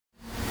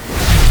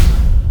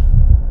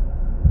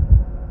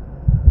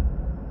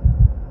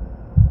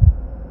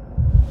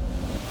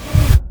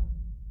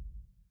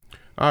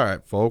All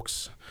right,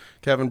 folks.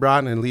 Kevin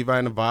Broughton and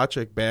Levi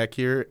Novacek back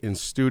here in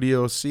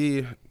Studio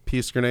C,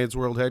 Peace Grenades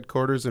World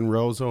Headquarters in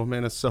Roseau,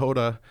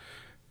 Minnesota.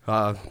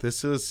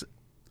 This is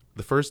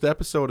the first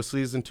episode of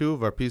Season 2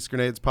 of our Peace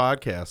Grenades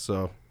podcast,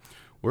 so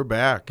we're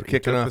back. We're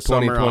kicking off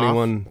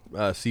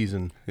 2021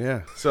 season.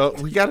 Yeah, so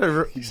we got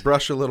to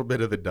brush a little bit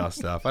of the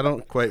dust off. I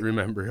don't quite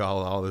remember how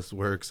all this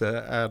works.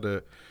 I had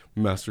to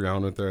mess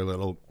around with our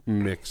little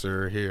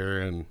mixer here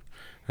and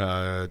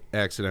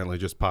accidentally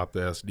just popped the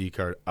SD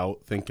card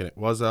out thinking it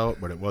was out,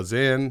 but it was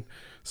in.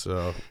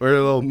 So we're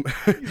a little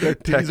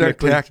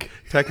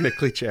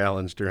technically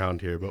challenged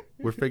around here, but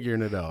we're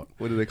figuring it out.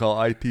 What do they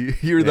call IT?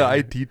 You're the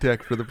IT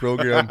tech for the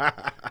program.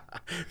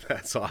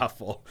 That's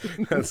awful.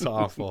 That's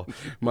awful.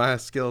 My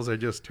skills are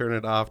just turn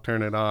it off,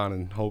 turn it on,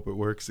 and hope it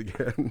works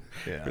again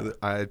for the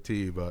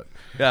IT. But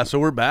yeah, so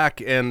we're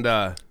back, and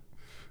I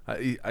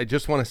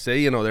just want to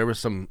say, there was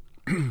some...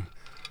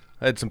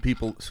 I had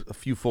a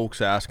few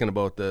folks asking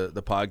about the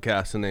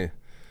podcast, and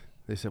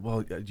they said,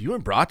 well, you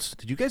and Brats,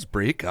 did you guys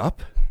break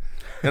up?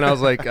 And I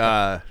was like,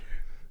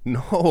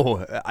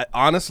 no.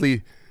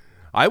 Honestly,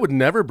 I would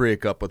never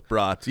break up with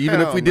Brats. Even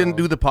if we didn't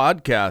do the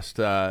podcast,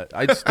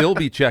 I'd still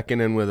be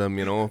checking in with him,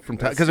 from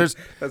time. Because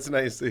that's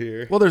nice to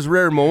hear. Well, there's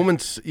rare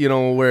moments,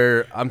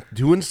 where I'm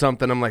doing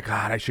something. I'm like,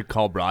 God, I should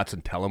call Brats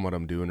and tell him what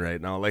I'm doing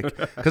right now. Like,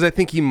 because I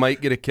think he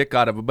might get a kick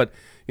out of it. But,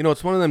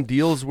 it's one of them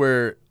deals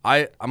where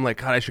I'm like,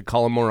 God, I should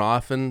call him more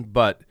often.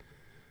 But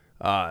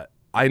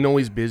I know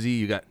he's busy.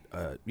 You got,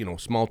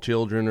 small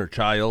children or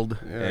child.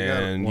 Yeah,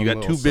 and you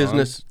got two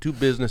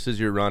businesses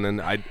you're running.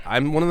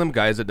 I'm one of them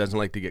guys that doesn't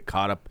like to get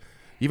caught up.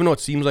 Even though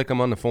it seems like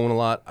I'm on the phone a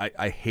lot,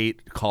 I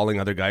hate calling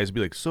other guys and be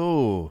like,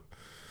 so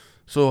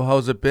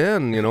how's it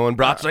been? And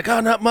Brock's like,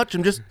 not much.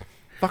 I'm just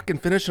fucking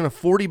finishing a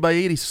 40 by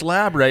 80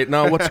 slab right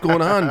now. What's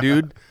going on,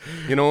 dude?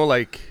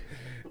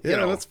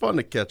 It's fun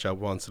to catch up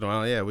once in a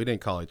while. Yeah, we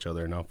didn't call each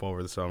other enough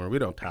over the summer. We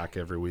don't talk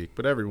every week,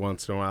 but every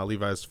once in a while,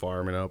 Levi's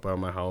farming out by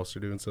my house or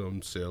doing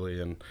something silly,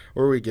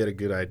 or we get a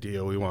good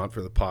idea we want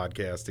for the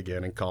podcast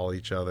again and call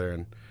each other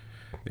and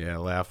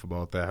laugh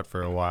about that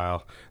for a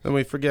while. Then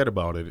we forget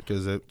about it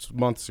because it's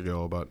months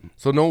ago. But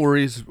so no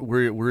worries,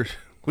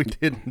 we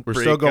didn't. We're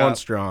still going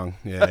strong.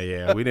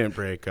 Yeah, we didn't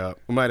break up.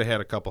 We might have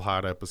had a couple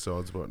hot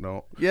episodes, but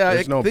no. Yeah,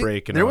 there's no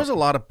breaking. There was a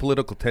lot of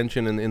political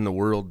tension in the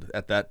world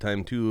at that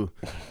time too.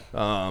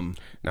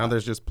 Now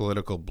there's just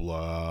political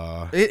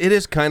blah. It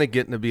is kind of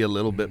getting to be a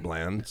little bit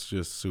bland. It's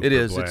just super. It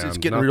is. Bland. It's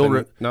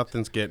getting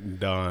nothing's getting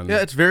done.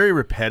 Yeah, it's very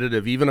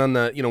repetitive. Even on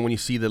the when you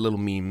see the little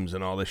memes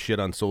and all this shit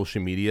on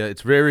social media,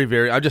 it's very,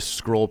 very. I just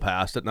scroll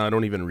past it now. I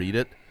don't even read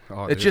it.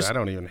 Oh, it's dude, I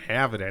don't even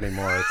have it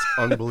anymore. It's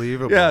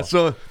unbelievable. Yeah,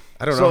 so.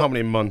 I don't know how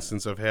many months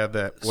since I've had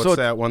that. What's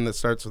that one that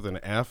starts with an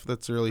F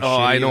that's really shitty?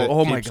 Oh, I know.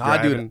 Oh, my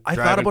God, dude. I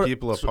thought about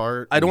people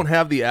apart. I don't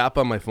have the app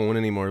on my phone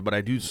anymore, but I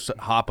do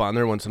hop on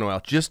there once in a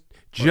while. Just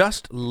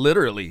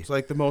literally. It's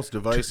like the most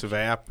divisive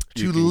app.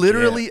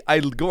 I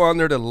go on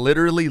there to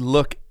literally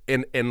look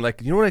and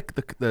like,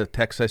 the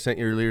text I sent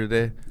you earlier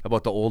today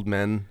about the old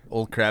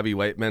crabby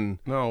white men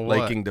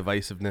liking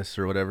divisiveness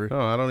or whatever?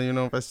 No, I don't even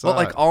know if I saw it.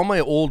 Well, like all my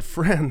old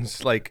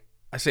friends, like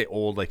I say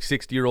old, like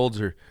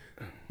 60-year-olds are...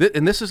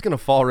 And this is going to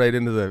fall right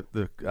into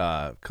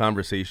the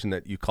conversation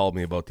that you called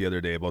me about the other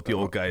day about the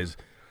old guys,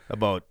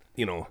 about,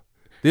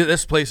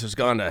 this place has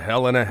gone to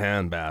hell in a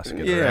handbasket,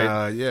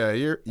 right? Yeah,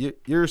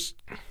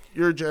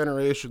 your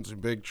generation's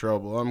in big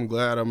trouble. I'm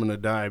glad I'm going to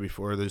die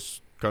before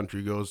this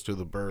country goes to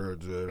the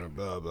birds. And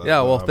blah, blah, yeah,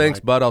 well, blah. thanks,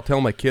 bud. I'll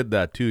tell my kid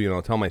that, too.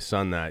 I'll tell my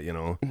son that,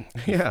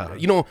 Yeah.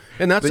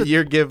 And that's... But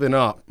you're giving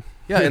up.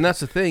 Yeah, and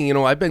that's the thing.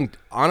 I've been...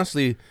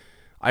 Honestly,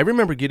 I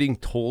remember getting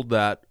told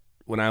that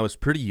when I was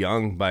pretty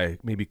young by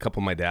maybe a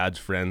couple of my dad's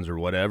friends or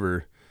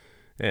whatever,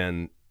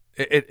 and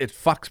it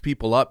fucks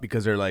people up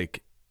because they're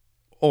like,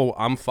 oh,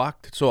 I'm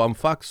fucked, so I'm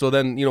fucked. So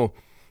then,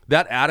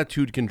 that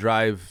attitude can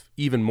drive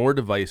even more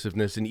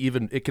divisiveness, and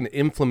even it can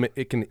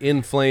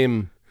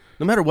inflame,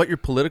 no matter what your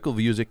political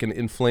views, it can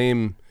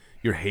inflame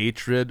your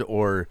hatred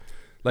or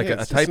like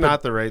it's type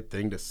not the right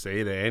thing to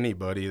say to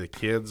anybody. The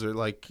kids are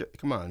like,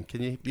 come on,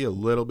 can you be a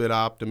little bit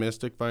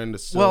optimistic, find a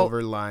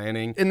silver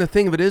lining? And the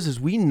thing of it is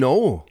we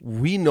know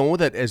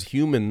that as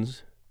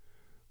humans,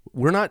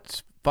 we're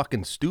not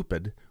fucking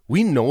stupid.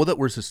 We know that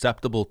we're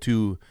susceptible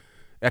to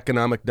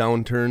economic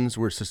downturns.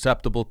 We're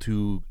susceptible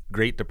to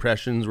Great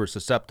Depressions. We're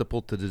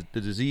susceptible to the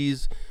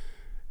disease.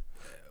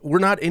 We're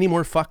not any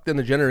more fucked than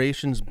the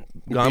generations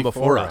gone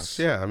before us.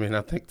 Yeah, I mean, I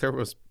think there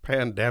was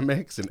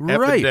pandemics and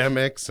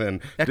epidemics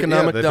and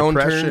economic downturns,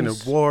 depression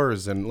and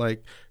wars, and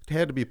like it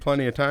had to be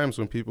plenty of times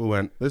when people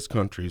went, "This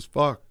country's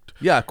fucked."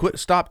 Yeah,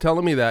 stop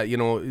telling me that.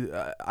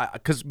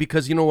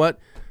 Because you know what?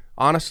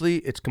 Honestly,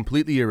 it's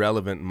completely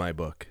irrelevant in my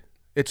book.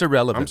 It's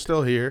irrelevant. I'm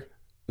still here.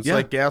 It's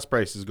like gas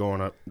prices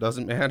going up.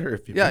 Doesn't matter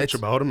if you bitch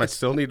about them. I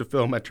still need to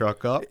fill my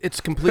truck up. It's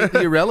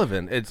completely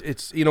irrelevant.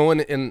 It's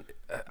and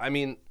I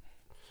mean.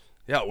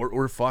 Yeah,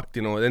 we're fucked,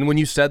 And when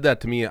you said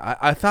that to me,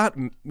 I thought,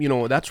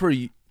 that's where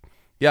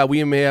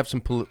we may have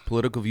some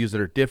political views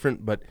that are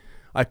different, but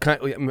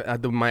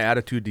my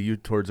attitude to you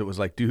towards it was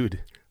like, dude,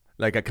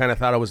 Like, I kind of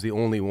thought I was the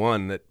only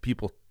one that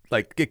people,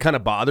 like, it kind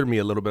of bothered me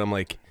a little bit. I'm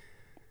like,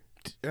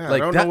 Yeah,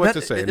 like I don't that, know what that-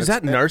 to say. And Is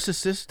that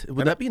narcissist?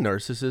 Would that be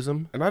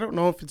narcissism? And I don't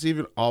know if it's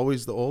even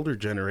always the older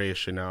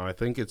generation now. I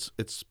think it's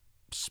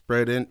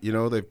spread in. You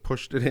know, they've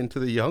pushed it into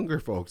the younger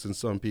folks, and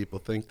some people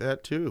think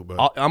that too.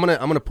 But I'm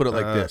gonna put it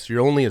like this: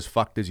 you're only as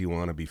fucked as you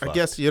want to be fucked. I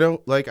guess, you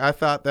know, like I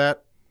thought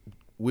that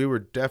we were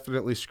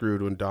definitely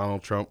screwed when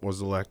Donald Trump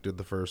was elected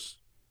the first.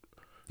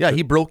 Yeah,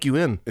 he broke you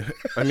in.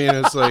 I mean,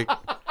 it's like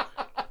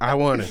I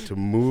wanted to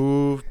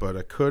move, but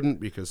I couldn't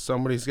because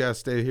somebody's got to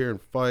stay here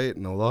and fight,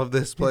 and I love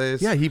this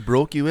place. Yeah, he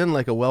broke you in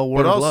like a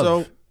well-worn But glove.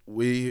 also,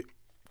 we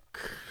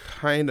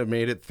kind of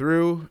made it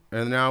through,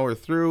 and now we're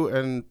through,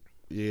 and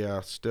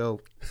yeah,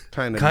 still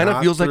kind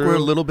of feels like we're a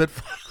little bit.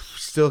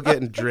 still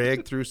getting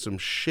dragged through some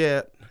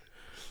shit,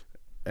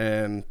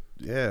 and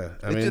yeah,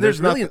 I mean, there's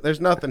really-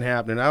 there's nothing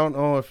happening. I don't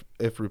know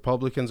if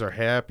Republicans are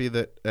happy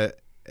that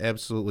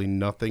absolutely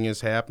nothing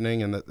is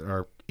happening, and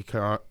that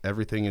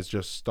everything is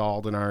just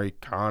stalled, and our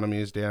economy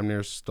is damn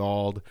near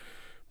stalled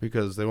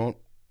because they won't.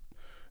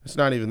 It's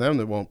not even them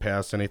that won't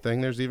pass anything.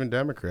 There's even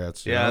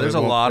Democrats. Yeah, they there's a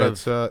won't- lot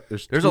it's, of-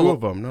 there's there's two a-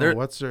 of them. No, there-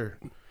 what's their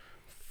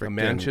A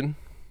mansion.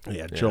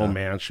 Yeah, Joe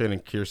Manchin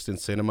and Kirsten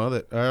Sinema.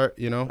 That are,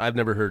 you know, I've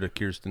never heard of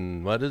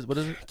Kirsten. What is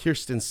it?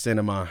 Kirsten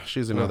Sinema.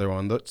 She's another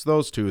one. It's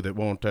those two that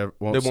won't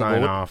won't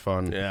sign vote? off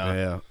on.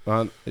 Yeah.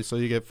 So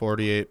you get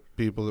 48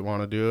 people that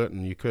want to do it,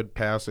 and you could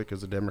pass it because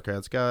the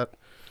Democrats got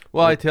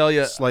Well, I tell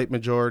you, a slight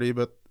majority,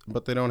 but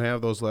they don't have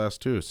those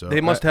last two. So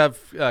they must have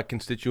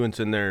constituents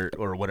in there,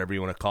 or whatever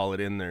you want to call it,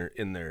 in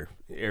their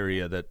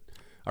area that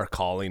are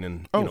calling,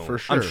 and you know, for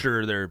sure. I'm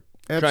sure they're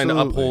trying to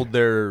Absolutely. uphold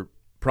their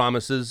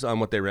promises on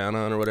what they ran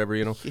on, or whatever,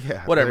 you know.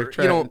 Yeah, whatever, they're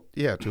trying- you know.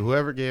 Yeah, to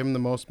whoever gave them the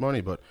most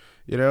money, but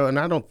you know, and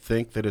I don't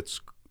think that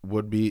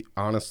would be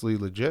honestly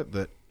legit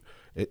that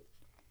it.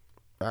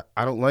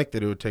 I don't like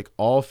that it would take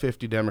all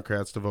 50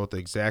 Democrats to vote the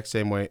exact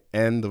same way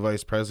and the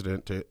vice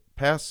president to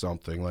pass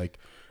something. Like,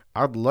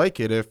 I'd like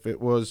it if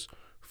it was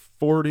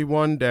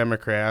 41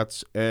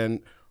 Democrats and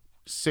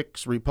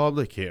 6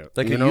 Republicans.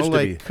 Like you it know, used to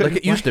be. Like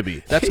it used to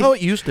be. That's how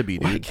it used to be,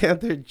 Why dude. can't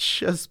there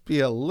just be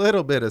a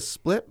little bit of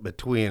split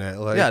between it?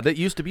 Like, Yeah, that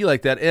used to be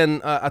like that.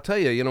 And I'll tell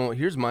you, you know,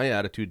 here's my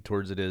attitude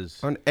towards it is,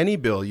 on any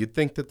bill, you'd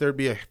think that there'd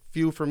be a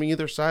few from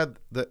either side.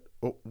 That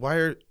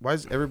why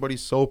is everybody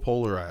so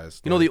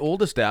polarized? you know, the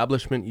old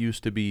establishment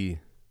used to be,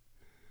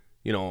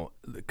 you know,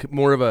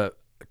 more of a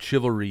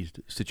chivalry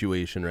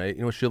situation, right?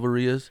 You know what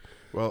chivalry is?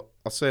 Well,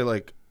 I'll say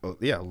like,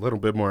 yeah, a little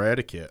bit more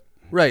etiquette.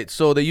 Right.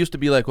 So they used to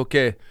be like,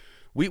 okay,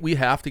 we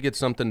have to get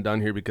something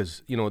done here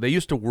because, you know, they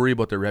used to worry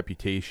about their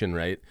reputation,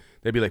 right?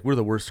 They'd be like, we're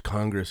the worst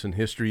Congress in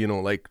history, you know,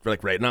 like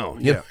right now.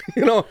 Yeah.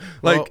 You know,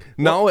 like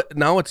Well,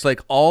 now it's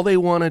like all they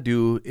want to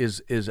do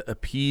is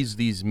appease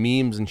these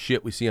memes and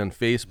shit we see on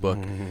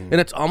Facebook. And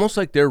it's almost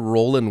like they're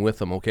rolling with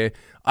them, okay?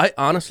 I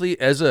honestly,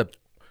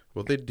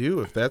 Well, they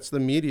do. If that's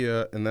the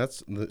media and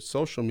that's the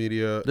social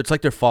media, it's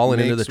like they're falling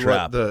into the makes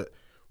trap.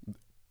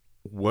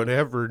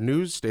 whatever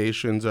news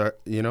stations are,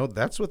 you know,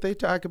 that's what they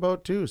talk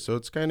about too. So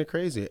it's kind of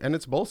crazy, and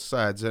it's both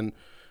sides. And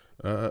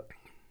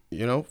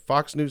you know,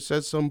 Fox News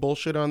says some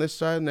bullshit on this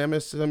side, and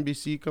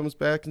MSNBC comes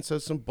back and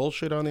says some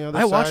bullshit on the other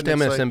side. I watched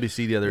and it's like,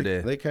 MSNBC the other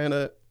day. They kind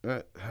of.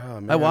 Oh,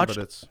 man, I watched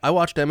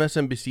but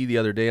MSNBC the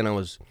other day, and I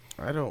was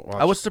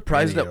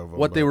surprised any at of them,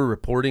 what they but- were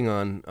reporting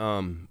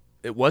on.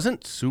 It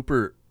wasn't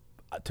super.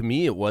 To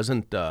me, it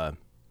wasn't that.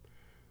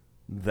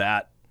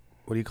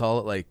 What do you call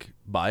it? Like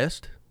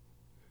biased.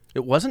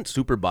 It wasn't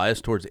super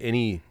biased towards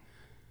any.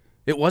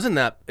 It wasn't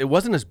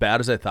as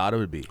bad as I thought it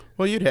would be.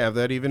 Well, you'd have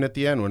that even at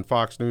the end when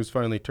Fox News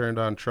finally turned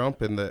on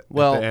Trump at the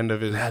end of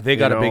his. They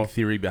got you a know, big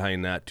theory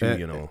behind that too.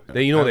 You know, I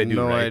they have do.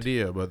 no Right?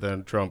 idea, but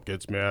then Trump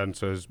gets mad and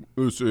says,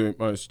 "This ain't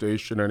my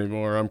station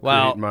anymore. I'm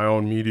Well- creating my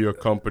own media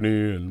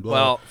company." And blah.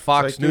 Well, It's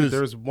Fox like, dude, News-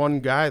 there's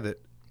one guy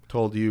that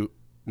told you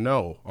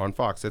no on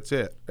Fox. That's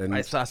it. And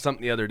I saw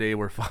something the other day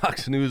where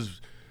Fox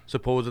News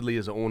supposedly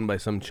is owned by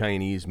some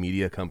Chinese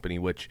media company,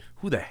 which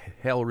who the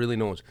hell really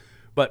knows?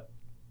 But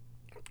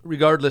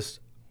regardless,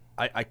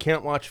 I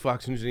can't watch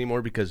Fox News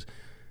anymore because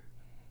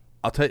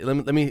I'll tell you.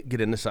 Let me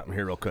get into something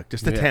here real quick.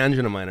 Just a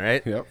tangent of mine, all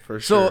right? Yep, for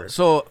sure.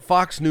 So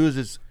Fox News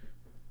is,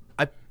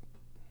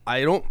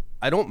 I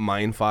don't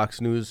mind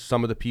Fox News.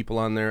 Some of the people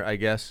on there, I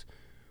guess,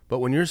 but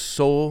when you're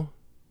so,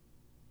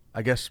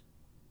 I guess,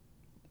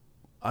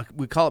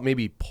 we call it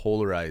maybe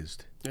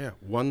polarized. yeah,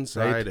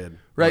 one-sided.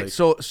 Right. Like,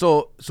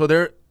 So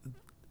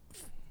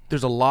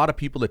there's a lot of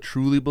people that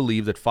truly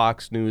believe that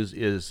Fox News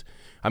is.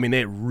 I mean,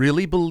 they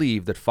really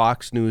believe that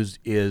Fox News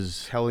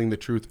is. telling the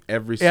truth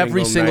every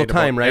Every single night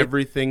time, about right?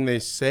 Everything they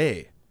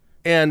say.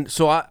 And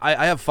so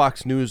I have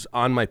Fox News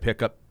on my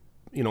pickup,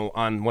 you know,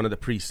 on one of the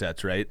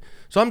presets, right?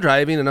 So I'm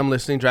driving and I'm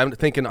listening,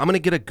 thinking I'm gonna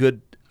get a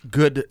good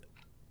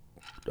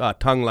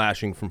tongue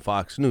lashing from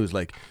Fox News,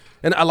 like.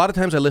 And a lot of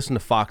times I listen to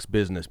Fox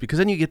Business because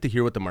then you get to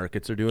hear what the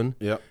markets are doing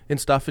Yep.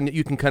 and stuff, and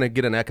you can kind of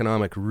get an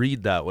economic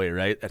read that way,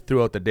 right?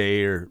 Throughout the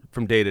day or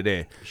from day to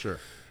day. Sure.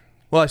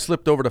 Well, I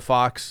slipped over to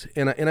Fox,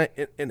 and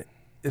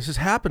this has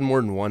happened more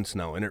than once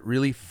now, and it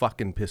really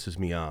fucking pisses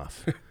me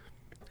off.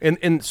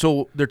 And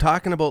so they're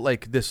talking about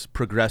like this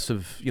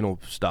progressive,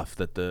 stuff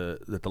that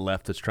the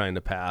left is trying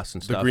to pass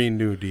and stuff. The Green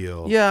New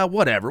Deal. Yeah,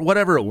 whatever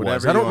it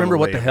was. I don't remember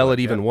what the hell it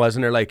even was.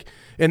 And they're like,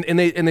 and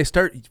they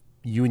start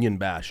union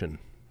bashing.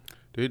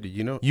 Dude,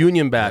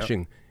 union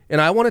bashing.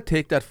 And I want to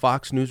take that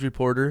Fox News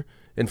reporter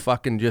and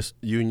fucking just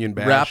union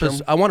bash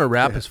him. I want to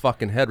wrap his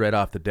fucking head right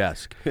off the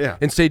desk. Yeah.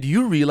 And say, do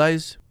you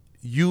realize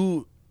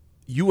you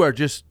are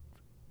just,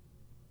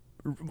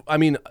 I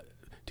mean,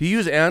 to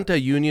use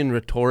anti-union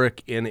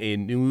rhetoric in a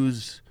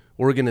news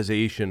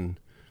organization,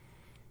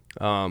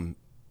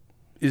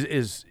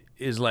 is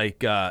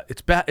like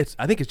it's bad.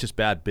 I think it's just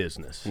bad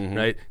business,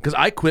 right? Because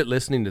I quit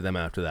listening to them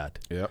after that.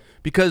 Yeah.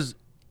 Because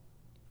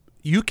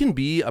you can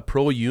be a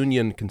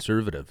pro-union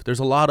conservative. There's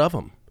a lot of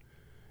them,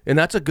 and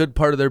that's a good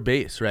part of their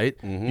base, right?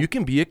 You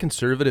can be a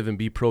conservative and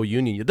be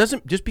pro-union. It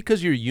doesn't just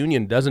because you're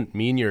union doesn't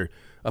mean you're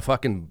a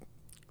fucking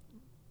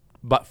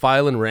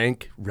file and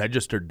rank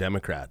registered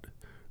Democrat,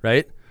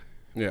 right?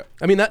 Yeah.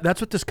 I mean, that's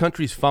what this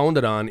country's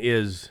founded on,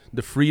 is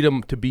the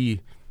freedom to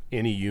be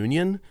in a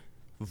union,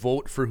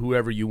 vote for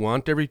whoever you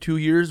want every 2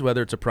 years,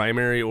 whether it's a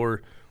primary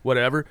or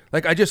whatever.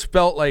 Like, I just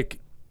felt like,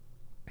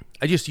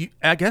 I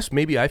guess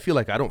maybe I feel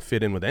like I don't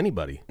fit in with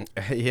anybody.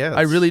 Yeah.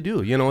 I really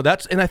do.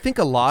 And I think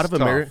a lot of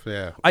Americans,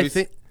 yeah.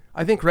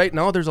 I think right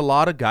now there's a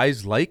lot of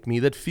guys like me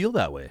that feel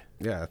that way.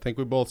 Yeah, I think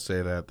we both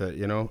say that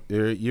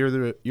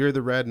you're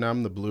the red and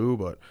I'm the blue,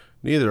 but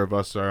neither of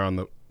us are on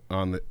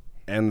the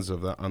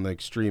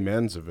extreme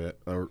ends of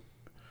it.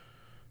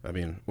 I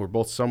mean, we're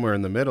both somewhere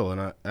in the middle,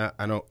 and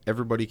I know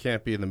everybody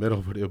can't be in the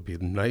middle, but it would be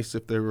nice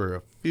if there were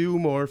a few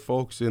more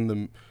folks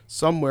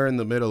somewhere in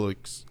the middle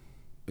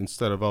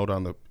instead of out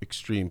on the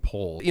extreme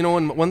pole.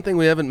 And one thing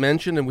we haven't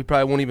mentioned, and we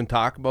probably won't even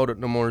talk about it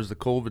no more, is the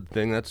COVID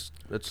thing. That's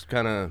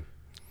kind of...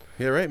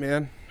 Yeah, right,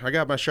 man. I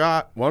got my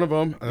shot. One of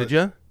them. Did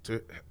you?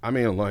 I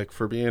mean, like,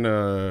 for being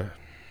so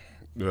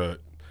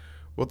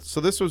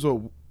this was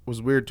what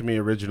was weird to me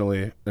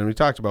originally, and we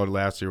talked about it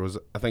last year,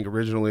 I think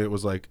originally it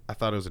was like, I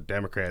thought it was a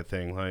Democrat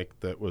thing, like,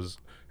 that was,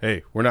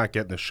 hey, we're not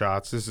getting the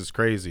shots, this is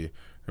crazy.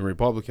 And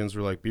Republicans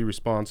were like, be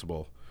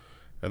responsible.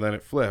 And then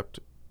it flipped.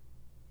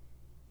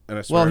 And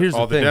I swear, here's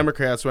all the the thing.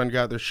 Democrats went and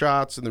got their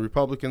shots, and the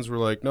Republicans were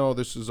like, no,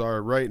 this is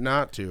our right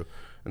not to.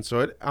 And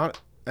so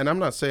and I'm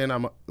not saying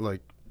I'm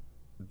like,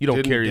 you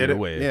don't care either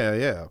way.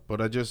 Yeah. But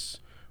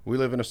we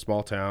live in a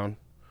small town.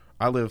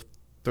 I live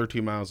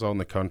 13 miles out in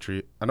the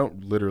country. I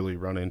don't literally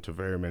run into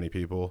very many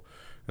people.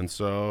 And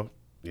so,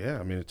 yeah,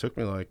 I mean, it took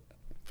me like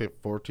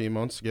 14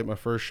 months to get my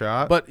first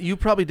shot. But you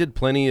probably did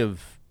plenty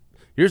of...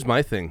 Here's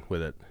my thing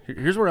with it.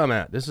 Here's where I'm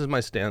at. This is my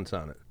stance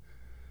on it.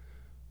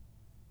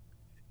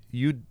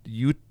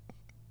 You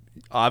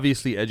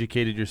obviously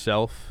educated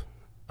yourself,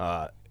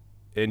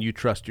 and you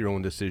trust your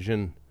own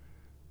decision.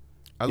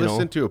 I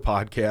listened to a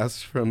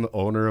podcast from the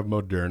owner of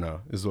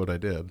Moderna, is what I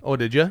did. Oh,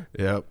 did you?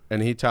 Yep.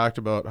 And he talked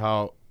about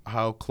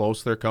how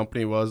close their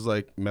company was,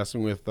 like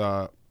messing with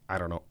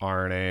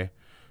RNA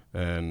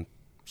and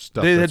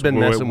stuff. They had been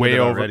messing with it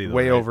already, though,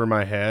 right? Over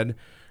my head,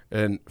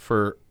 and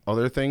for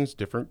other things,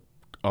 different,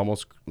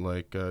 almost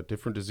like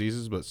different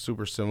diseases, but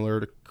super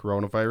similar to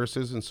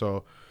coronaviruses. And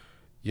so,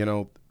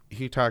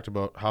 he talked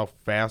about how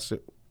fast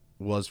it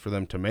was for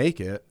them to make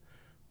it,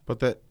 but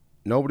that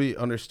nobody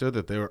understood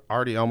that they were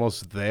already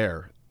almost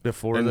there.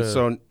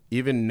 So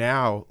even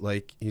now,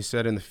 like he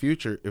said, in the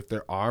future, if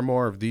there are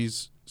more of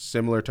these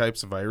similar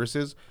types of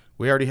viruses,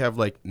 we already have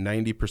like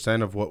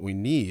 90% of what we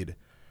need.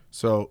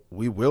 So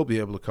we will be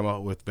able to come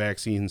out with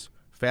vaccines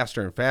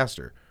faster and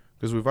faster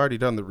because we've already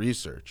done the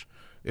research.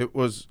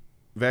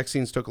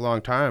 Vaccines took a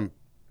long time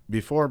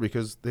before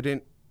because they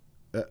didn't,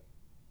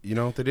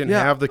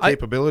 have the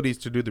capabilities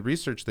to do the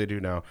research they do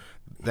now.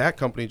 That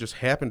company just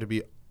happened to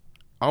be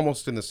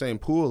almost in the same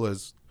pool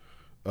as,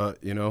 the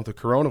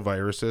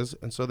coronaviruses.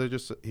 And so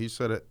he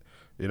said it,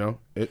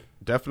 it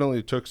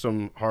definitely took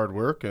some hard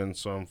work and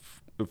some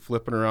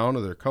flipping around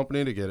of their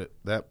company to get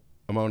that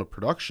amount of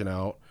production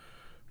out,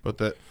 but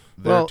that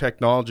their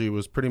technology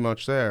was pretty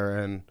much there.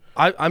 And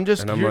I'm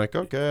like,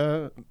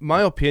 okay.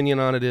 My opinion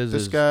on it is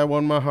this guy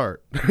won my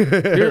heart.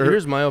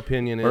 Here's my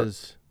opinion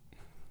is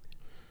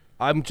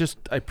I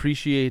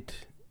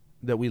appreciate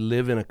that we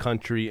live in a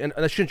country, and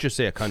I shouldn't just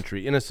say a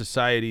country, in a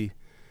society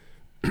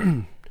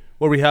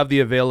where we have the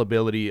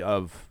availability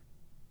of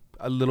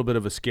a little bit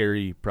of a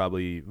scary,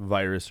 probably,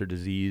 virus or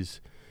disease,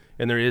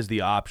 and there is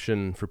the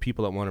option for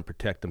people that want to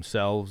protect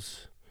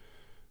themselves.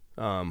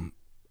 I'm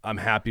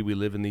happy we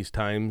live in these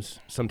times.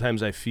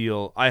 Sometimes I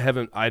feel I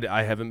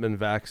haven't been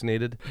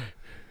vaccinated.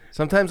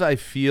 Sometimes I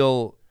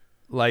feel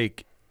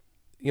like,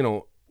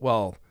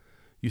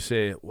 you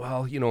say,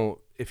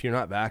 if you're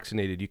not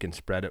vaccinated, you can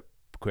spread it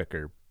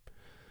quicker.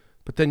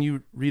 But then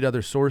you read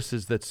other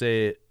sources that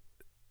say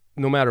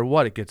no matter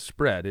what, it gets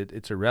spread.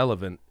 It's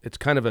irrelevant. It's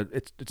kind of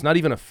it's not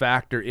even a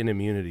factor in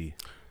immunity.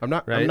 I'm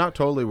not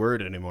totally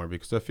worried anymore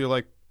because I feel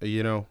like,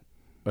 enough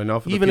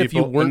of the even people, if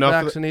you weren't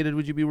vaccinated,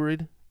 would you be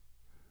worried?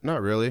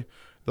 Not really.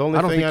 The only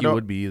I don't thing think you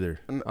would be either,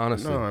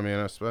 honestly. No, I mean,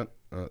 I spent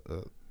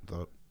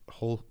the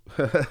whole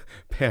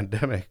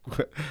pandemic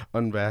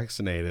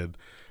unvaccinated.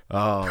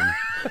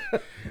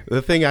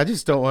 The thing I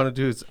just don't want to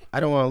do is I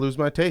don't want to lose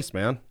my taste,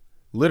 man.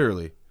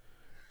 Literally.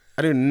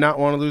 I do not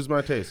want to lose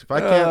my taste. If I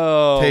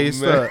can't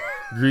taste a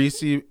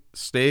greasy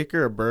steak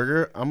or a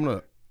burger, I'm going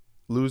to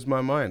lose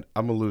my mind.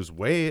 I'm going to lose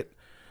weight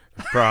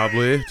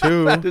probably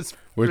too,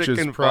 which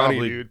is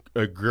probably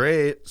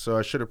great. So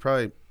I should have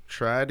probably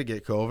tried to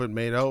get COVID,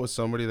 made out with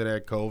somebody that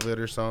had COVID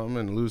or something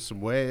and lose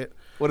some weight.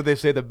 What did they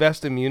say? The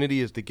best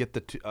immunity is to get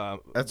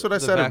that's what I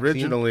said vaccine?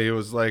 Originally. It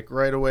was like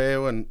right away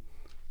when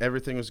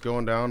everything was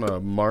going down a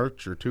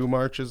March or 2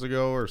 Marches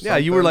ago or something. Yeah,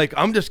 you were like,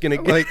 I'm just gonna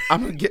get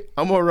I'm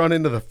gonna run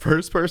into the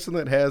first person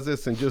that has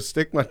this and just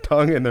stick my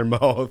tongue in their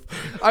mouth.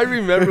 I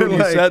remember when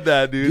you said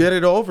that, dude. Get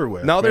it over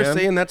with. Now they're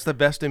saying that's the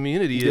best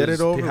immunity is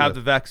to have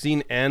the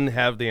vaccine and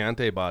have the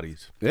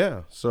antibodies.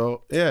 Yeah.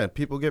 So yeah,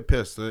 people get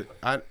pissed.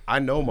 I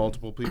know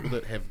multiple people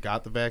that have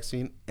got the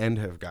vaccine and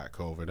have got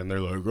COVID, and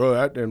they're like, oh,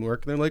 that didn't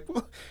work. And they're like,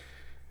 well,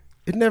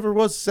 it never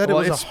was said it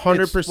was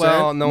 100%.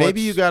 Well, no, maybe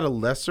you got a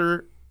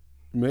lesser.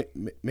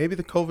 Maybe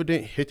the COVID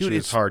didn't hit you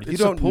as hard. You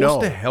don't know. It's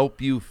supposed to help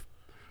you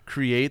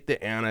create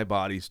the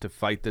antibodies to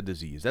fight the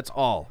disease. That's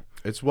all.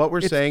 It's what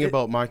we're saying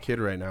about my kid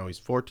right now. He's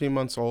 14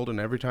 months old, and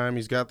every time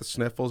he's got the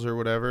sniffles or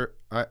whatever,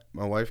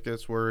 my wife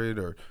gets worried.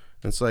 Or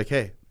it's like,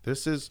 hey,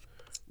 this is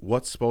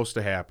what's supposed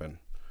to happen.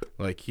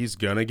 Like, he's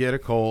going to get a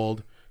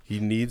cold.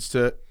 He needs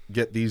to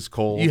get these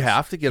colds. You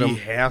have to get him. He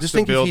has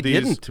to build these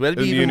immunities. That'd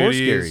be even more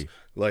scary.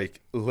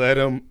 Like, let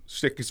him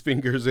stick his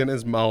fingers in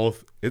his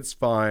mouth. It's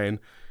fine.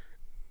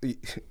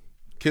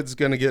 Kid's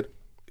gonna get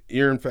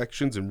ear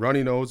infections and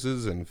runny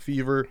noses and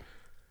fever,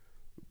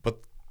 but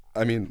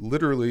I mean,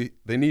 literally,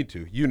 they need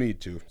to. You need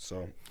to.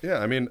 So yeah,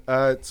 I mean,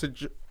 it's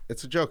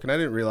a joke, and I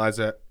didn't realize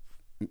that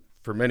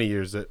for many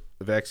years that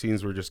the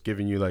vaccines were just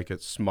giving you like a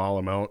small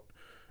amount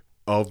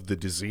of the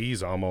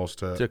disease almost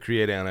to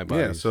create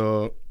antibodies. Yeah.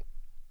 So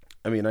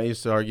I mean, I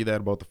used to argue that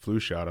about the flu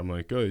shot. I'm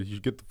like, oh, you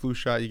get the flu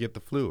shot, you get the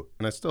flu,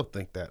 and I still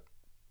think that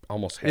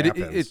almost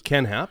happens. It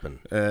can happen.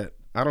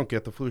 I don't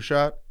get the flu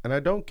shot, and I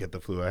don't get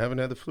the flu. I haven't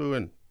had the flu,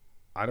 and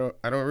I don't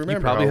remember. You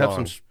probably how have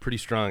long. some pretty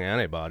strong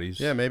antibodies.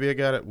 Yeah, maybe I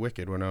got it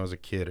wicked when I was a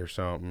kid or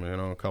something,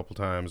 a couple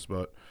times.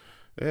 But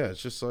yeah,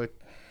 it's just like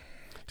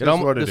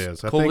that's what it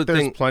is. I think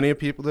there's plenty of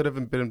people that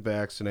haven't been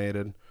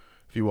vaccinated.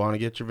 If you want to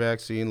get your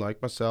vaccine, like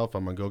myself,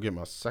 I'm gonna go get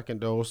my second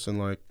dose in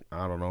like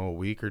a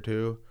week or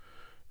two,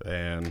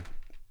 and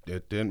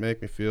it didn't make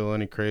me feel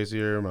any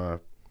crazier. My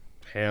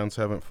hands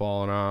haven't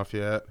fallen off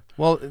yet.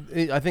 Well,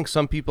 I think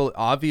some people,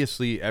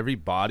 obviously, every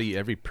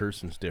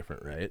person's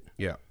different, right?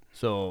 Yeah.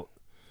 So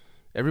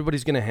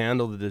everybody's going to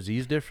handle the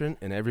disease different,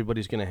 and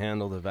everybody's going to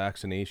handle the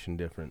vaccination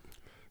different,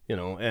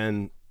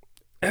 and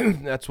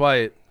that's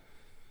why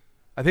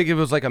I think it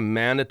was like a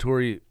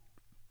mandatory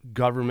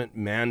government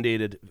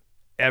mandated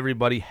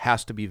everybody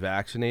has to be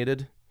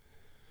vaccinated.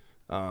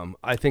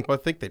 I think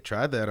they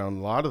tried that on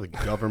a lot of the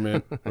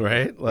government,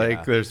 right?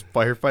 Like there's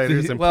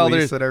firefighters and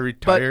police that are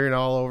retiring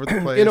all over the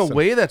place. In a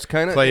way, that's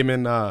kind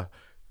of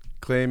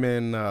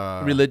claiming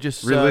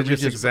religious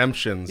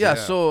exemptions. Yeah,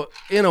 so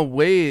in a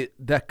way,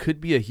 that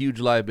could be a huge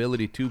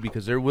liability too,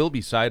 because there will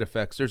be side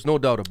effects. There's no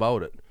doubt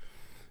about it.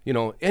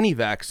 Any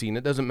vaccine,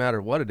 it doesn't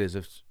matter what it is.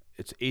 If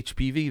it's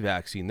HPV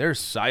vaccine, there's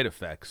side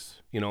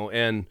effects.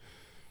 And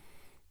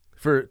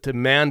to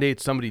mandate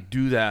somebody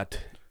do that.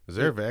 Is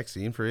there a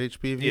vaccine for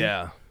HPV?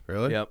 Yeah.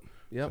 Really? Yep.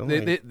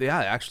 They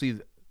actually,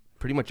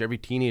 pretty much every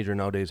teenager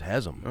nowadays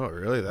has them. Oh,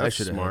 really? That's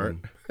smart.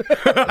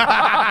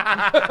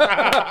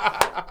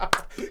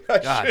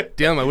 God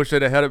damn, I wish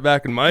I'd have had it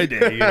back in my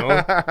day,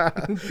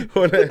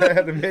 When I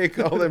had to make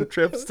all them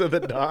trips to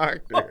the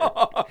doctor.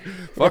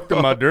 Fuck the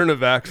Moderna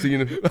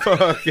vaccine.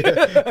 Fuck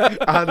yeah.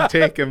 I'd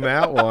take him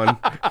that one.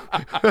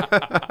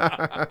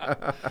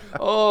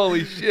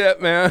 Holy shit,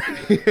 man.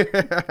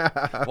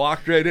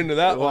 Walked right into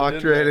that one.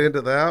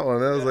 Into that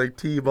one. That was like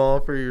T-ball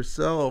for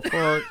yourself.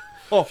 Fuck.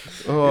 Oh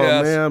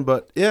yes. Man,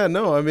 but yeah,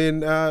 no, I mean,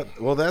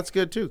 well, that's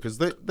good too, because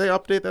they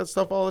update that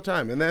stuff all the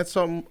time, and that's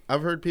something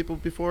I've heard people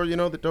before,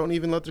 that don't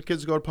even let their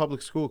kids go to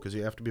public school because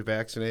you have to be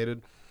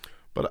vaccinated.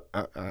 But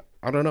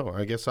I don't know.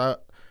 I guess I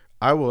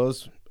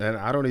was, and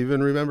I don't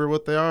even remember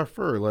what they are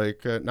for.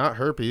 Like not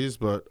herpes,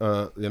 but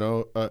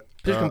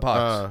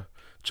chickenpox.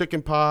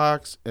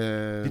 Chickenpox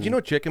and. Did you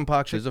know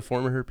chickenpox is a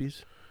form of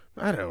herpes?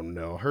 I don't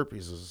know.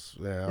 Herpes is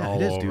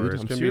all it is, over. dude.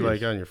 It's going to be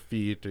like on your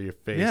feet or your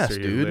face or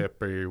your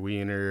lip or your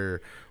wiener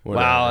or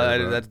whatever.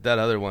 Wow, that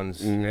other one's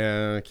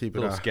keep it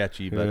a little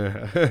sketchy.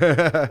 But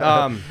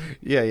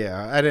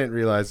yeah. I didn't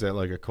realize that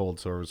like a cold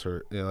sore was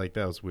hurt. Like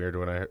that was weird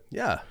when I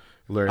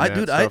learned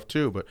that stuff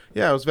too. But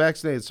yeah, I was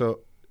vaccinated.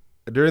 So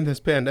during this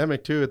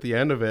pandemic too, at the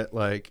end of it,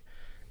 like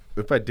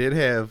if I did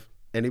have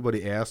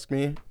anybody ask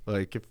me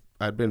like if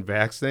I'd been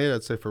vaccinated,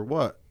 I'd say for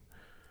what?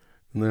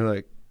 And they're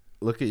like,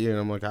 look at you, and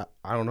I'm like,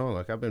 I don't know.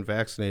 Like, I've been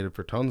vaccinated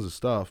for tons of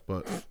stuff,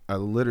 but I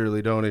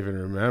literally don't even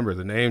remember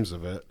the names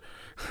of it.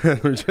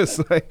 I'm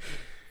just like,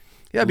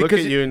 look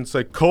at you, and it's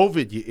like,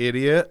 COVID, you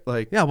idiot.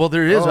 Like, yeah, well,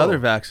 there is other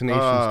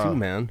vaccinations too,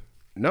 man.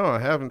 No, I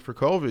haven't for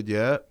COVID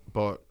yet,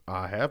 but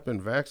I have been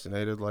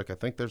vaccinated. Like, I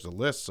think there's a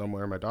list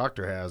somewhere. My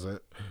doctor has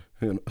it.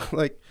 You know,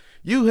 like,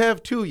 you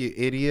have too, you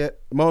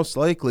idiot, most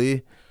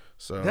likely.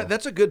 So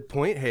That's a good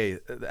point. Hey,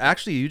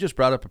 actually, you just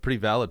brought up a pretty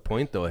valid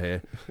point, though.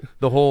 Hey,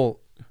 the whole.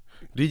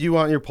 Did you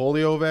want your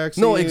polio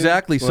vaccine? No,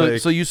 exactly. So,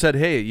 Like, so you said,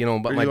 hey, you know,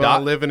 but or my you want doc.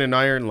 to live in an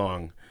iron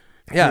lung.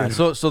 Yeah.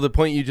 So the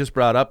point you just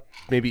brought up,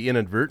 maybe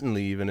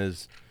inadvertently even,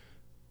 is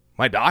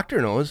my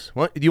doctor knows.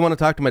 What? Do you want to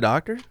talk to my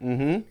doctor?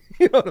 Mm-hmm.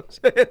 You know what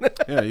I'm saying?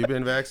 Yeah, you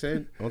been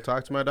vaccinated? Well,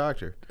 talk to my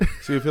doctor.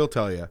 See if he'll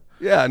tell you.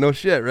 Yeah. No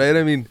shit. Right.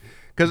 I mean,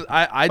 because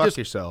I Fuck just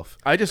yourself.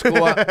 I just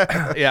go off,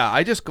 yeah,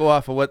 I just go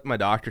off of what my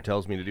doctor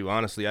tells me to do.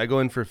 Honestly, I go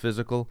in for a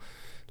physical.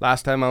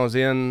 Last time I was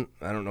in,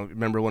 I don't know,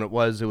 remember when it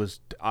was. It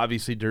was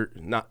obviously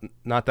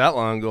not that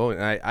long ago,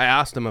 and I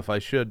asked him if I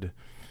should,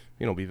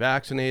 you know, be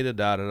vaccinated.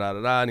 Da da da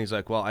da da. And he's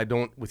like, "Well, I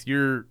don't. With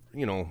your,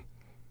 you know,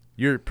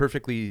 you're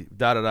perfectly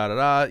da da da da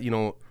da. You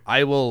know,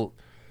 I will."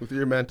 With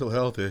your mental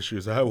health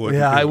issues, I wouldn't.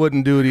 Yeah, do I it.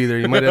 wouldn't do it either.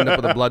 You might end up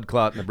with a blood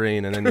clot in the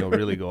brain, and then you'll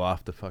really go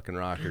off the fucking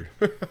rocker.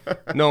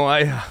 No,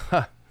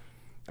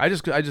 I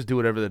just do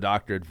whatever the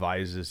doctor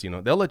advises. You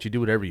know, they'll let you do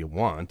whatever you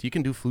want. You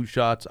can do flu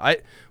shots.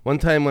 One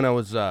time when I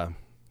was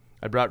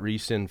I brought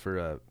Reese in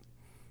for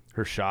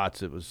her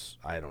shots. It was,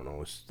 I don't know, it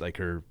was like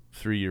her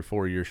 3 or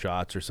 4 year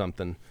shots or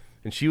something,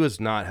 and she was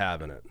not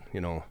having it.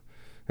 You know,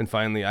 and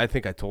finally, I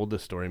think I told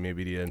this story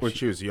maybe to you. And When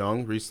she was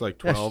young, Reese like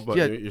 12, but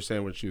yeah. you're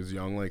saying when she was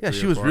young, like Yeah, 3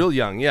 she or was 4? real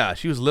young. Yeah,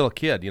 she was a little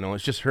kid. You know,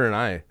 it's just her and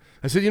I.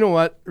 I said, you know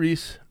what,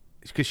 Reese,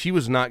 because she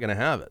was not going to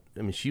have it.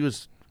 I mean, she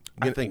was.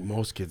 I think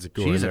most kids that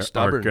go in She's there a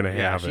stubborn. aren't going to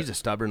Yeah, have she's it. a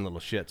stubborn little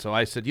shit. So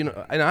I said, you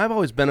know, and I've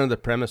always been on the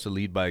premise of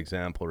lead by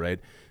example, right?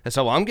 I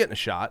said, well, I'm getting a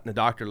shot, and the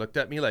doctor looked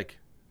at me like,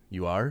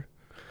 you are?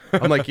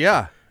 I'm like,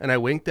 yeah, and I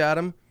winked at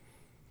him,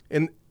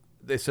 and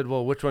they said,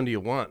 well, which one do you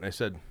want? And I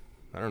said,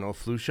 I don't know,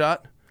 flu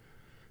shot.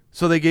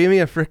 So they gave me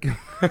a freaking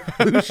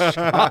flu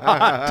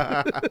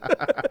shot.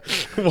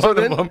 One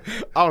of them,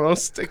 I don't know,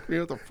 stick me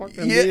with a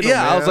fucking needle,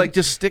 Yeah. I was man. like,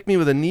 just stick me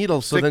with a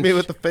needle. So stick then me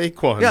with the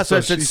fake one. yeah. So I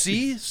said,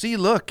 she- see,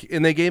 look,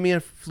 and they gave me a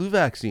flu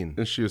vaccine.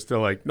 And she was still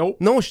like, nope.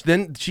 No,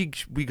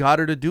 we got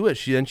her to do it.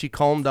 She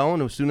calmed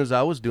down as soon as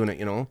I was doing it.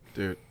 You know,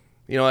 Dude.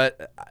 you know,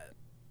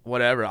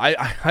 whatever. I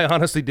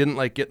honestly didn't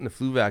like getting the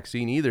flu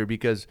vaccine either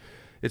because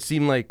it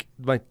seemed like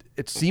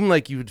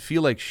you would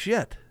feel like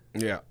shit.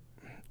 Yeah.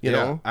 You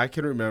know? I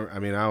can remember. I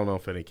mean, I don't know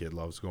if any kid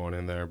loves going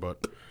in there,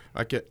 but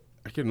I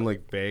can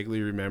like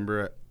vaguely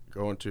remember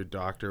going to a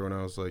doctor when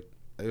I was like,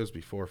 it was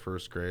before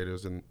first grade. It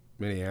was in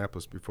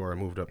Minneapolis before I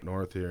moved up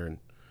north here, and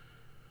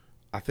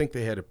I think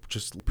they had to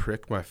just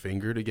prick my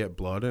finger to get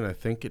blood, and I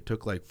think it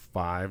took like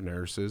 5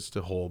 nurses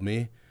to hold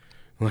me.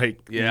 Like,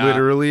 Yeah,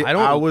 literally, I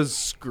don't- I was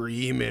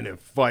screaming and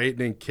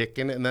fighting and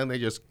kicking, and then they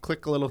just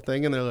click a little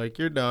thing, and they're like,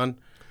 you're done.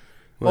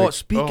 Oh, Like,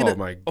 speaking oh of-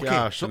 my okay,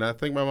 gosh, so- and I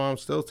think my mom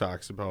still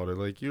talks about it.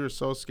 Like, you were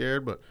so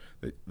scared, but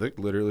they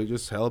literally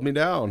just held me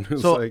down.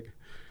 It's So- like,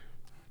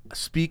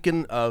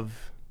 Speaking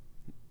of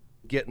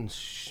getting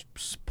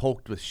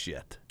poked with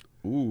shit,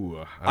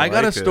 ooh, I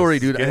got a like story,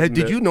 this. dude. Getting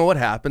Did it- you know what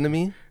happened to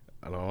me?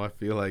 I know. I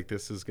feel like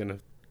this is gonna.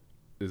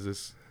 Is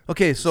this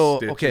Okay, so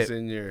stitches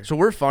in your so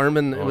we're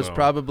farming. It Oh, was no.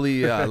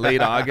 probably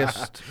late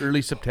August,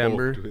 early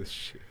September. poked with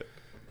shit?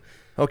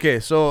 Okay,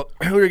 so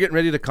we were getting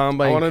ready to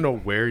combine. I want to know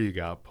where you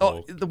got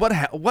Oh, poked.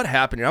 what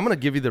happened here? I'm gonna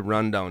give you the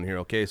rundown here.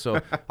 Okay, so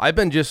I've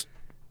been just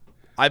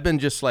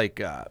like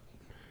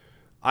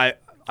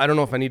I don't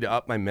know if I need to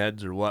up my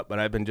meds or what, but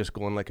I've been just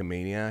going like a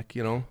maniac,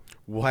 you know.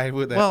 Why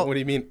would that? Well- What do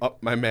you mean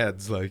up my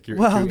meds? Like you're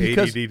Well, too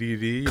because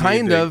ADD? You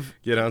kind need to of-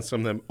 get on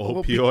some of them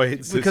Well,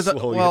 opioids because to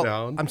slow well, you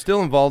down. I'm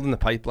still involved in the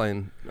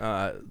pipeline.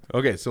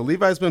 Okay, so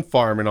Levi's been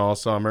farming all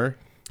summer.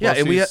 Yeah, Plus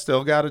and we he's ha-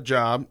 still got a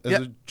job as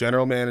Yeah. a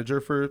general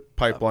manager for a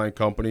pipeline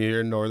company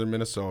here in northern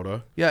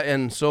Minnesota. Yeah,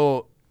 and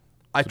so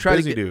I a try to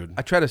busy get, dude.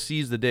 I try to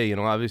seize the day. You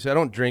know, obviously I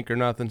don't drink or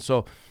nothing.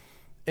 So,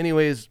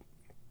 anyways,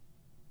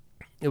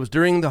 it was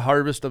during the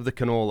harvest of the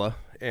canola,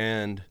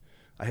 and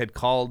I had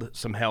called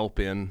some help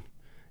in,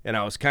 and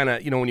I was kind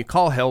of, you know, when you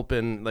call help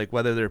in, like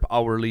whether they're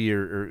hourly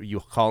or you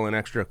call in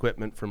extra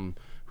equipment from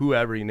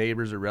whoever, your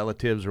neighbors or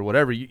relatives or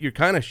whatever, you're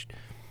kind of.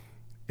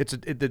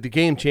 The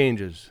game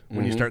changes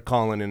when you start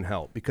calling in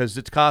help because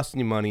it's costing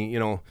you money, you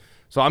know.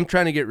 So I'm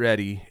trying to get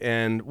ready,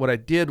 and what I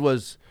did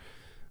was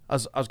I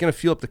was going to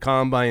fuel up the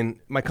combine.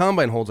 My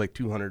combine holds like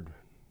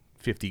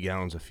 250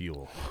 gallons of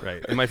fuel,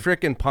 right? And my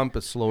frickin' pump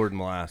is slower than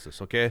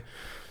molasses, okay?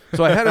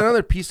 So I had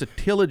another piece of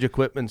tillage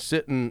equipment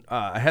sitting.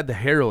 I had the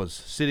harrows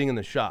sitting in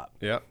the shop.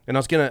 Yeah. And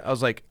I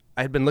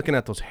had been looking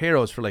at those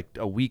harrows for like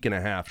a week and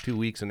a half, 2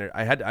 weeks, and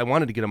I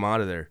wanted to get them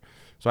out of there.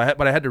 So I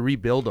had to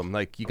rebuild them.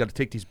 Like you got to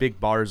take these big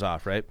bars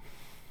off, right?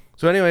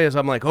 So anyways,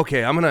 I'm like,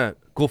 okay, I'm gonna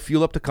go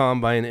fuel up the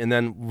combine, and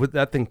then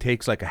that thing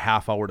takes like a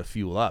half hour to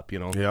fuel up, you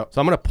know. Yep. So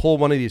I'm gonna pull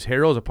one of these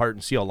harrows apart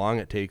and see how long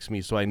it takes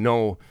me, so I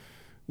know,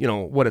 you know,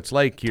 what it's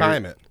like here.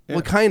 Time it. Yeah.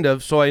 Well, kind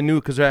of. So I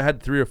knew because I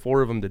had 3 or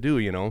 4 of them to do,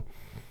 you know.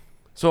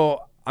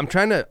 So I'm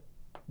trying to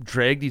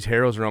drag these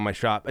harrows around my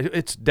shop.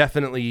 It's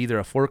definitely either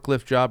a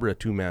forklift job or a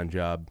 2-man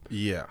job.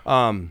 Yeah.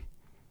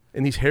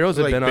 And these harrows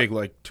have like been big,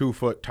 like 2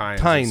 foot tines.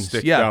 that tines,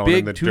 stick yeah, down in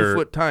big the 2 dirt.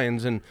 foot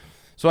tines, and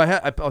So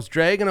I was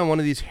dragging on one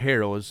of these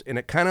harrows, and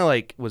it kind of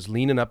like was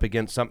leaning up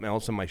against something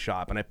else in my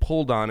shop, and I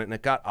pulled on it, and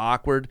it got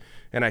awkward,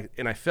 and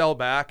I fell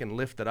back and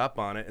lifted up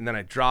on it, and then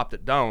I dropped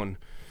it down,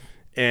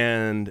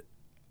 and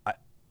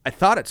I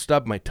thought it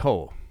stubbed my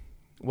toe.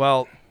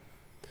 Well,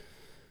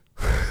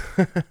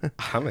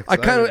 I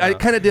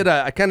kind of did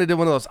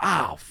one of those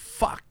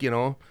fuck, you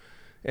know,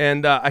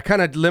 and I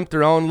kind of limped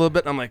around a little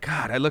bit, and I'm like,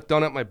 God, I looked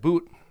down at my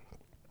boot,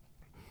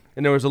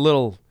 and there was a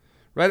little.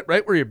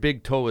 Right where your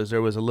big toe is,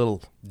 there was a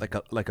little, like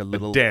a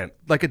little dent,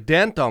 like a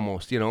dent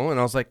almost, you know. And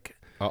I was like,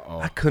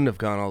 I couldn't have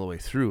gone all the way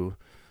through.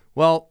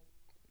 Well,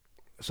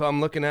 so I'm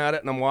looking at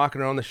it, and I'm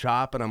walking around the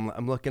shop, and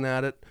I'm looking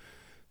at it.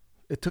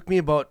 It took me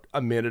about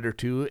a minute or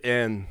two,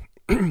 and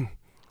I'm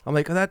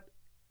like, that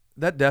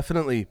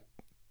definitely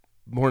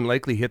more than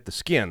likely hit the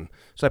skin.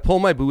 So I pull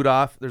my boot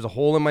off. There's a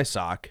hole in my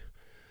sock,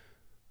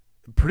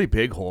 a pretty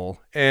big hole,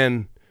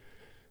 and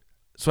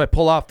so I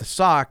pull off the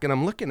sock, and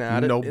I'm looking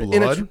at it. No blood?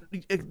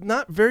 And it's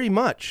not very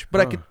much,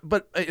 but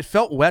but it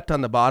felt wet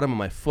on the bottom of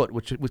my foot,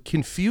 which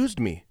confused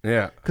me.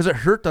 Yeah. Because it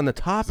hurt on the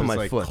top of my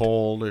like foot.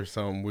 Cold or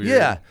something weird.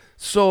 Yeah.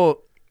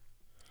 So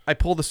I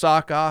pulled the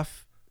sock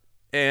off,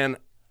 and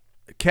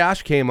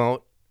Cash came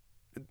out.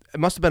 It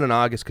must have been in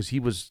August because he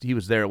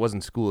was there. It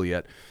wasn't school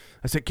yet.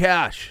 I said,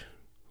 Cash,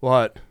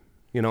 what?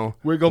 You know,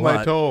 wiggle what?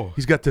 my toe.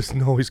 He's got this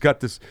kind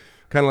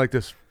of like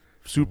this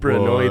super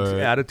annoyed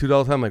attitude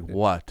all the time. I'm like,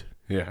 what?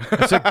 Yeah.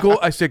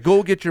 I said,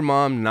 go get your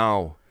mom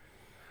now.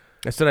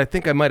 I said, I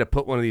think I might have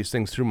put one of these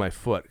things through my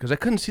foot because I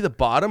couldn't see the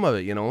bottom of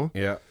it, you know?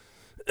 Yeah.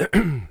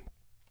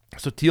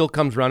 So Teal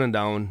comes running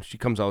down. She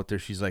comes out there.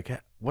 She's like, hey,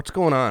 what's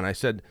going on? I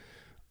said,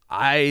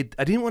 I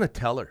didn't want to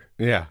tell her.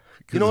 Yeah.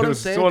 You know what I'm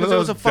saying? Because it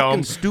was a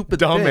fucking stupid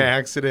dumb thing.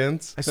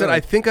 accidents. I said, I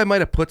think I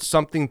might have put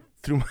something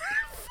through my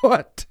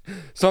foot.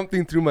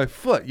 Something through my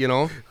foot, you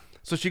know?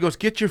 So she goes,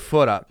 get your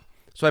foot up.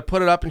 So I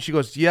put it up, and she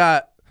goes,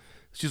 yeah.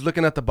 She's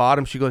looking at the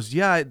bottom. She goes,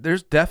 yeah,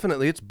 there's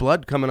definitely, it's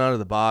blood coming out of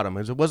the bottom.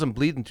 It wasn't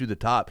bleeding through the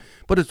top.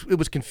 But it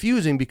was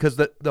confusing because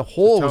the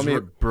hole so was... Tell me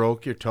it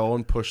broke your toe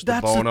and pushed the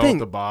bone out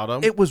the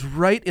bottom? It was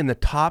right in the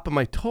top of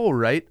my toe,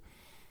 right?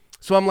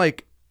 So I'm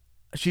like,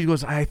 she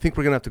goes, I think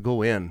we're going to have to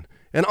go in.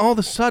 And all of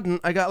a sudden,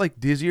 I got like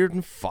dizzier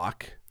than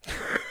fuck.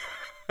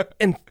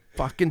 And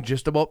fucking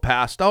just about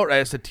passed out.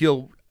 I said,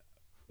 Teal,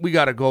 we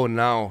got to go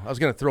now. I was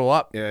going to throw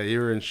up. Yeah, you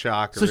were in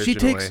shock so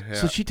originally.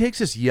 So she takes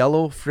this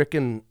yellow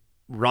frickin'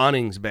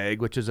 Ronings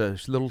bag, which is a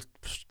little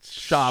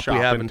shop we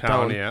have in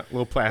town. Yeah,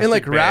 little plastic and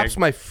like bag. wraps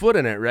my foot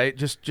in it, right?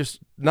 Just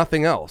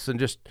nothing else, and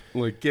just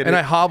like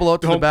I hobble out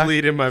to the back. Don't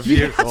bleed in my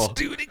vehicle, yes,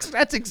 dude.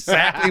 That's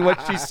exactly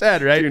what she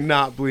said, right? Do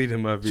not bleed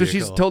in my vehicle. So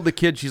she's told the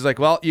kid, she's like,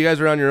 "Well, you guys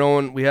are on your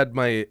own." We had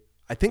I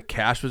think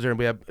Cash was there, and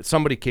we had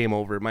somebody came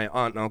over. My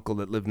aunt and uncle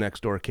that lived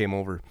next door came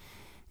over,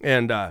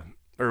 and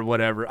or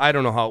whatever. I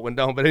don't know how it went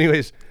down, but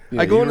anyways,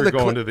 I go into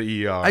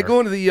the ER. I go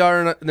into the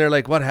ER, and they're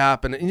like, "What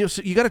happened?" And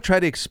so you got to try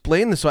to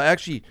explain this. So I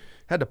actually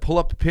had to pull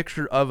up a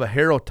picture of a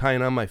harrow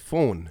tying on my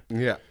phone.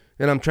 Yeah,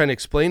 and I'm trying to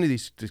explain to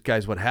these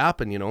guys what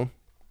happened, you know.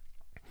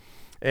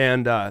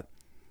 And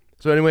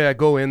so anyway, I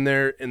go in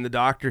there, and the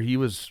doctor, he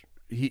was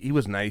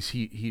nice.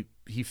 He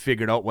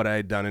figured out what I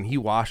had done, and he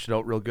washed it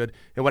out real good.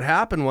 And what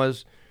happened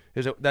is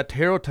that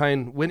harrow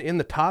tying went in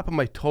the top of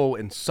my toe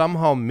and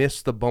somehow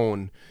missed the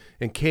bone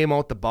and came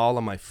out the ball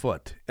of my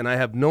foot, and I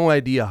have no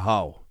idea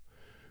how.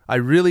 I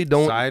really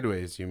don't.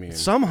 Sideways, you mean?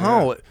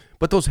 Somehow, yeah.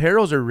 But those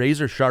harrows are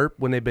razor sharp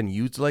when they've been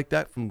used like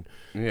that from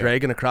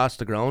dragging across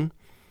the ground.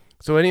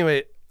 So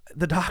anyway,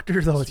 the doctor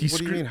though, what do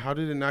you mean? How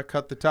did it not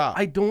cut the top?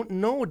 I don't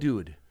know,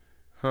 dude.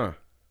 Huh?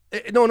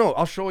 No,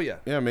 I'll show you.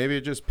 Yeah, maybe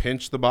it just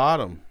pinched the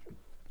bottom.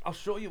 I'll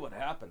show you what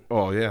happened.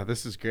 Oh yeah,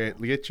 this is great.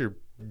 Get your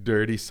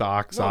dirty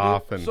socks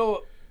off, dude, and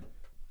so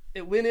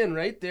it went in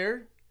right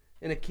there.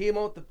 And it came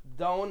out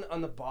down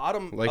on the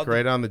bottom. Like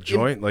right on the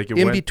joint. Like it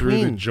went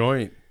between. Through the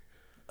joint.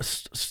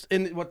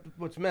 And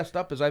what's messed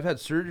up is I've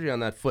had surgery on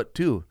that foot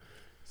too.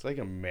 It's like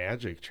a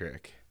magic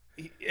trick.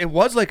 It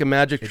was like a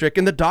magic trick.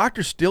 And the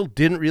doctor still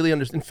didn't really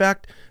understand. In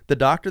fact, the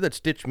doctor that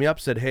stitched me up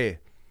said, hey,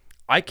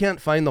 I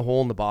can't find the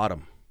hole in the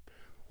bottom.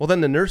 Well,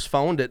 then the nurse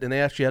found it, and they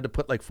actually had to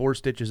put like 4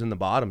 stitches in the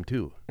bottom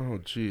too. Oh,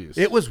 jeez.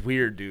 It was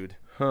weird, dude.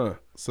 Huh.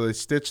 So they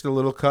stitched a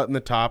little cut in the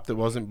top that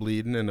wasn't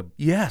bleeding and a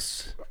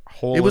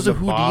hole. It was in a the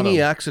Houdini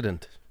bottom.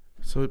 accident.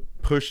 So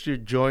it pushed your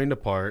joint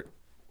apart,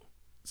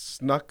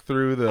 snuck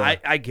through the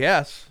I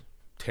guess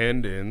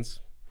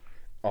tendons.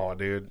 Oh,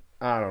 dude,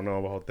 I don't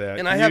know about that.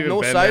 And I have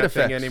no side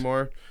effects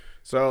anymore.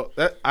 So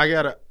that I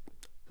had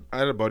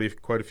a buddy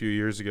quite a few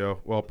years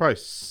ago. Well, probably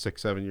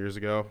 6-7 years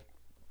ago.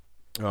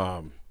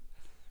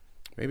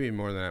 Maybe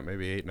more than that.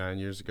 Maybe 8-9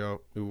 years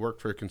ago. We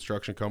worked for a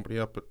construction company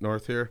up at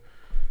north here,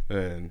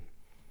 and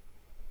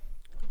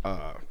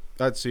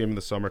I'd see him in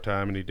the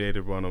summertime, and he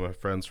dated one of my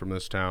friends from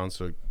this town,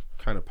 so he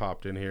kind of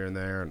popped in here and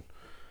there. And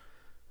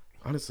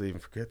honestly, even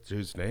forget the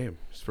dude's name.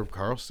 He's from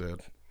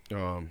Carlstead,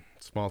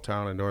 small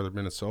town in northern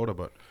Minnesota.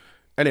 But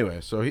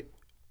anyway, so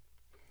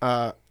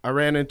I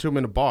ran into him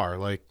in a bar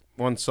like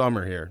one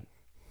summer here,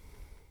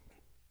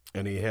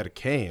 and he had a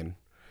cane,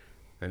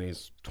 and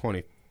he's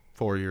 24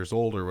 4 years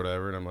old or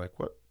whatever. And I'm like,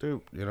 what,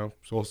 dude? You know,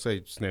 so we'll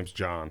say his name's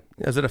John.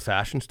 Yeah, is it a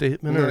fashion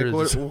statement? And Or I'm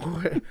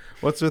like, is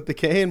what's with the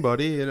cane,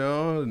 buddy? You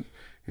know? And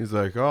he's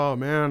like, oh,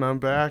 man, I'm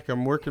back.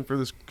 I'm working for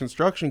this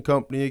construction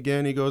company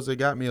again. He goes, they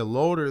got me a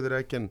loader that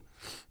I can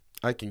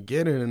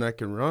get in and I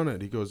can run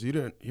it. He goes, you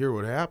didn't hear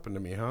what happened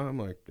to me, huh? I'm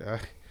like,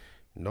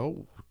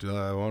 no. Do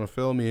I want to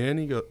fill me in?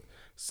 He goes,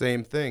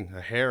 same thing.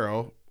 A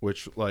harrow,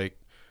 which like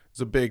is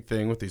a big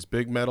thing with these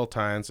big metal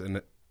tines.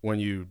 And when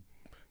you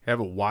have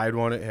a wide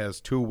one, it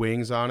has two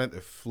wings on it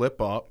that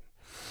flip up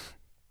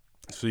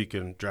so you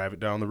can drive it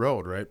down the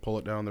road, right? Pull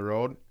it down the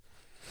road.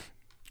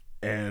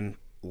 And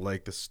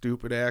like the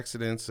stupid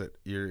accidents that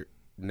you're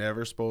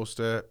never supposed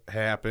to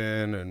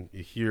happen and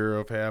you hear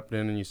of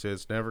happening and you say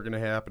it's never going to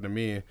happen to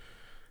me,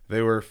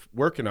 they were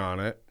working on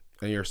it,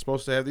 and you're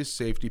supposed to have these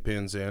safety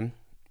pins in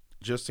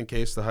just in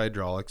case the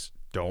hydraulics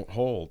don't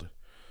hold,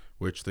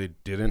 which they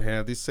didn't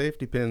have these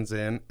safety pins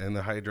in, and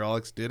the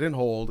hydraulics didn't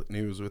hold, and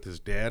he was with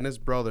his dad and his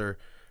brother,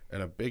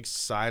 and a big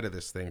side of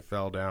this thing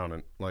fell down.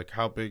 And like,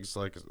 how big's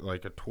like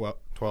a 12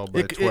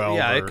 by 12?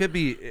 Yeah, or, it could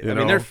be. I mean,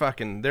 know? they're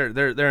fucking.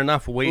 They're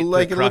enough weight.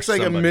 Like to it looks crush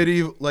like somebody. a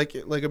medieval, like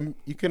a,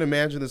 you can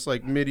imagine this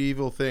like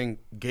medieval thing,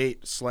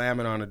 gate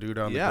slamming on a dude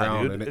on the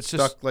ground, dude, and it it's stuck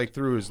just, like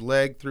through his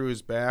leg, through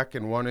his back,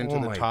 and one into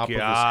Oh the my top God.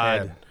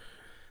 of his head.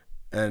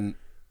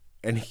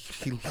 And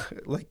he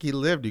like he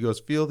lived. He goes,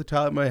 feel the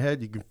top of my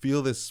head. You can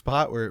feel this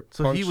spot where it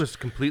So punched, he was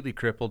completely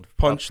crippled.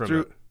 punched up from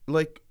through. it.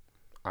 Like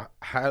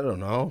I don't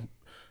know.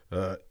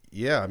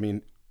 Yeah, I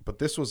mean. But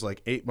this was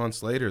like 8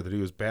 months later that he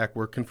was back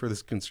working for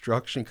this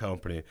construction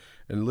company.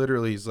 And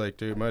literally he's like,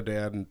 dude, my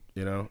dad, and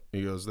you know,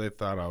 he goes, they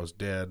thought I was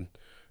dead.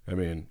 I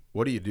mean,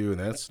 what do you do in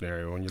that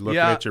scenario when you're looking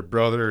at your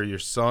brother or your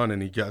son and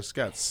he just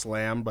got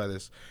slammed by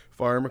this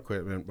farm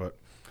equipment? But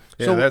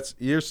yeah, So- that's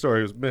your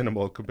story was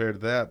minimal compared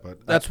to that.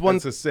 But That's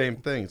the same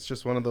thing. It's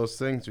just one of those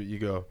things that you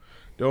go,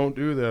 don't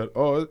do that.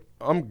 Oh,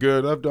 I'm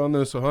good. I've done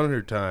this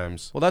 100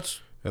 times. Well,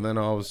 that's And then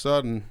all of a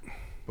sudden,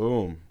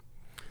 boom.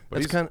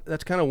 But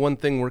that's kind of one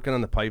thing working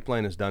on the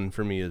pipeline has done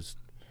for me is,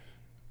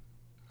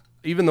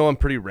 even though I'm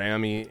pretty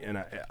rammy and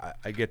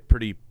I get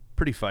pretty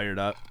fired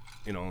up,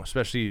 you know,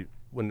 especially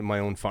when my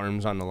own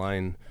farm's on the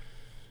line,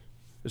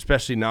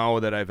 especially now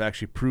that I've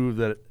actually proved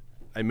that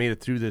I made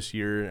it through this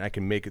year and I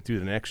can make it through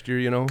the next year,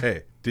 you know.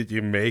 Hey, did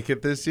you make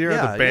it this year?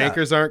 Yeah, The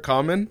bankers aren't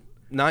coming?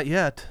 Not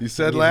yet. You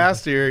said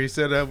last year, you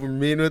said we're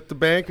meeting with the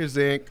bankers.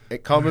 They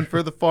ain't coming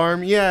for the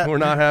farm yet. We're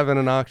not having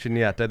an auction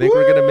yet. I think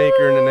we're gonna make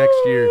her in the next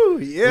year.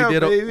 Yeah,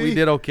 baby. We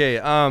did okay.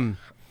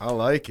 I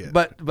like it.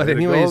 But Way to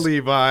anyways, go,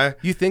 Levi.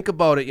 you think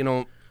about it, you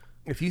know,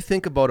 if you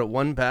think about it,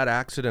 one bad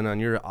accident on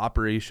your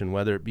operation,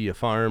 whether it be a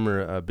farm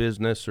or a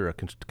business or a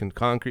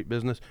concrete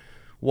business,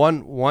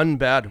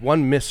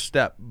 one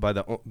misstep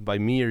by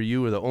me or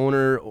you or the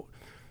owner,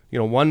 you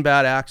know, one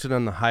bad accident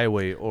on the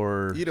highway,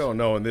 or You don't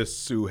know in this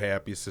Sue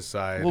Happy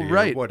society Well,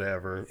 right. or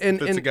whatever. And-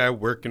 if it's a and- guy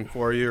working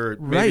for you or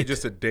maybe Right.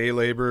 just a day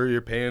laborer,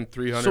 you're paying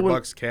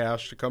 $300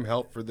 cash to come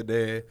help for the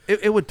day.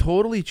 it would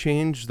totally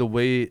change the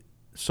way.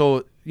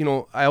 So, you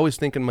know, I always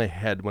think in my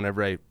head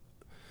whenever I,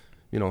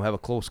 you know, have a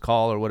close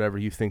call or whatever,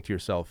 you think to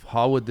yourself,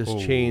 how would this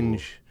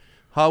change?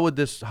 How would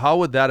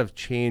that have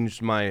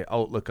changed my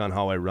outlook on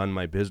how I run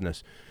my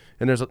business?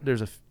 And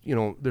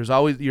there's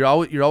always your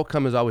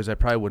outcome is always, I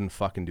probably wouldn't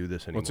fucking do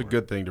this anymore. Well, it's a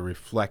good thing to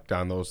reflect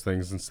on those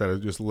things instead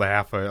of just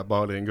laugh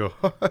about it and go,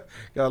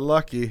 got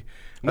lucky.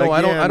 No,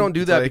 I don't do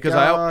It's that like, because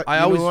I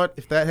you always know what?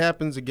 If that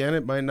happens again,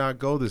 it might not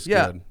go this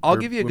Yeah, good. I'll Or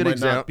give you a we good might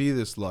example. not be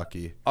this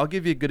lucky. I'll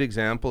give you a good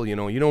example. You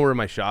know where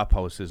my shop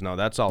house is now.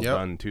 That's all Yep.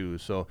 done too.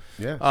 So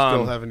Yeah,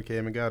 still haven't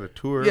came and got a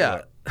tour.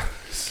 yeah. but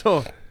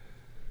so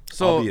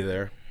I'll be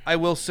there. I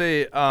will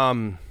say,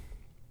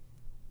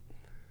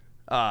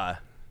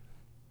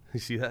 you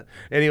see that?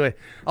 Anyway,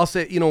 I'll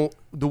say, you know,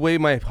 the way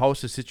my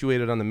house is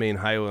situated on the main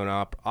highway and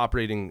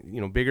operating,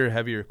 you know, bigger,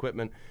 heavier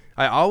equipment,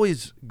 I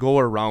always go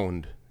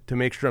around to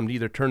make sure I'm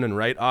either turning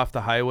right off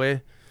the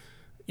highway.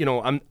 You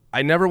know,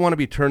 I never want to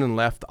be turning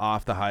left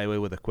off the highway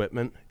with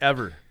equipment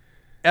ever,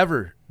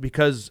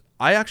 because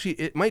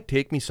it might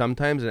take me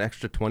sometimes an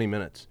extra 20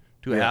 minutes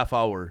to a half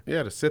hour.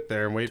 Yeah, to sit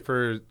there and wait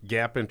for a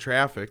gap in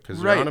traffic because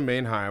Right. you're on a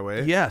main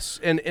highway. Yes,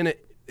 and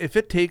if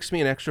it takes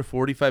me an extra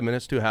 45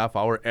 minutes to a half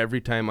hour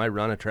every time I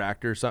run a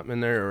tractor or something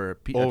in there, or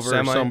a Over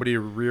semi, somebody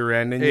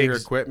rear-ending your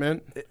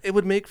equipment. it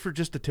would make for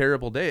just a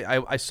terrible day.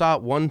 I saw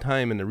it one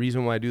time, and the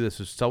reason why I do this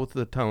is south of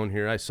the town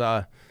here. I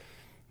saw,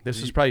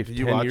 this is probably Did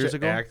you 10 watch years it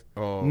ago. act?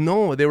 Oh.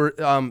 No, they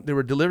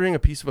were delivering a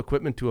piece of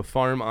equipment to a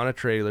farm on a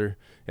trailer,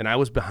 and I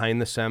was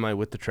behind the semi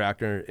with the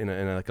tractor in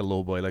like a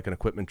lowboy, like an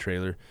equipment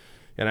trailer,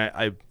 and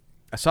I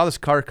saw this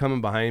car coming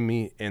behind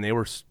me, and they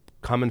were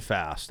coming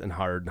fast and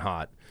hard and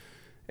hot.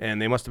 And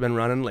they must have been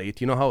running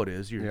late. You know how it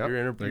is. They're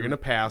going to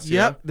pass you.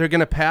 Yep, they're going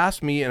to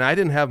pass me, and I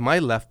didn't have my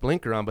left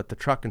blinker on, but the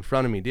truck in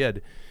front of me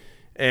did.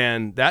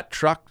 And that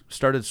truck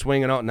started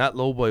swinging out, and that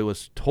lowboy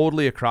was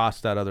totally across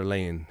that other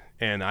lane.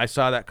 And I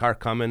saw that car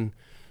coming,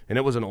 and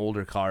it was an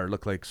older car. It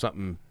looked like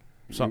something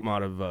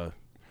out of,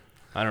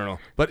 I don't know.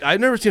 But I've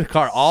never seen a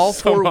car, all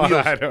four wheels.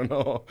 I don't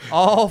know.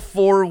 All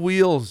four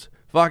wheels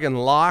fucking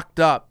locked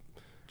up.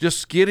 just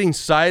skidding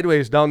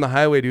sideways down the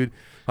highway, dude.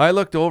 I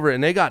looked over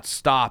and they got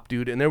stopped,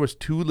 dude, and there was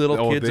two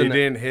little kids they in that.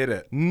 didn't hit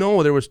it.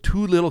 No, there was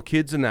two little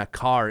kids in that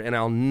car, and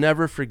I'll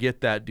never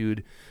forget that,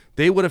 dude.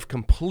 They would have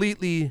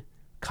completely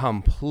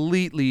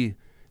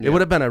it would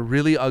have been a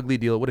really ugly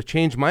deal. It would have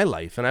changed my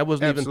life, and I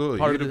wasn't even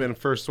part You'd have been the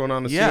first one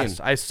on the scene.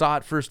 Yes, I saw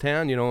it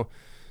firsthand, you know.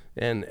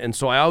 And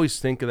so I always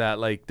think of that,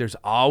 like, there's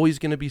always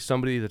going to be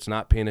somebody that's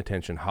not paying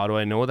attention. How do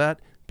I know that?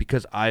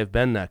 Because I've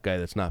been that guy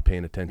that's not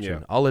paying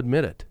attention. Yeah. I'll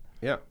admit it.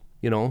 Yeah.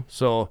 You know,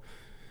 so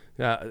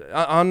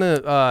on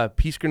the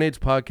Peace Grenades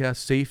podcast,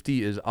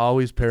 safety is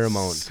always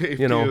paramount.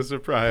 Safety you know? is a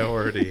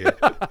priority.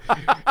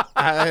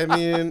 I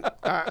mean,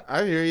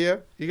 I hear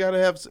you. You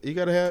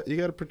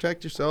gotta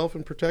protect yourself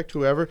and protect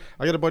whoever.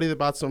 I got a buddy that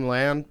bought some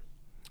land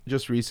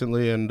just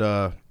recently, and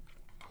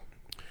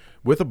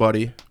with a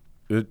buddy,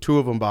 two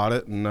of them bought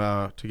it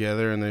and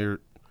together, and they were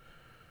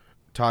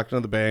talking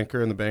to the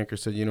banker, and the banker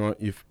said, "You know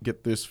what? You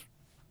get this.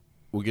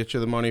 We'll get you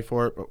the money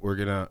for it, but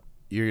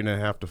you're gonna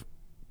have to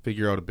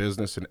figure out a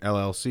business, an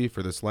LLC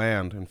for this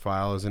land, and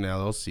file as an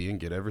LLC and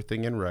get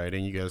everything in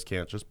writing. You guys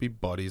can't just be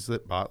buddies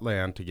that bought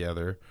land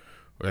together.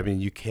 I mean,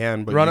 you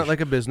can, but run it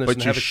like a business, but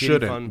and you have a kitty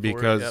shouldn't fund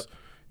because for it. Yep.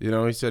 you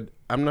know." He said,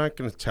 "I'm not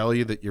going to tell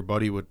you that your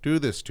buddy would do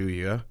this to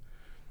you.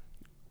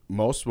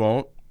 Most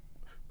won't,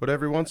 but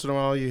every once in a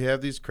while you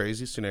have these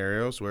crazy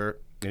scenarios where."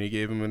 And he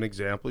gave him an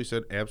example. He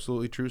said,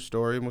 absolutely true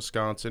story in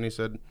Wisconsin. He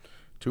said,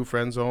 two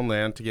friends own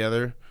land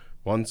together.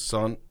 One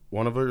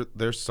of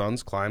their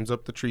sons climbs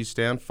up the tree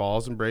stand,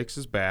 falls and breaks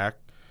his back,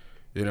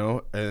 you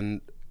know,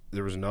 and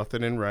there was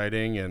nothing in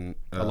writing, and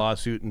A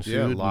lawsuit ensued.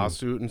 yeah,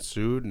 lawsuit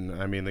ensued,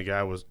 and I mean the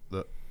guy was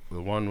the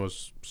one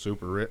was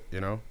super rich, you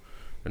know,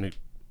 and he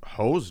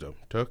hosed him,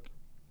 took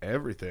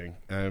everything.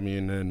 I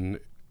mean, and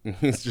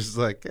he's just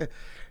like,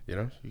 you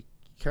know, you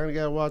kind of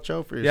got to watch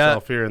out for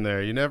yourself here and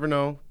there. You never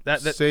know.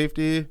 That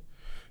safety,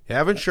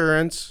 have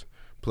insurance,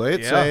 play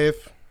it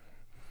safe.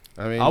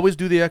 I mean, always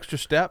do the extra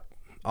step.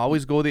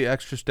 Always go the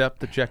extra step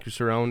to check your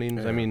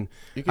surroundings. Yeah. I mean,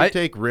 you can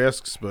take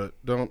risks, but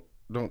don't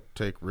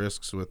take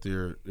risks with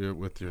your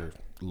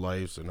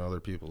lives and other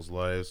people's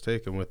lives.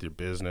 Take them with your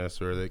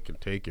business, or they can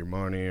take your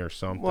money or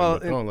something. Well,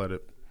 but don't let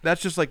it.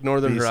 That's just like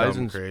Northern be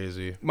Horizons.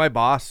 Crazy. My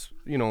boss,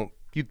 you know,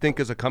 you'd think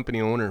as a company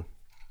owner,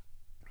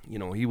 you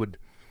know, you would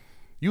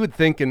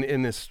think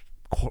in this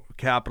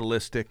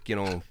capitalistic, you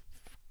know,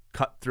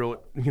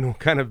 cutthroat, you know,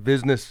 kind of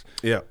business.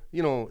 Yeah.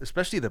 You know,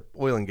 especially the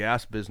oil and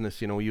gas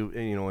business, you know,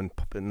 in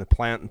the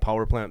plant and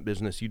power plant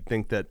business, you'd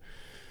think that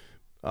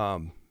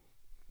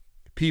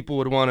people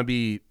would want to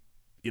be,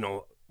 you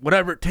know,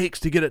 whatever it takes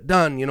to get it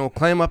done, you know,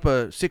 climb up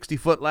a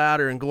 60-foot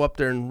ladder and go up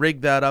there and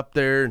rig that up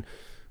there.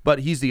 But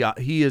he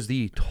is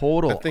the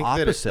total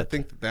opposite. I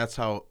think that's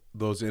how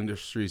those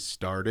industries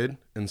started,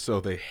 and so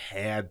they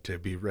had to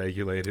be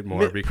regulated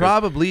more. Because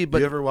probably,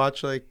 but you ever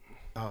watch like,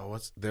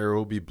 There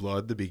Will Be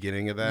Blood, the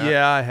beginning of that?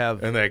 Yeah, I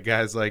have. And that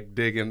guy's like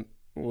digging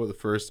the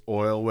first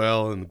oil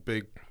well, and the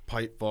big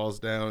pipe falls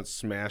down and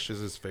smashes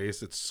his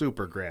face. It's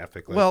super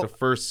graphic, like the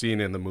first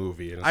scene in the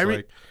movie, and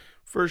it's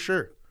for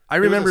sure. I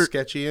remember it was a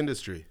sketchy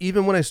industry.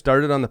 Even when I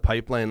started on the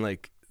pipeline,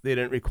 like they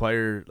didn't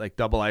require like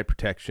double eye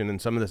protection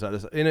and some of this other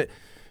stuff. In it,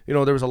 you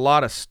know, there was a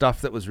lot of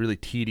stuff that was really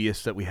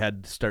tedious that we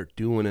had to start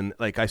doing. And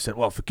like I said,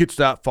 well, if it gets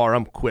that far,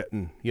 I'm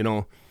quitting, you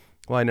know.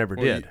 Well, I never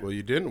did.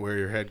 You didn't wear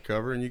your head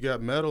cover, and you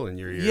got metal in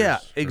your ears. Yeah,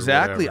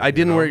 exactly. Whatever, I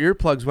didn't wear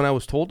earplugs when I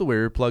was told to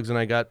wear earplugs, and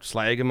I got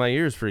slag in my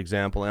ears, for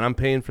example. And I'm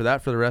paying for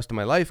that for the rest of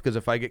my life, because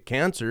if I get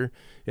cancer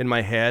in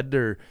my head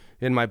or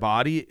in my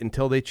body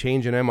until they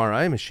change an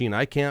MRI machine,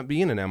 I can't be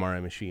in an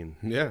MRI machine.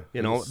 Yeah,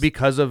 you know,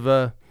 because of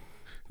what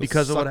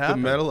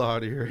happened. The metal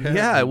out of your head.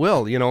 Yeah, I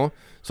will. You know,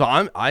 so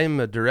I'm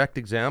a direct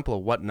example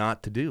of what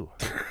not to do.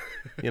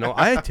 You know,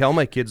 I tell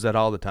my kids that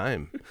all the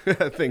time.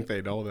 I think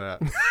they know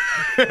that.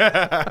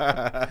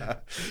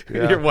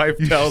 Yeah. Your wife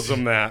tells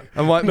them that.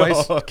 And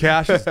my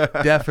Cash has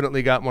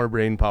definitely got more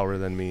brain power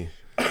than me.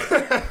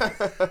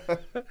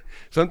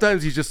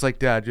 Sometimes he's just like,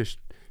 Dad, just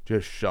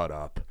shut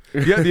up.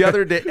 Yeah, the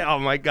other day, oh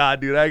my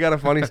God, dude, I got a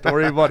funny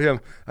story about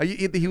him.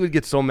 He would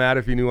get so mad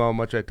if he knew how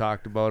much I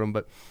talked about him.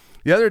 But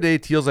the other day,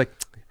 Teal's like,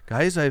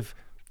 guys, I've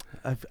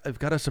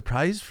got a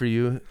surprise for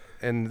you.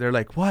 And they're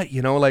like, what?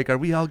 You know, like, are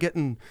we all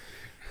getting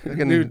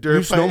new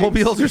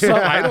snowmobiles or something?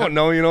 Yeah. I don't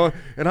know, you know.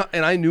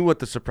 And I knew what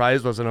the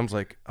surprise was, and I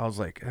was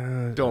like,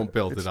 don't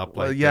build it up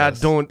like this. Yeah,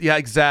 don't. Yeah,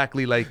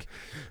 exactly. Like,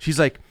 she's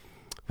like,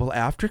 well,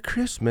 after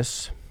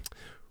Christmas,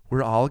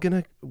 we're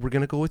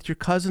gonna go with your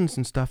cousins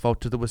and stuff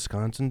out to the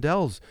Wisconsin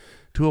Dells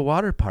to a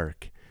water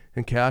park.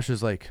 And Cash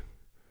is like,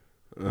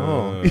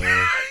 oh, you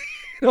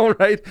know,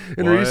 right?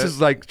 And Reese is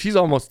like, she's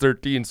almost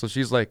 13, so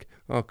she's like,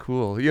 oh,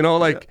 cool, you know,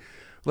 like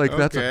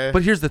that's.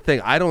 But here's the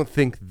thing: I don't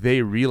think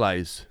they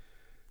realize.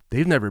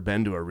 They've never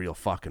been to a real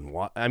fucking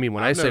I mean,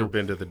 I've never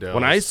been to the Dells.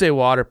 When I say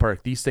water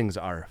park, these things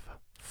are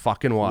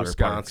fucking water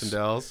Wisconsin parks.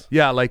 Dells.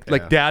 Yeah, like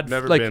dad.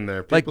 Never been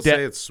there. People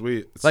say it's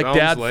sweet. It like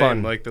dad lame.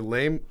 fun. Like the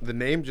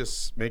name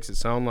just makes it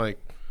sound like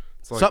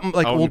it's like something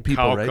like out old in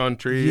people, cow right?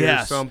 country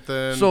or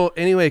something. So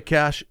anyway,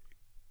 Cash.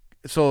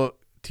 So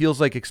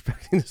Teal's like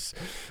expecting this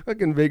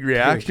fucking big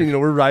reaction. You know,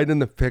 we're riding in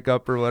the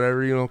pickup or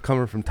whatever, you know,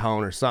 coming from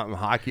town or something,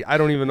 hockey. I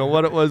don't even know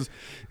what it was.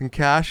 And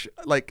Cash,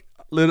 like,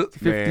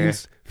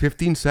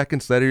 15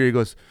 seconds later, he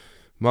goes,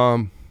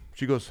 Mom,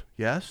 she goes,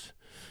 yes?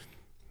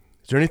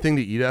 Is there anything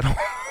to eat at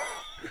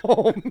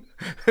home?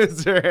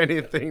 Is there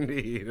anything to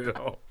eat at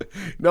home?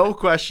 No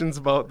questions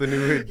about the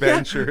new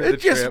adventure, the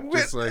trip.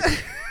 Just like,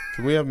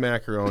 can we have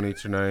macaroni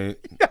tonight?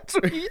 That's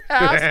what he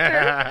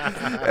asked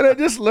her. And I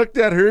just looked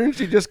at her, and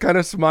she just kind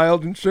of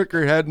smiled and shook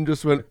her head and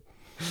just went,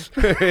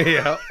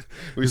 yeah,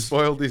 we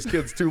spoiled these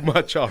kids too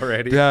much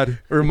already. Dad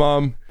or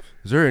Mom,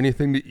 is there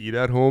anything to eat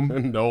at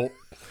home? Nope.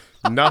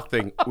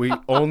 Nothing. We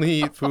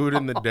only eat food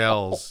in the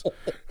Dells.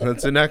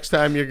 That's the next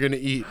time you're going to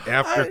eat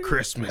after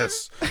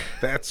Christmas.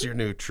 That's your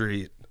new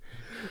treat.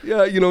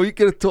 Yeah, you know, you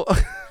could have told.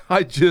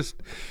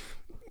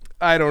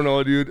 I don't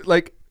know, dude.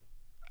 Like,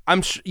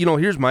 you know,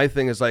 here's my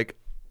thing is like,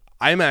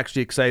 I'm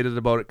actually excited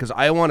about it because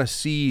I want to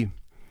see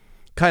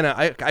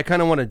I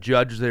kind of want to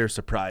judge their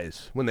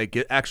surprise when they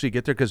actually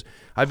get there, because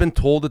I've been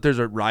told that there's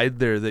a ride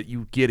there that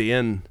you get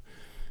in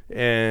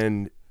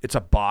and it's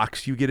a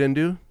box you get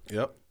into.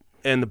 Yep.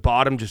 And the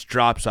bottom just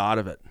drops out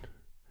of it.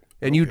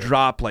 And you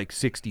drop like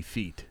 60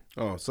 feet.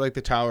 Oh, it's like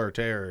the Tower of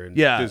Terror in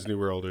Disney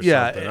World or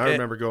something. I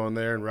remember going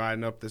there and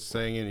riding up this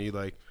thing, and you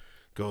like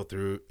go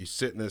through, you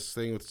sit in this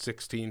thing with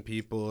 16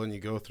 people, and you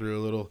go through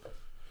a little,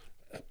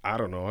 I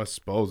don't know, I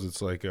suppose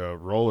it's like a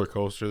roller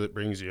coaster that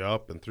brings you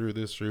up and through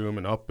this room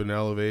and up an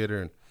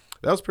elevator. And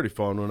that was pretty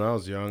fun when I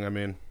was young. I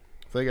mean,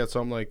 if they got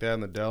something like that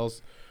in the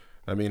Dells,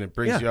 I mean, it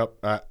brings you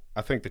up.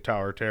 I think the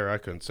Tower of Terror, I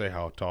couldn't say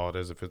how tall it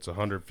is, if it's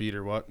 100 feet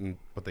or what,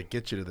 but they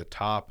get you to the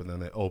top, and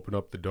then they open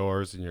up the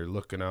doors, and you're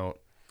looking out.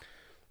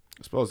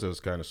 I suppose it was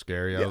kind of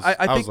scary.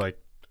 I was like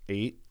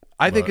 8.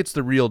 I think it's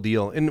the real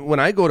deal. And when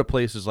I go to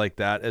places like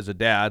that as a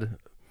dad,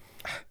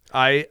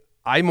 I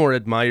more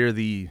admire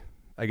the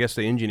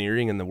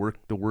engineering and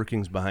the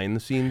workings behind the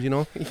scenes, you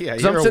know? Yeah,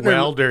 you're a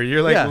welder.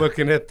 You're like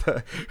looking at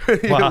the...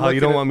 Wow, you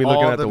don't want me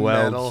looking at the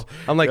welds. Metal.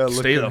 I'm like,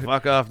 stay the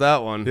fuck off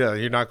that one. Yeah,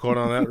 you're not going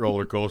on that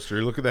roller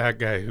coaster. Look at that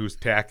guy who's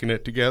tacking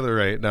it together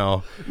right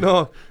now.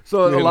 No,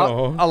 so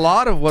a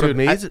lot of what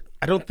amazes...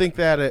 I don't think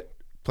that at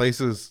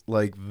places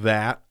like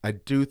that. I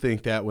do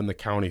think that when the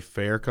county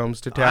fair comes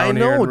to town, I know,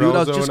 here in dude. Roseau, I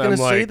was just going to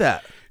say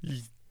that.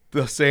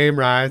 The same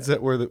rides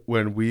that were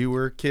when we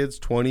were kids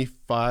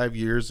 25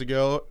 years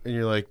ago, and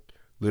you're like,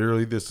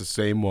 literally, this is the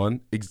same one,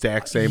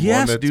 exact same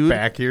one that's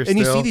back here still. And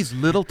you see these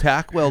little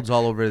tack welds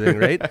all over everything,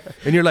 right?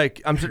 And you're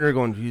like, I'm sitting there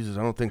going, Jesus,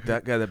 I don't think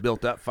that guy that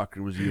built that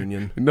fucker was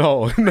Union.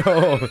 No.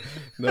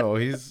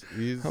 He's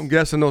I'm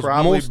guessing those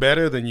probably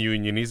better than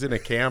Union. He's in a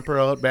camper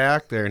out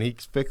back there, and he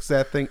fixed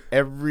that thing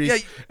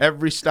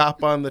every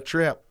stop on the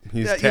trip.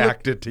 He's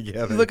tacked it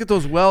together. You look at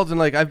those welds, and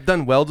like I've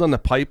done welds on the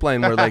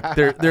pipeline where like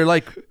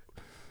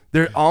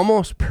they're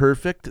almost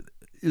perfect.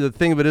 The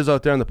thing of it is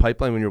out there on the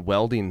pipeline when you're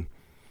welding.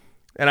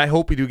 And I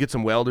hope we do get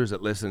some welders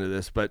that listen to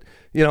this. But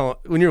you know,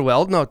 when you're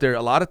welding out there,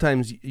 a lot of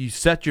times you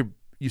set your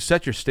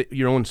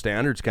own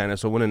standards, kind of.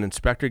 So when an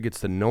inspector gets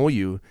to know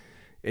you,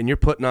 and you're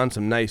putting on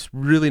some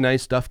really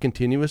nice stuff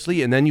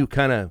continuously, and then you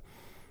kind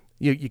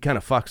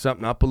of fuck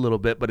something up a little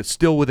bit, but it's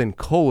still within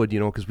code, you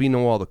know, because we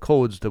know all the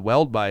codes to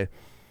weld by.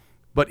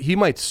 But he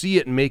might see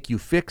it and make you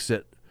fix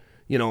it.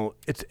 You know,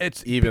 it's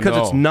even because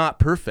it's not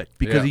perfect,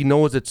 because he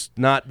knows it's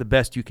not the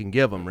best you can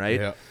give him, right?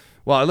 Yeah.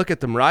 Well, I look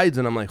at them rides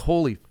and I'm like,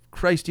 holy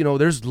Christ, you know,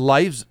 there's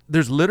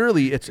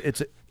literally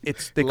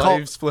they call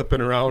lives flipping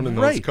around in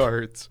those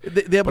carts.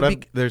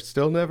 There's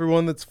still never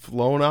one that's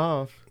flown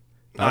off.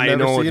 I've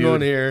never seen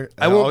one here.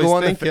 I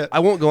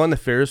won't go on the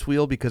Ferris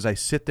wheel because I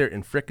sit there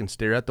and frickin'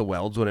 stare at the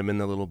welds when I'm in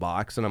the little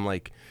box, and I'm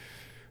like,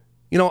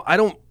 you know, I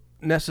don't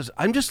necessarily.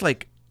 I'm just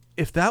like,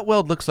 if that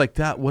weld looks like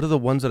that, what are the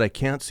ones that I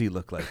can't see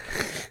look like?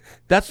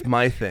 That's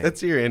my thing.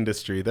 That's your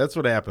industry. That's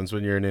what happens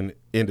when you're in an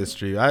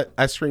industry.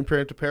 I screen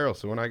print apparel,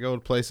 so when I go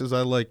to places,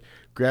 I like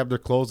grab their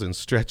clothes and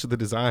stretch the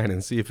design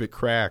and see if it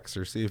cracks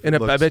or see if it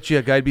looks, I bet you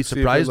a guy'd be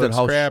surprised at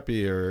how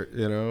crappy, or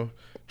you know,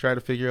 try to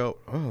figure out,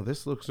 oh,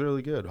 this looks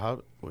really good.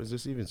 How was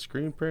this even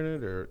screen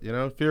printed? Or you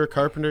know, if you're a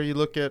carpenter, you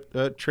look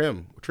at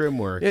trim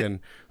work and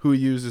who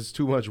uses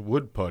too much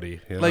wood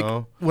putty. You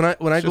know, when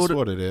I go to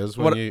what it is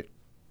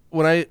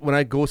when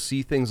I go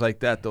see things like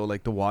that, though,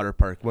 like the water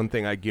park, one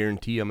thing I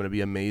guarantee I'm going to be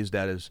amazed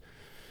at is,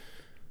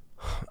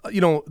 you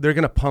know, they're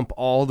going to pump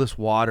all this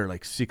water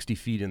like 60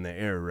 feet in the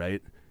air,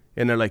 right?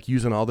 And they're like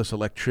using all this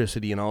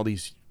electricity and all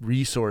these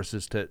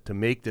resources to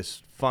make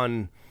this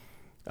fun,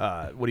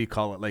 what do you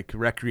call it? Like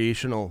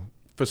recreational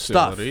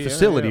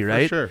facility,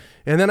 right? For sure.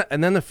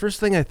 And then the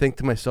first thing I think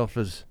to myself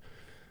is,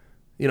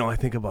 you know, I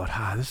think about,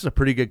 this is a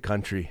pretty good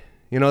country.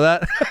 You know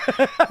that?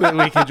 That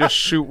we can just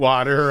shoot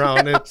water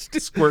around it,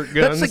 squirt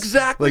guns. That's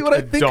exactly what I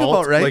think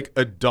about, right? Like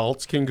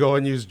adults can go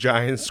and use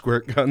giant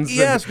squirt guns.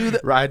 Yes, and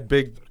ride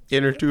big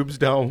inner tubes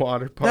down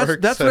water parks.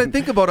 That's what I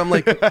think about. I'm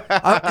like,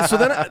 so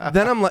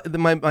then I'm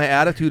like, my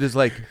attitude is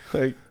like,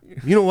 you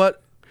know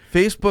what?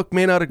 Facebook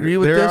may not agree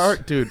with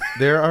this.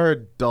 There are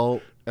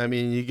adult I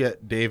mean, you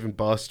get Dave and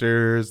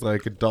Buster's,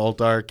 like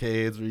adult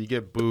arcades where you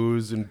get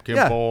booze and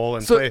can bowl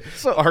and play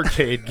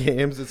arcade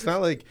games. It's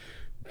not like,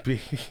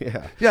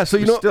 yeah. So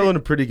we're still in a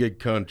pretty good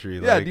country.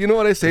 Yeah. Do you know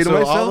what I say to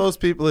myself? All those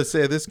people that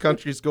say this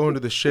country's going to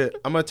the shit,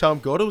 I'm gonna tell them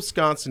go to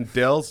Wisconsin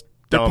Dells.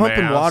 They're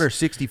pumping water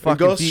 60 fucking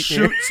go feet.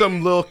 Shoot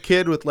some little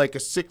kid with like a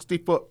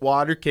 60-foot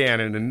water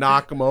cannon and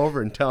knock him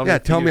over and tell me. Yeah,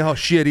 tell me how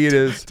shitty it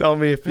is. Tell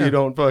me if you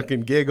don't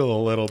fucking giggle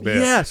a little bit.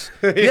 Yes,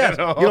 yes. You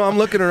know, I'm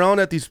looking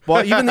around at these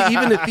spots, even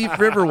the Thief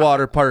River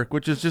Water Park,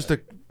 which is just a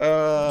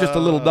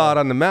little dot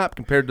on the map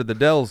compared to the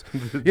Dells.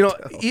 You know,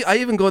 I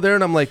even go there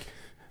and I'm like,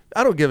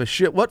 I don't give a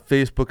shit what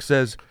Facebook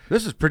says.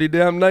 This is pretty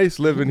damn nice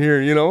living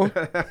here, you know.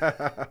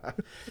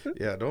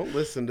 Yeah, don't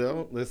listen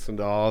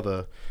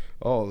to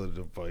all the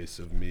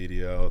divisive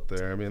media out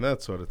there. I mean,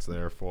 that's what it's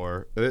there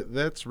for.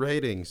 That's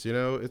ratings, you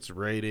know. It's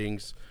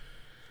ratings.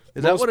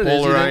 Is that what it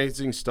is?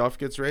 Polarizing stuff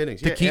gets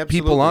ratings. To keep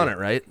people on it,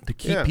 right? To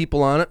keep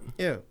people on it.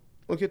 Yeah.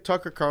 Look at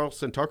Tucker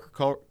Carlson.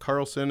 Tucker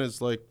Carlson is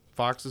like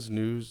Fox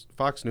News'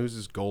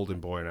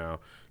 golden boy now.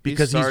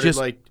 Because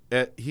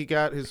he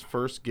got his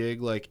first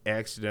gig like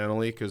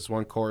accidentally because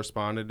one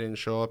correspondent didn't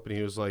show up and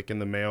he was like in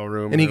the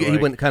mailroom. And he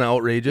went kind of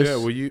outrageous.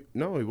 Yeah,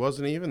 no, he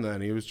wasn't even then.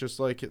 He was just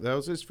like, that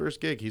was his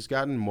first gig. He's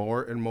gotten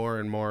more and more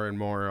and more and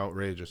more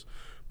outrageous.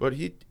 But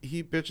he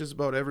bitches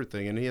about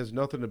everything and he has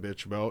nothing to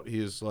bitch about.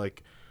 He is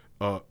like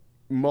a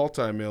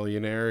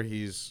multimillionaire.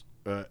 He's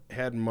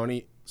had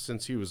money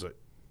since he was a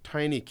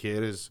tiny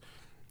kid. His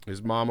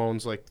mom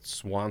owns like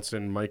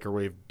Swanson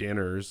microwave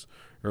dinners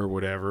or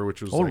whatever,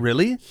 which was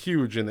really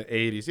huge in the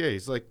 80s. Yeah,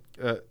 he's like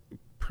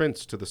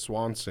prince to the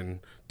Swanson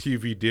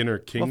TV dinner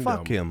kingdom. Well,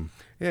 fuck him.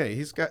 Yeah,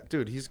 he's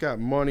got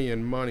money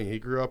and money. He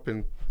grew up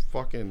in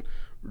fucking,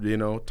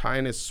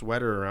 tying his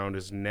sweater around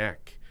his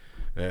neck.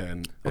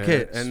 And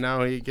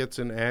now he gets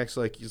and acts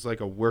like he's like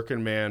a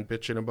working man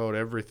bitching about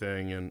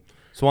everything and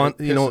it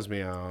pisses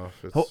me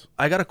off.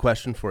 I got a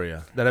question for you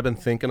that I've been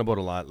thinking about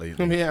a lot lately.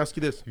 Let me ask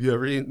you this: have you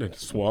ever eaten a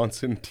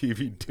Swanson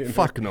TV dinner?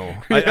 Fuck no,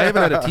 I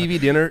haven't had a TV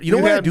dinner. You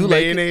know what I do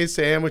like? Mayonnaise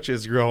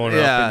sandwiches growing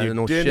up, and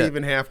you didn't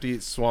even have to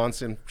eat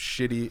Swanson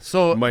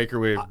shitty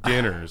microwave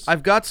dinners.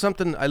 I've got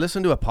something. I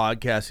listened to a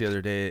podcast the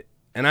other day,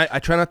 and I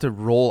try not to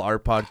roll our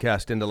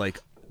podcast into like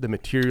the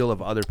material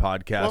of other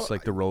podcasts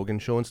like the Rogan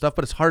Show and stuff,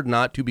 but it's hard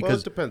not to because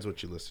it depends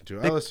what you listen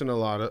to. I listen to a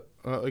lot of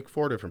like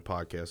 4 different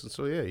podcasts, and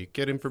so you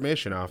get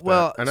information off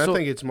that. And I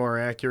think it's more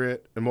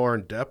accurate and more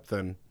in depth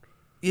than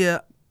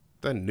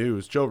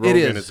news. Joe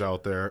Rogan is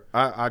out there.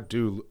 I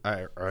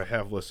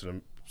have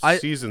listened to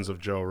seasons of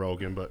Joe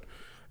Rogan, but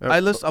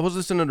I was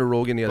listening to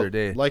Rogan the other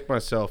day. Like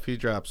myself, he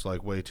drops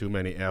like way too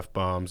many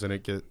F-bombs, and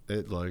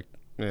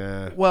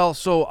Well,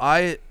 so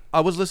I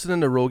was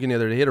listening to Rogan the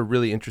other day. He had a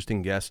really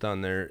interesting guest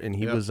on there, and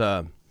he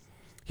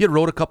had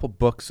wrote a couple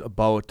books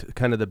about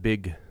kind of the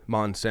big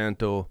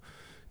Monsanto.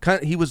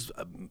 He was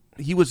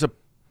a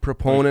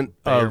proponent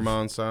like of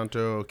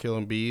Monsanto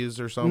killing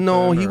bees or something.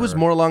 No, he was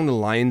more along the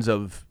lines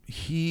of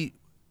he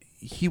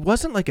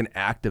wasn't like an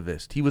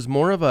activist. He was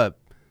more of a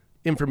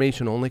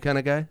information only kind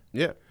of guy.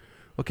 Yeah.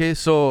 Okay,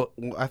 so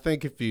I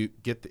think if you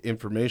get the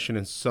information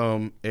in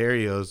some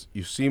areas,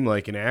 you seem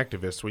like an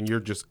activist when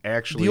you're just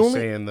actually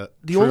saying the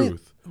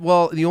truth.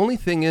 The only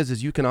thing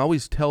is you can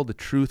always tell the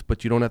truth,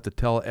 but you don't have to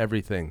tell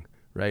everything,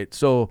 right?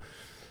 So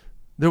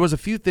there was a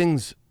few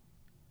things.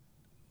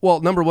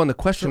 Well, number one, the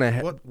question I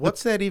had.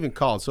 What's that even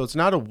called? So it's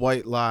not a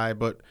white lie,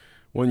 but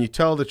when you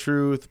tell the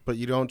truth, but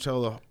you don't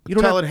tell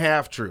it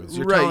half truths.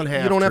 You're telling half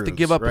truths. You don't have to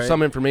give up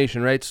some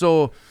information, right?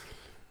 So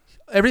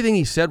everything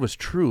he said was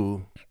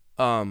true.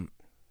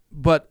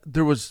 But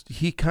he was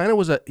kind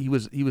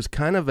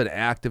of an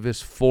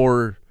activist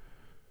for,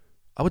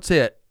 I would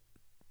say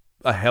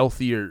a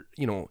healthier,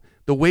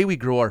 the way we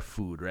grow our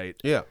food, right?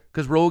 Yeah.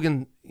 Because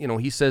Rogan,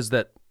 he says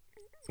that,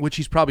 which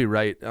he's probably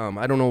right.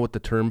 I don't know what the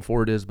term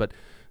for it is, but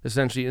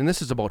essentially, and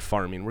this is about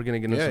farming. We're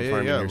going to get into some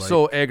farming here. Like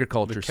so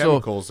agriculture. The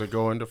chemicals that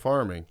go into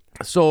farming.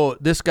 So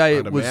this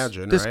guy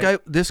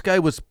this guy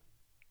was,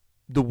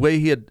 the way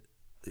he had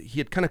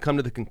kind of come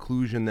to the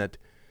conclusion that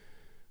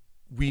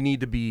we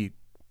need to be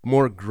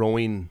more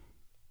growing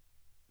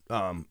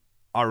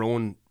our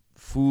own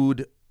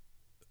food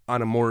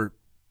on a more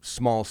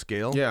small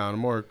scale. Yeah, on a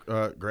more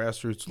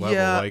grassroots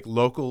level, like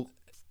local.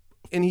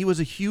 And he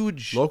was a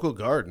huge local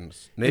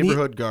gardens,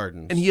 neighborhood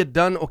gardens. And he had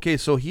done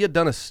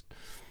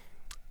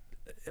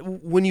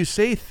when you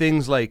say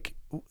things like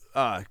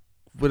what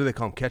do they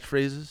call them,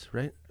 catchphrases,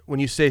 right? When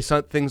you say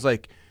things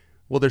like,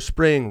 well, they're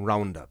spraying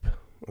Roundup,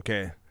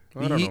 okay?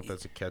 I don't know if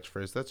that's a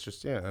catchphrase. That's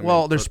just,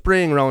 they're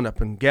spraying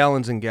Roundup in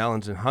gallons and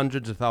gallons and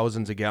hundreds of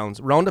thousands of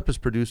gallons. Roundup is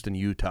produced in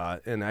Utah,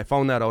 and I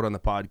found that out on the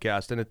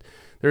podcast. And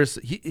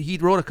he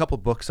wrote a couple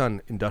books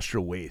on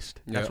industrial waste.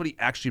 That's what he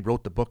actually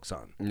wrote the books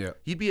on. Yeah,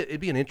 it'd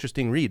be an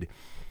interesting read.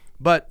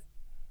 But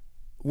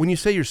when you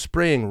say you're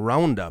spraying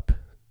Roundup,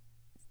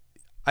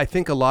 I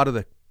think a lot of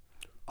the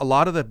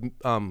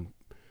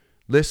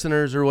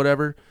listeners or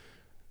whatever,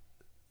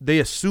 they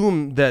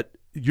assume that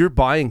you're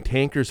buying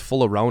tankers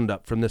full of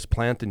Roundup from this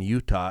plant in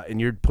Utah, and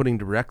you're putting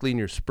directly in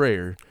your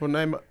sprayer. Well,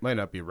 it might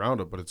not be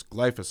Roundup, but it's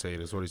glyphosate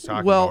is what he's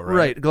talking Well, about,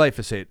 right?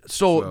 glyphosate.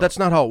 So that's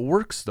not how it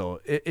works, though.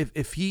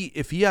 If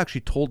he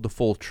actually told the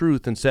full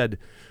truth and said,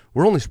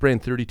 we're only spraying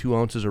 32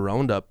 ounces of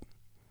Roundup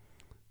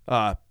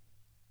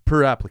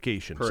per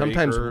application. Per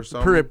Sometimes acre or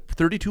something?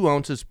 32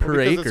 ounces per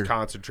because acre. it's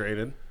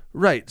concentrated,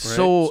 Right. right?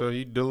 So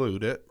you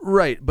dilute it.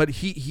 right, but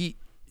he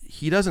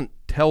doesn't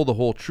tell the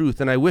whole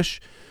truth, and I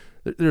wish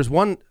there's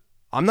one.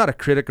 I'm not a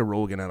critic of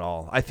Rogan at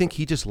all. I think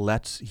he just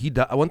lets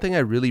one thing I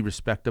really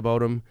respect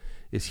about him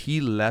is he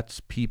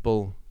lets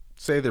people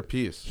Say their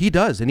piece. He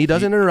does, and he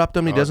doesn't interrupt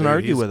them. He doesn't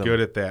argue with them. He's good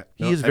at that.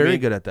 He is very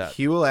good at that.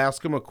 He will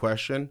ask him a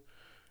question.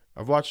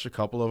 I've watched a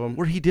couple of them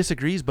Where he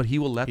disagrees, but he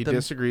will let He them.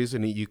 disagrees,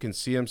 and you can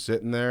see him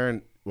sitting there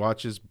and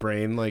watch his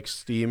brain like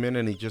steaming,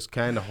 and he just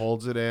kind of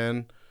holds it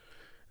in,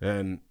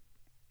 and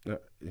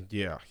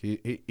yeah,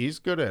 he's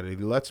good at it.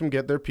 He lets them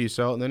get their piece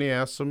out, and then he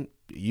asks them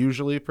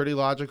usually pretty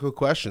logical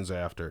questions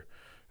after.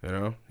 You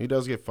know, he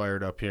does get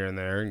fired up here and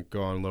there and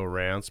go on little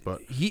rants,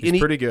 but he's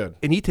pretty good.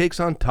 And he takes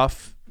on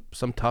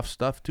some tough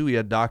stuff too. He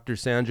had Dr.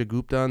 Sanjay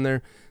Gupta on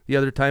there the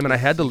other time, and I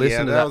had to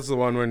listen to that. Yeah, that was the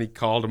one when he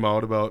called him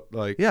out about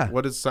like,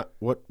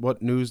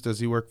 what news does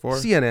he work for?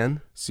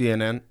 CNN.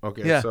 CNN.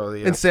 Okay. Yeah. So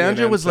and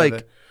Sanjay was like,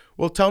 that.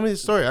 Well, tell me the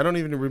story. I don't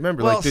even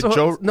remember. Well,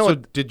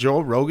 like, did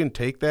Joe Rogan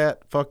take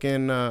that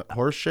fucking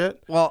horse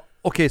shit? Well,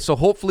 okay, so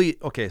hopefully,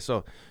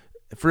 so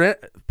for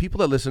people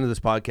that listen to this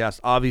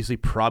podcast, obviously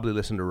probably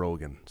listen to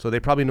Rogan, so they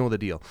probably know the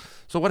deal.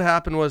 So what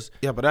happened was,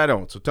 yeah, but I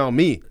don't. So tell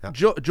me.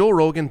 Joe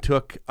Rogan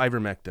took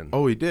ivermectin.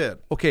 Oh, he did.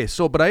 Okay,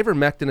 so but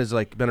ivermectin has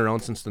like been around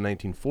since the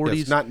 1940s.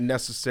 It's not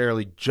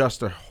necessarily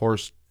just a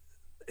horse.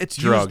 It's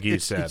drug.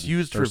 Used, it's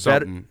used for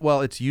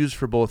it's used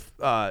for both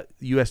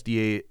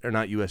USDA or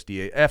not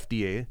USDA,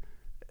 FDA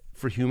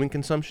for human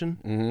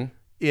consumption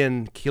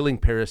in killing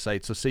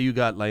parasites. So say you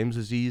got Lyme's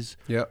disease,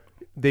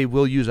 they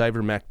will use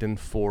ivermectin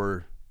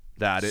for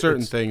that.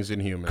 Certain things in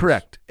humans.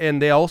 Correct.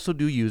 And they also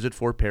do use it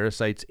for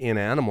parasites in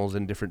animals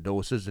in different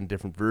doses and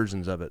different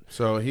versions of it.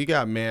 So he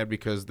got mad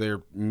because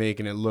they're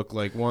making it look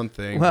like one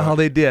thing. Well,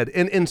 they did.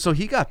 And so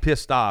he got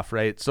pissed off,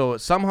 right? So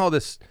somehow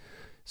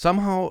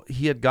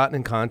he had gotten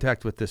in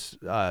contact with this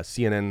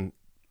CNN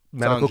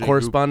medical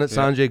correspondent,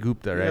 Sanjay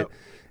Gupta, right? Yep.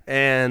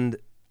 And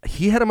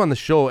he had him on the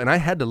show, and I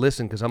had to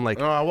listen because I'm like...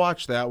 Oh, I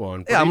watched that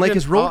one. Yeah, I'm like,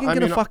 is Rogan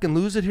going to fucking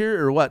lose it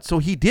here or what? So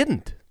he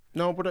didn't.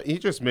 No, but he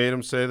just made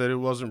him say that it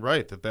wasn't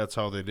right, that's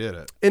how they did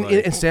it. And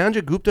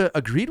Sanjay Gupta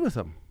agreed with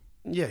him.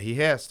 Yeah, he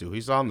has to.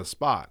 He's on the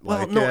spot.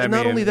 Well,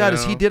 not only that,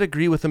 is he did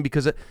agree with him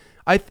because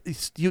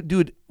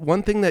dude,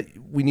 one thing that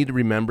we need to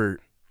remember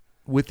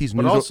with these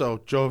news... But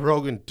also, Joe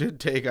Rogan did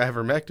take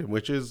ivermectin,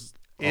 which is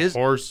a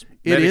horse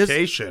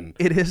medication.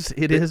 It is.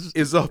 It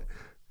is a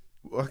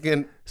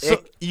fucking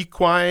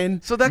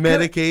equine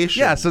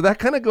medication. So that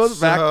kind of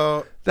goes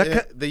back.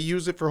 They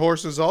use it for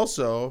horses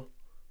also.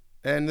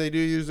 And they do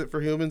use it for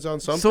humans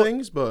on some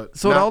things,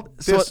 but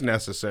not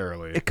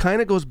necessarily. It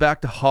kind of goes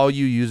back to how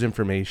you use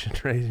information,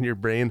 right, in your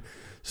brain.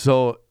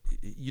 So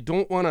you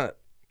don't want to,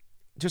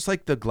 just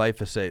like the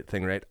glyphosate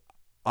thing, right?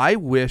 I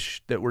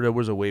wish that there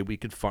was a way we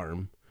could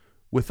farm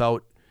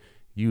without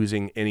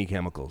using any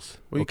chemicals.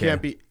 Well, you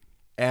can't be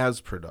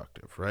as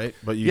productive, right?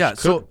 But you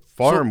could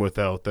farm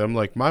without them.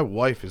 Like my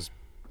wife is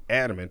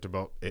adamant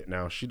about it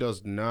now. She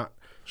does not.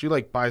 She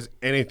buys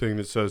anything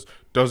that says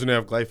doesn't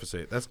have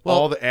glyphosate. That's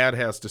all the ad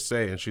has to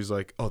say, and she's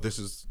like, "Oh, this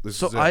is it."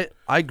 So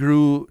I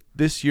grew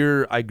this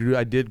year. I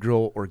did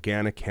grow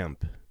organic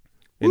hemp,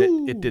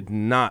 and it did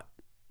not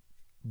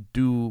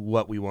do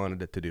what we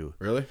wanted it to do.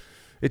 Really?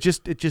 It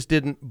just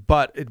didn't.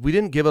 But we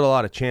didn't give it a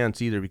lot of chance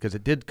either because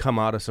it did come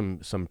out of some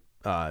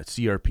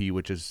CRP,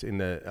 which is in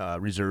the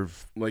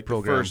reserve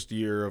program. The first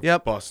year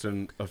of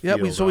busting a field.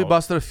 Yeah, we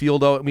busted a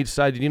field out, and we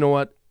decided, you know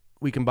what,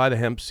 we can buy the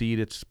hemp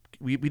seed.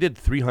 We did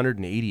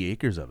 380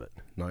 acres of it.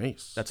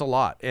 Nice. That's a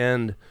lot.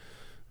 And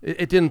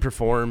it didn't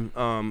perform.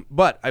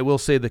 But I will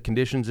say the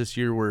conditions this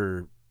year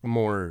were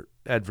more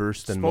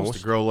adverse than most. It's supposed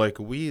to grow like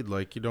a weed,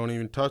 like you don't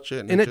even touch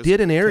it. And it did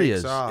in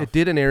areas. It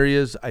did in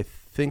areas. I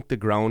think the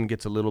ground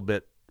gets a little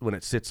bit, when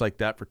it sits like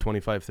that for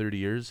 25, 30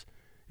 years,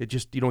 you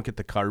don't get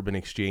the carbon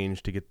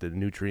exchange to get the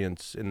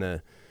nutrients and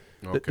the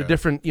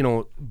different,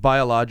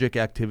 biologic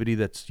activity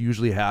that's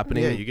usually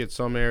happening. Yeah, you get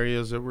some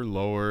areas that were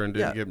lower and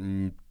didn't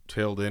get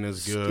tilled in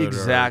as good.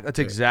 Exactly. That's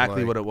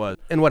exactly what it was.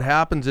 And what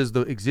happens is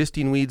the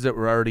existing weeds that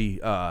were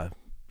already,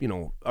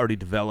 already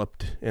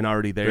developed and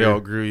already there. They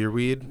outgrew your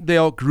weed? They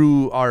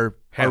outgrew our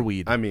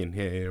weed. I mean,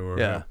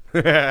 yeah.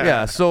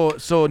 Yeah.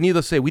 So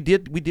needless to say, we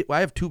did.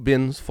 I have 2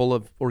 bins full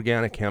of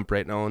organic hemp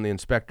right now, and the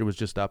inspector was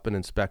just up and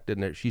inspected,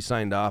 and she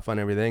signed off on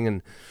everything.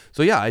 And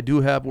so, yeah, I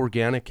do have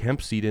organic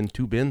hemp seed in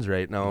 2 bins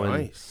right now.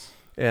 Nice.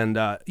 And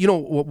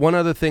one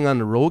other thing on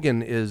the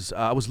Rogan is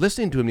I was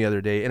listening to him the other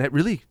day, and it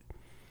really,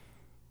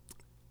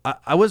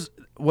 I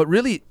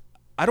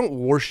don't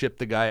worship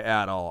the guy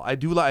at all. I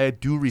do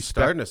respect.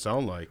 Starting to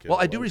sound like it. Well,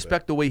 I do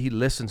respect the way he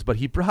listens, but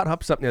he brought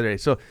up something the other day.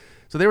 So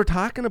they were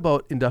talking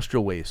about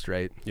industrial waste,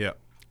 right? Yeah.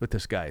 With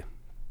this guy.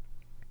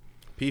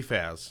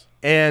 PFAS.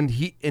 And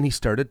he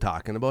started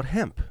talking about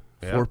hemp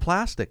Yeah. for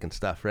plastic and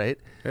stuff, right?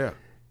 Yeah.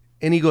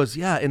 And he goes,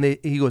 yeah,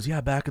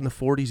 back in the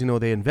 40s,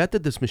 they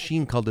invented this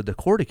machine called the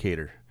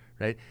decorticator,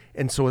 right?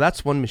 And so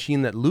that's one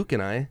machine that Luke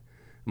and I,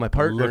 my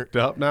partner, Looked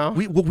up now.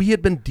 we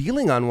had been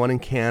dealing on one in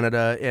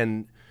Canada,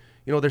 and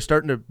they're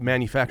starting to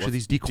manufacture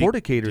these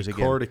decorticators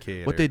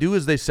again. What they do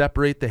is they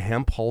separate the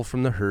hemp hull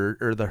from the herd,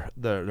 or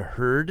the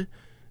herd,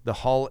 the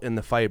hull and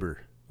the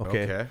fiber.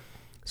 Okay.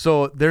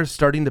 So they're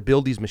starting to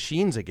build these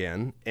machines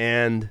again,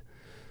 and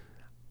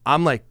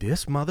I'm like,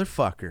 this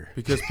motherfucker.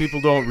 Because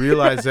people don't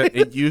realize that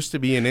it used to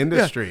be an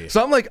industry. Yeah.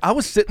 So I'm like, I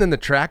was sitting in the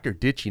tractor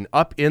ditching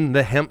up in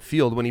the hemp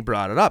field when he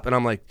brought it up, and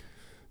I'm like,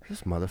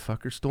 this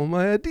motherfucker stole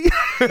my idea.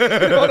 You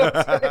know what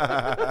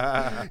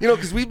I'm saying?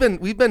 Because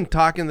we've been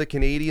talking to the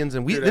Canadians,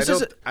 and Dude,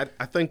 I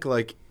think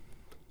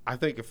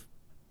if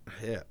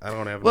I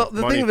don't have enough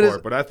the money thing of for it is,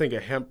 it, but I think a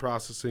hemp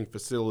processing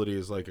facility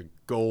is like a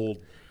gold.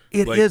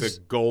 It like is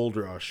the gold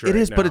rush. It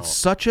is, now. but it's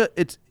such a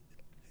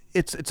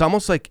it's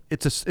almost like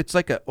it's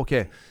like a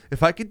okay.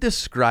 If I could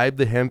describe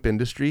the hemp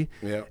industry,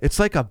 it's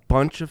like a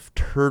bunch of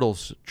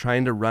turtles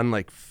trying to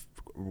run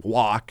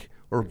walk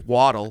or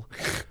waddle.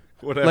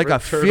 Whatever like a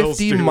turtles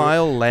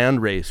 50-mile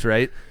land race,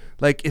 right?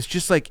 Like it's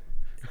just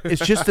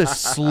a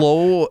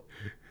slow,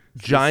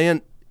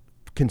 giant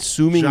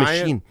consuming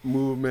machine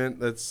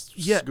movement that's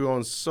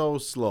going so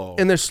slow.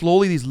 And there's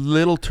slowly these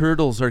little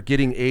turtles are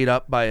getting ate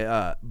up by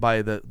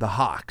the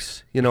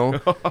hawks,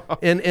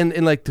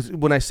 and like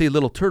when I say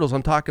little turtles,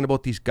 I'm talking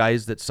about these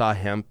guys that saw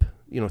hemp,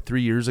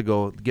 3 years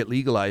ago get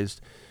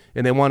legalized.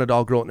 And they wanted to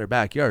all grow it in their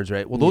backyards,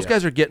 right? Well, those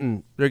guys are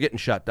getting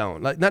shut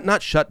down. Like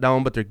not shut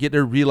down, but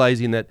they're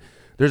realizing that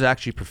there's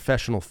actually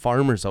professional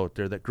farmers out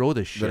there that grow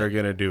this shit. That are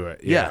going to do it.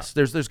 Yes,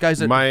 there's guys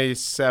that... My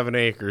 7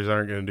 acres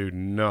aren't going to do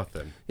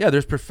nothing. Yeah,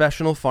 there's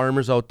professional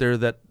farmers out there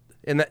that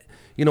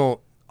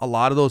a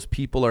lot of those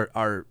people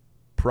are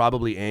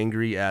probably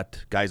angry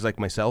at guys like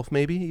myself,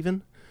 maybe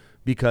even,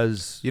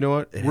 because you know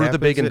what? We're the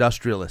big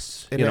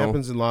industrialists. It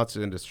happens in lots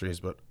of industries,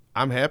 but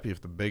I'm happy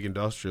if the big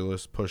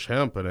industrialists push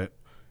hemp, and it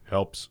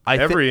helps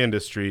every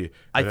industry.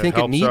 I think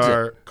it needs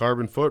our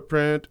carbon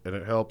footprint, and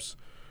it helps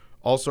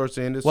all sorts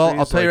of industries. Well,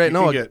 I'll tell you right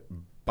now, you can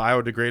get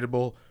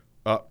biodegradable.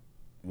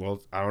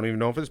 Well, I don't even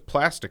know if it's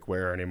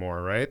plasticware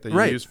anymore, right? They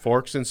use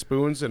forks and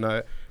spoons, and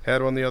I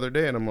had one the other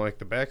day, and I'm like,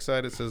 the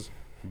backside it says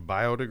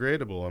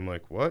biodegradable. I'm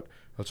like, what?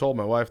 I told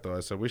my wife though. I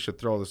said we should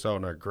throw this out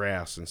in our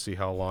grass and see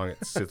how long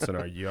it sits in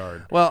our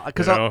yard. Well,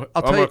 because I'll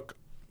tell you.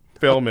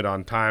 Film it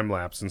on time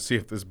lapse and see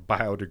if this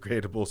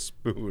biodegradable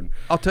spoon.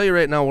 I'll tell you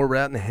right now where we're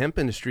at in the hemp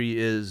industry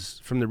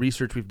is from the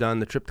research we've done,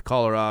 the trip to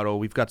Colorado.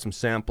 We've got some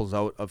samples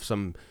out of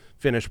some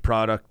finished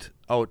product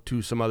out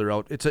to some other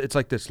out. It's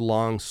like this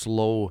long,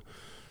 slow,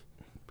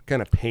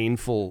 kind of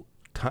painful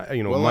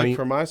time. Well, money. Like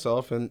for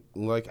myself, and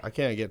like I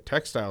can't get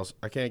textiles.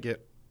 I can't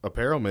get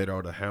apparel made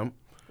out of hemp.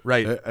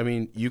 Right. I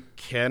mean, you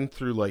can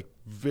through like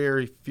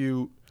very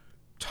few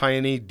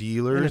tiny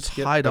dealers. And it's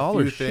get high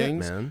dollar shit,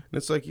 things, man. And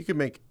it's like you can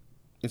make.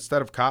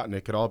 Instead of cotton,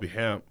 it could all be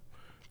hemp.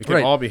 It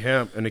can all be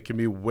hemp, and it can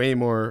be way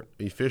more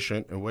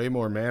efficient and way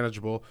more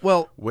manageable.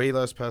 Well, way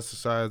less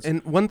pesticides.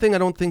 And one thing I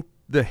don't think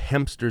the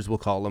hempsters, we'll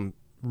call them,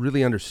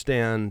 really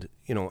understand,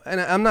 and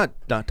I'm not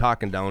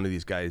talking down to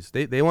these guys.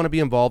 They want to be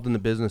involved in the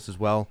business as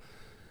well.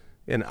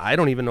 And I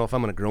don't even know if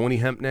I'm going to grow any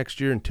hemp next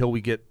year until we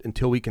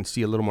can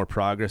see a little more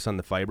progress on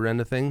the fiber end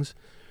of things.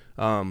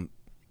 But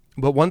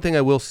one thing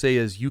I will say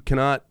is you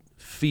cannot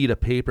feed a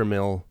paper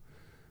mill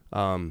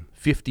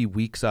 50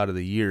 weeks out of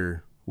the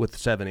year with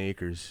 7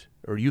 acres,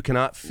 or you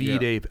cannot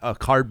feed a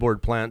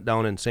cardboard plant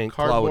down in St.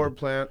 Cloud. Cardboard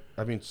plant.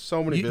 I mean,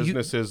 so many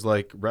businesses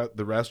like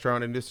the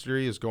restaurant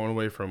industry is going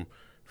away from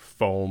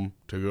foam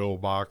to go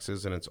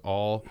boxes, and it's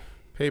all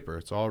paper.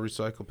 It's all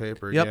recycled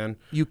paper again.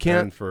 You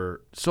can't. And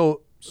for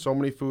so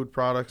many food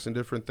products and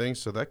different things,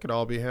 so that could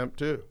all be hemp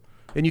too.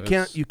 And you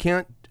can't.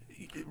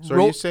 So are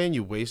you saying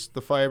you waste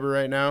the fiber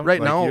right now?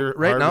 Right now, you're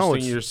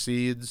harvesting your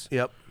seeds.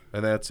 Yep.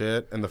 And that's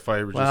it, and the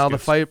fiber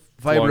just gets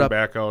flung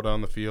back out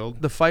on the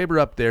field. The fiber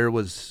up there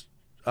was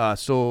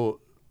so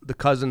the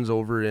cousins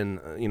over in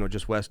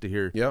just west of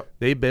here. Yep.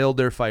 They baled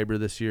their fiber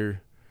this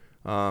year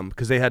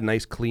because they had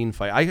nice clean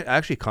fiber. I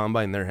actually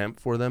combined their hemp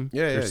for them.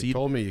 Yeah, you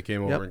told me you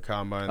came over and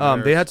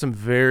combined. They had some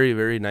very,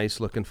 very nice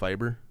looking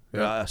fiber.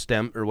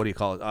 Stem, or what do you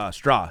call it?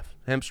 Straw,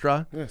 hemp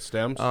straw. Yeah,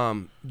 stems.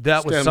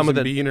 That was some of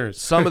the beaners.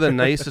 Some of the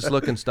nicest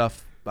looking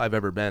stuff I've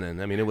ever been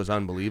in. I mean, it was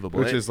unbelievable.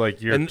 Which is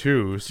like year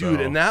 2, so. Dude,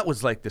 and that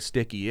was like the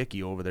sticky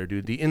icky over there,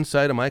 dude. The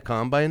inside of my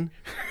combine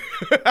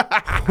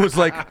was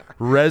like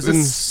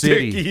resin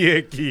city. Sticky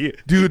icky.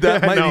 Dude,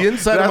 the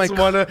inside of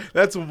my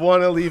that's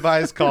one of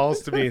Levi's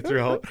calls to me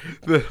throughout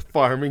the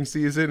farming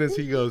season is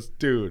he goes,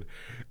 dude,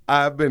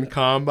 I've been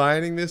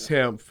combining this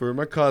hemp for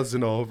my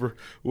cousin over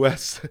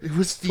west. It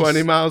was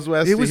 20 miles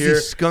west of here. It was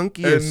the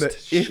skunkiest and the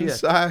shit.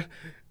 Inside,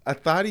 I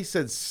thought he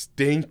said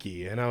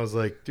stinky, and I was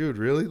like, dude,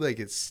 really? Like,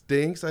 it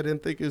stinks? I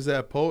didn't think it was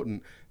that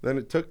potent. Then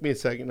it took me a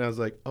second, and I was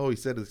like, oh, he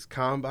said his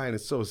combine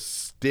is so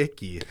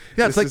sticky.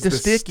 Yeah, it's like the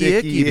sticky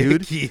icky,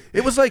 dude.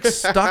 It was like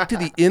stuck to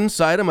the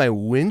inside of my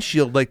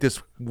windshield, like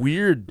this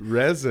weird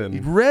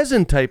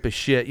resin type of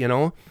shit, you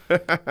know?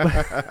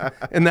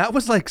 And that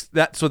was like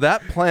that. So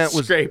that plant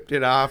was scraped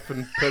it off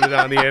and put it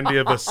on the end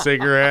of a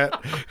cigarette.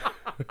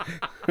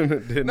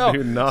 It didn't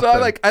do nothing.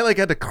 So I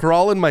had to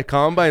crawl in my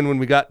combine when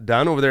we got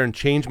done over there and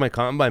change my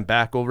combine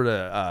back over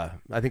to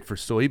I think for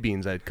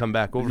soybeans. I'd come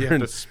back over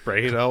and and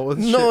spray it out with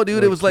no, shit,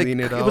 dude, it was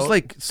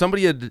like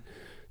somebody had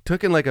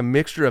taken like a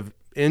mixture of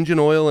engine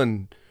oil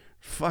and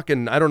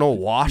fucking I don't know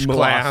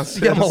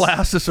washcloth,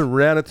 molasses, and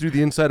ran it through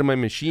the inside of my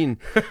machine.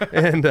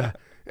 And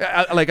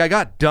I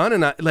got done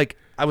and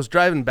I was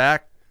driving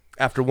back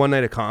after one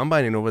night of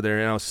combining over there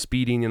and I was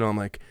speeding. You know, I'm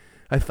like.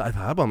 I thought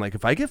about like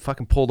if I get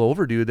fucking pulled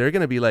over, dude, they're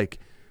gonna be like,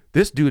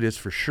 this dude is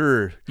for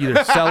sure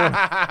either selling,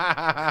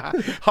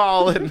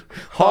 hauling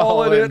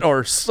it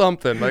or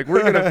something. Like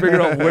we're gonna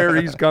figure out where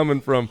he's coming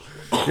from.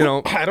 You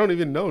know, I don't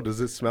even know. Does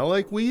it smell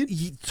like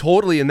weed?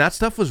 Totally. And that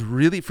stuff was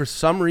really for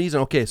some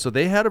reason. Okay, so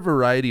they had a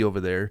variety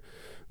over there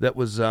that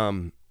was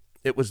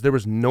there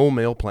was no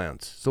male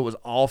plants, so it was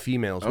all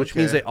females, which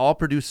means they all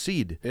produce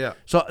seed. Yeah.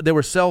 So they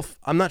were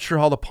I'm not sure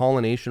how the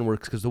pollination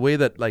works because the way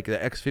that like the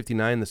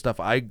X59, the stuff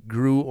I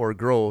grew or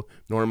grow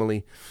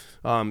normally,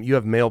 you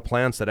have male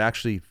plants that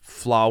actually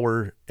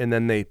flower and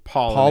then they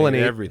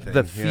pollinate everything.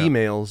 The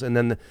females, and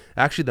then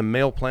the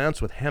male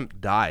plants with hemp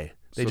die.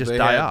 They just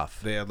die off.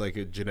 They had like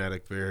a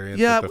genetic variant.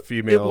 Yeah, that the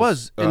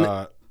females, it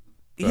was.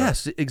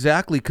 Yes,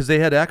 exactly, because they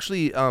had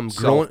actually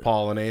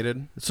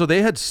self-pollinated. So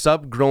they had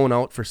sub-grown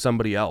out for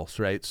somebody else,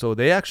 right? So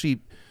they actually,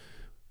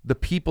 the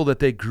people that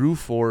they grew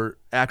for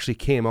actually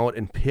came out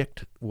and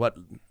picked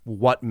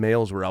what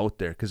males were out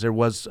there because there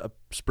was a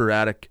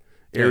sporadic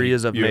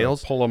areas of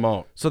males. Pull them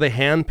out. So they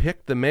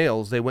hand-picked the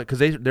males. They went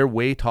because they're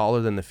way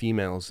taller than the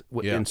females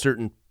in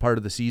certain part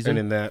of the season. And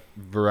in that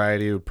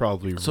variety, it would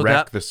probably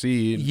wreck the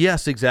seed.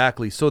 Yes,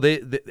 exactly. So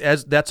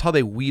that's how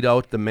they weed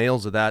out the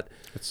males of that.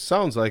 It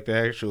sounds like the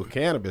actual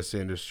cannabis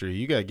industry.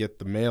 You got to get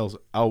the males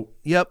out of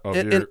your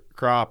your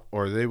crop,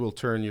 or they will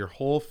turn your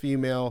whole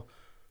female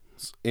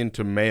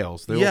into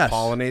males. They will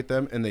pollinate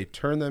them, and they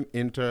turn them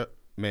into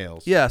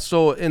males. Yeah.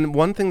 So, and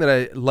one thing that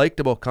I liked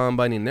about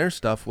combining their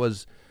stuff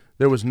was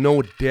there was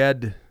no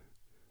dead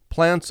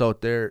plants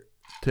out there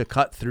to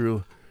cut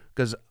through.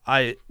 Because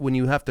when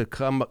you have to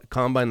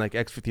combine like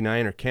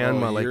X59 or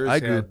Canma, like I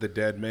grew, had the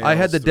dead males. I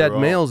had the dead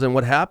males, and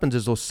what happens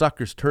is those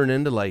suckers turn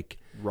into like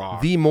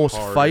the most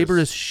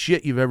fibrous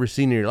shit you've ever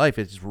seen in your life.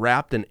 It's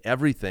wrapped in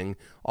everything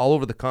all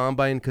over the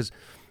combine because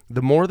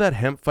the more that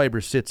hemp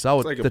fiber sits out,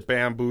 it's like a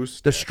bamboo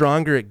stick. The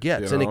stronger it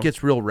gets, and it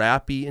gets real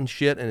wrappy and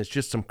shit, and it's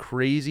just some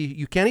crazy.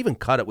 You can't even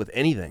cut it with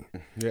anything.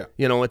 Yeah,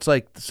 you know, it's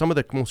like some of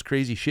the most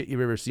crazy shit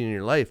you've ever seen in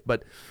your life.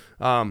 But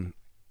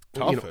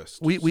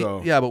toughest. But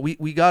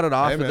we got it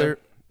off of there.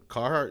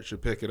 Carhartt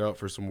should pick it up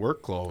for some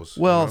work clothes.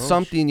 Well,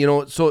 something, you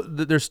know. So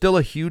there's still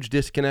a huge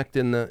disconnect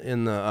in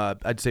the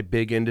I'd say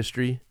big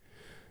industry.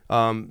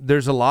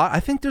 There's a lot.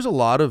 I think there's a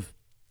lot of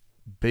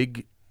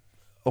big.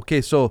 Okay,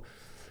 so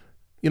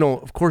you know,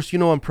 of course, you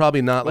know, I'm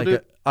probably not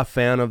a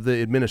fan of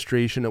the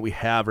administration that we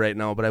have right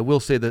now, but I will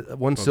say that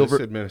this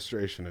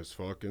administration is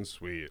fucking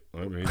sweet.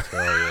 Let me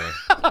tell you.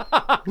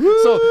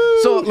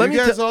 so let me.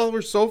 You guys all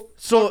were so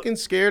fucking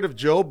scared of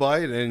Joe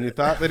Biden, and you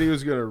thought that he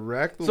was gonna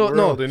wreck the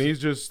world, and he's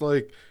just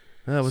like.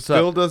 What's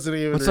still up? Doesn't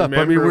even what's remember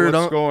up? I'm your weird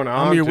what's going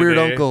on. I'm your today. weird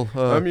uncle.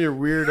 I'm your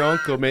weird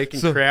uncle making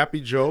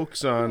crappy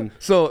jokes on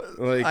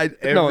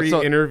every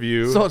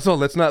interview. So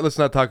let's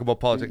not talk about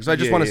politics. I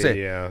just want to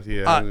say,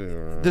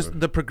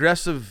 the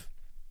progressive,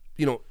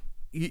 you know,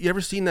 you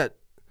ever seen that?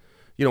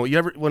 You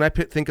know, when I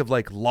think of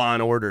like Law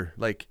and Order,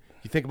 like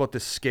you think about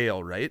this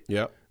scale, right?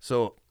 Yeah.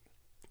 So.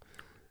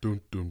 Dun,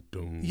 dun,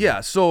 dun.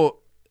 Yeah. So.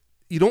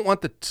 You don't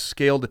want the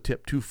scale to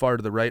tip too far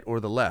to the right or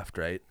the left,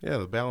 right? Yeah,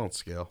 the balance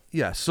scale.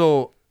 Yeah.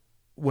 So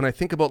when I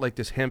think about like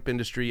this hemp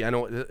industry, I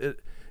know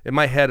in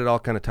my head it all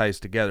kind of ties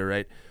together,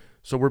 right?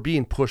 So we're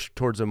being pushed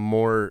towards a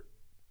more,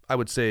 I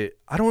would say,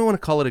 I don't want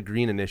to call it a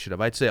green initiative.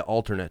 I'd say an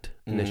alternate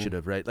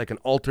initiative, right? Like an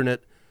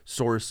alternate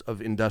source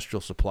of industrial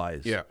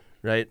supplies. Yeah.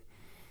 Right?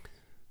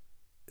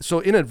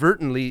 So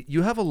inadvertently,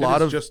 you have a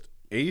lot of just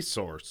a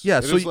source. Yeah,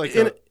 it so is like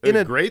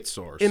a great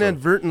source.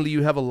 Inadvertently,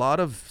 you have a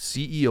lot of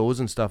CEOs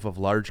and stuff of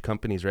large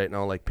companies right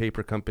now, like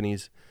paper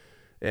companies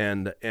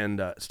and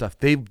stuff.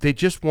 They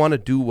just want to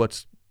do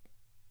what's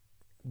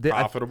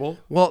profitable.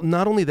 Well,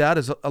 not only that,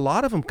 is a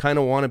lot of them kind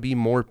of want to be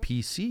more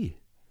PC,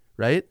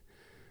 right?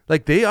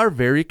 Like they are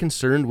very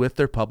concerned with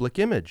their public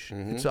image.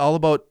 Mm-hmm. It's all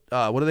about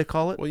what do they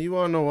call it? Well, you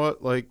want to know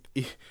what? Like,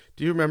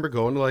 do you remember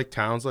going to like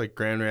towns like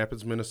Grand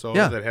Rapids,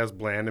 Minnesota, that has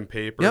Bland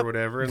paper or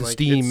whatever, and the like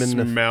steam it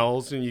and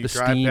smells, and you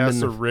drive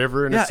past the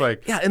river, and it's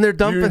like and they're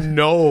dumping. You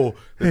know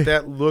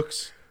that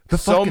looks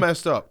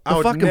messed up.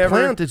 The fucking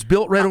plant is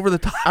built right over the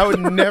top. I would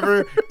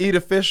never eat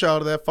a fish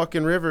out of that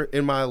fucking river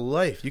in my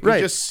life. You can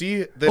just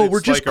see that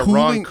it's like a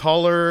wrong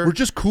color. We're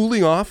just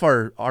cooling off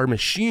our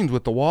machines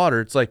with the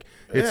water. It's like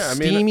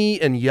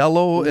steamy and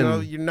yellow. No,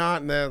 and you're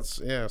not in that.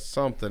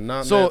 Something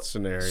not in that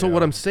scenario. So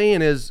what I'm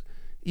saying is,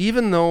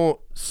 even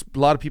though a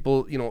lot of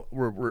people,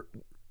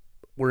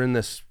 we're in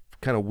this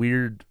kind of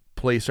weird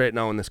place right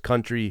now in this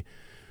country,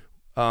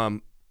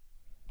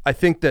 I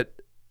think that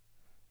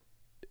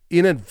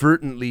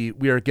inadvertently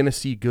we are going to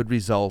see good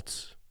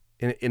results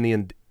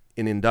in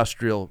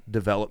industrial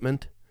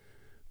development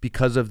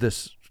because of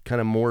this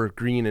kind of more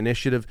green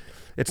initiative.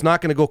 It's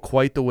not going to go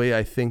quite the way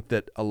I think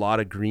that a lot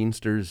of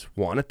Greensters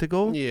want it to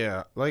go.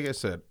 Yeah, like I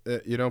said,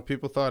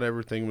 people thought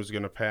everything was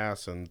going to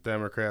pass, and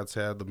Democrats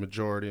had the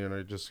majority, and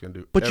are just going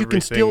to do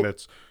everything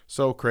that's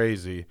so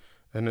crazy.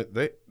 And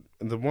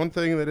the one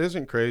thing that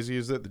isn't crazy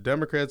is that the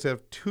Democrats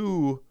have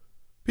 2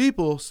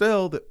 people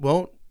still that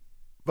won't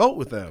vote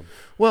with them.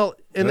 Well,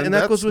 and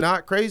that goes with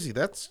not crazy.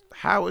 That's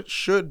how it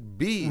should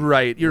be.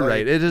 Right, you're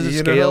right. It is a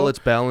scale. It's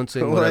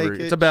balancing. Whatever.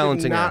 It's a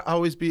balancing act. Not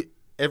always be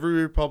every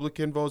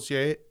Republican votes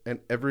yay and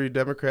every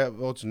Democrat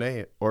votes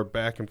nay, or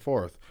back and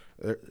forth.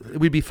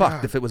 We'd be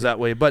fucked if it was that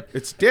way. But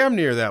it's damn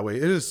near that way.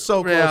 It is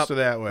so close to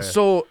that way.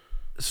 So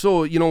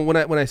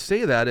when I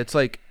say that, it's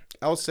like,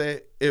 I'll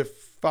say if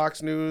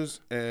Fox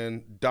News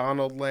and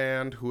Donald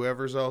Land,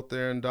 whoever's out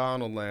there in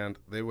Donald Land,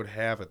 they would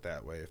have it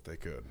that way if they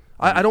could.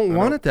 I don't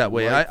want it that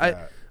way. Like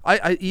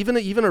I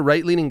even a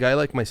right-leaning guy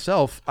like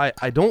myself,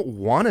 I don't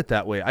want it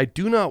that way. I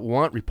do not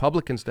want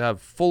Republicans to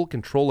have full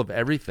control of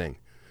everything.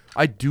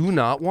 I do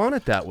not want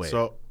it that way.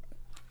 So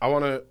I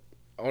want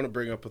to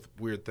bring up a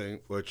weird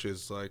thing, which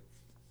is like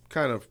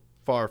kind of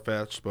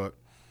far-fetched, but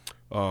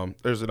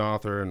there's an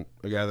author and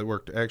a guy that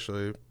worked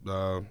actually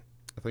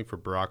I think for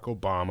Barack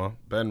Obama.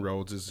 Ben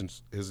Rhodes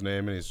is his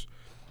name, and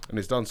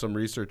he's done some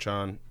research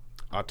on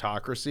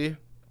autocracy,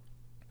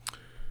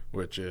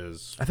 which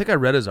is. I think I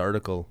read his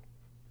article.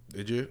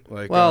 Did you?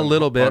 A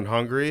little bit on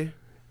Hungary.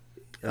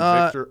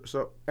 Victor.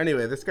 So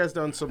anyway, this guy's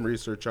done some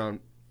research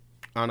on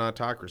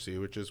autocracy,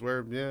 which is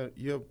where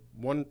you have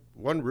one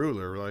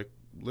ruler, like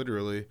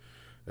literally,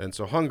 and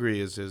so Hungary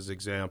is his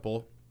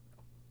example,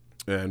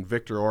 and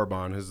Viktor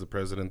Orban is the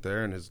president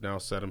there, and has now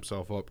set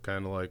himself up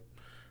kind of like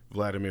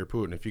Vladimir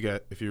Putin.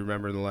 If you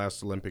remember in the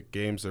last Olympic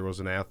Games, there was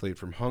an athlete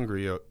from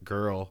Hungary, a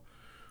girl,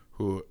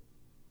 who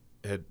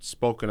had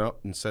spoken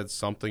up and said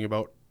something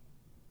about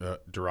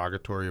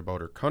derogatory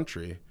about her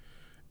country,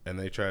 and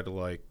they tried to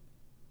like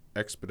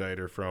expedite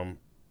her from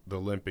the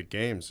Olympic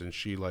Games, and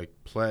she like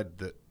pled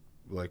that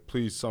like,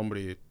 please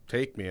somebody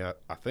take me.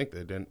 I think they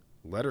didn't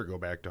let her go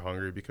back to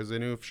Hungary because they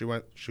knew if she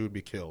went, she would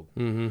be killed.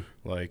 Mm-hmm.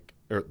 Like,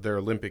 or their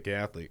Olympic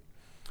athlete.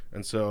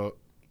 And so,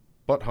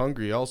 but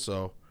Hungary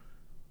also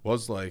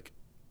was like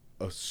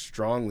a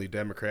strongly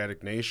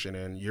democratic nation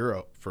in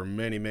Europe for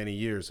many, many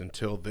years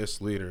until this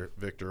leader,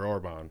 Viktor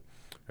Orban.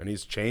 And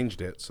he's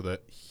changed it so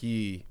that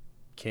he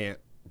can't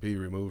be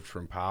removed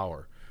from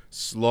power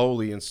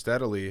slowly and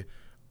steadily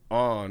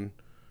on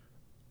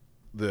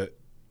the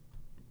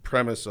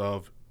premise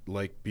of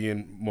like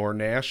being more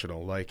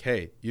national. Like,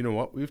 hey, you know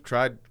what? We've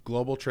tried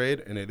global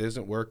trade and it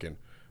isn't working.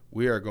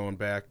 We are going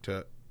back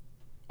to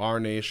our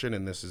nation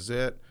and this is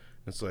it.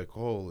 It's like,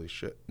 holy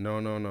shit. No.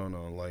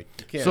 Like,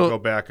 you can't go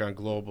back on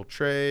global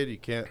trade. You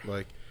can't,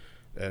 like,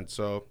 and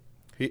so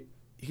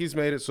he's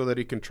made it so that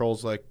he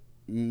controls, like,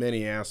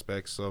 many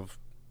aspects of,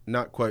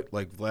 not quite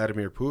like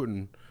Vladimir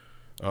Putin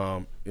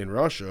in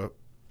Russia,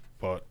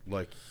 but,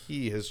 like,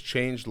 he has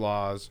changed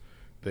laws.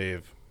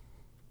 They've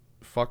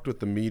fucked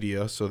with the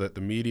media so that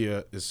the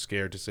media is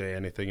scared to say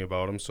anything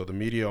about him. So the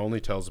media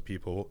only tells the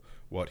people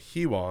what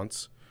he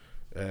wants.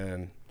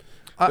 And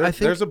I think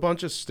there's a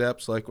bunch of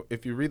steps. Like,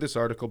 if you read this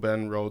article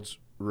Ben Rhodes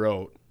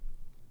wrote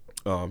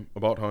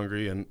about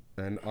Hungary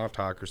and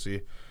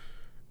autocracy,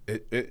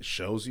 it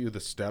shows you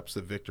the steps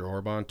that Viktor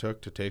Orban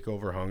took to take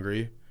over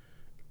Hungary.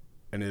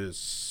 And it is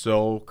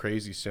so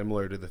crazy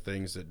similar to the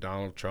things that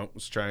Donald Trump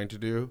was trying to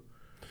do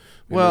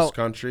in this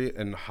country,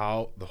 and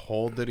how the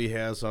hold that he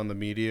has on the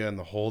media and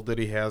the hold that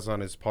he has on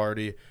his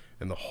party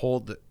and the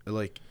hold that,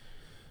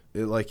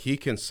 like he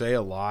can say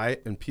a lie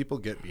and people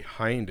get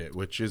behind it,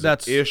 which is an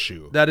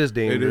issue. That is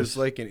dangerous. It is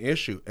like an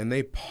issue, and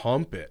they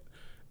pump it,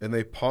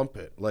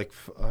 like,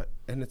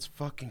 and it's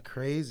fucking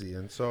crazy.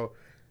 And so,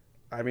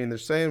 I mean, they're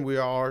saying we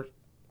are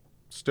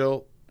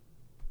still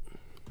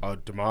a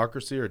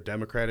democracy or a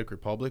democratic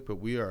republic, but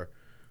we are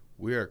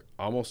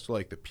almost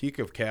like the peak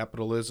of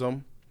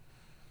capitalism,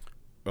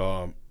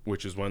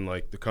 which is when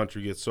like the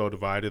country gets so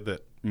divided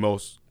that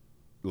most,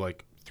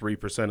 like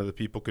 3% of the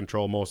people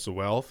control most of the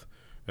wealth,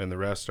 and the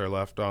rest are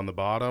left on the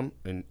bottom,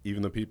 and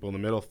even the people in the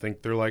middle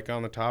think they're like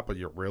on the top, but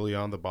you're really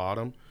on the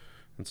bottom.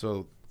 And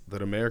so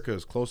that America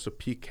is close to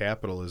peak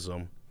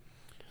capitalism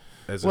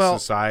as a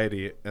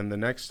society, and the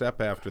next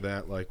step after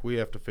that, like, we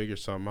have to figure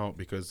something out,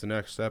 because the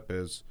next step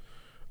is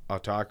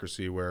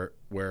autocracy, where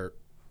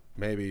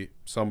maybe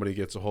somebody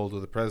gets a hold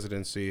of the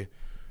presidency,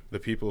 the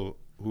people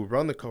who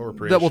run the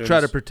corporations that will try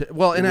to protect.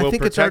 Well, and I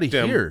think it's already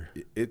them. here.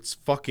 It's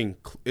fucking.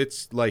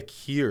 It's like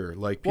here.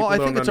 Like people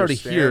Well, I think it's already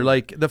here.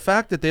 Like the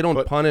fact that they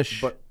don't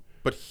punish.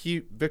 But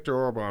Viktor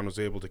Orban was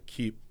able to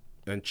keep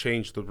and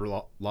change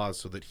the laws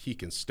so that he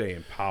can stay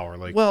in power,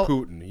 like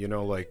Putin. You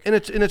know, like and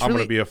it's I'm really, going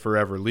to be a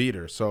forever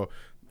leader. So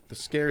the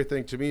scary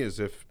thing to me is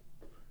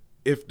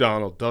if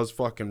Donald does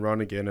fucking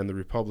run again and the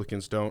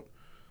Republicans don't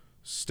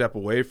step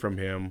away from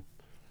him.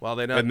 Well,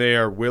 and they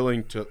are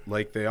willing to,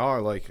 like they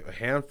are, like a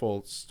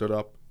handful stood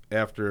up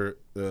after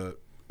the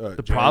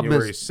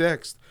January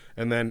 6th,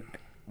 and then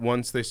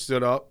once they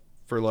stood up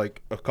for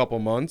like a couple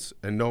months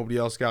and nobody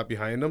else got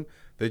behind them,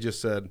 they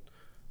just said,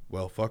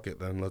 well, fuck it,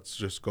 then let's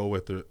just go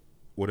with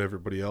what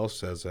everybody else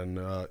says, and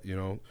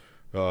the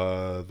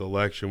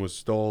election was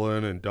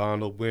stolen and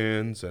Donald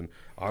wins, and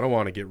I don't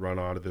want to get run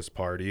out of this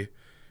party,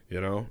 you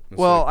know. It's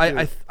well,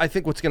 like, I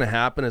think what's going to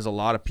happen is a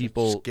lot of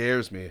people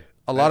scares me.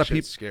 A lot of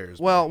people scares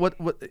me. Well, what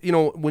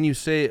when you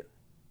say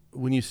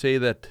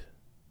that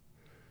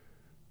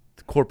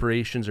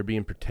corporations are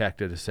being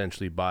protected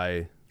essentially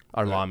by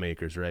our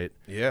lawmakers, right?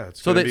 Yeah,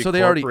 it's so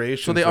they already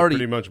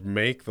pretty much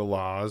make the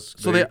laws.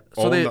 They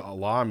own the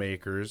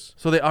lawmakers.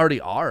 So they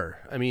already are.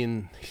 I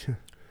mean,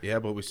 yeah,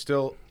 but we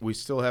still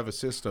have a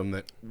system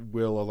that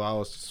will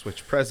allow us to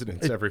switch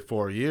presidents every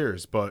 4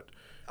 years. But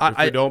if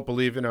we don't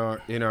believe in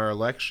our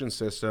election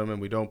system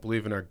and we don't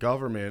believe in our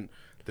government,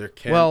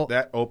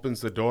 that opens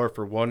the door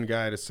for one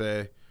guy to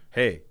say,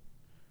 "Hey,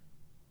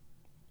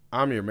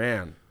 I'm your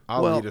man.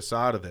 I'll lead us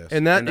out of this."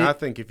 And I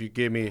think if you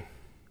give me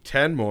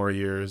 10 more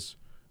years,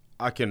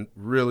 I can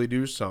really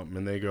do something.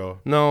 And they go,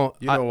 "No,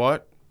 you know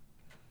what?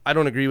 I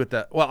don't agree with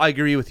that." Well, I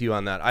agree with you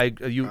on that.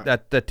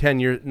 That 10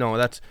 years. No,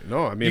 that's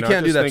no. I mean, you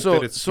can't do that.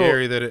 Think that it's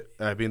scary that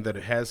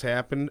it has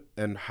happened.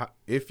 And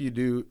if you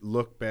do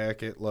look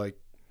back at like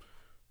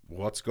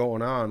what's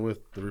going on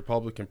with the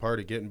Republican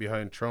Party getting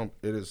behind Trump,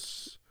 it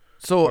is.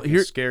 So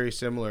here's scary,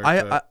 similar.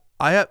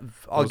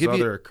 I'll give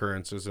you other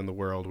occurrences in the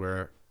world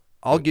where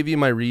I'll give you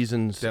my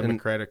reasons.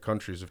 Democratic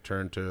countries have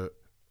turned to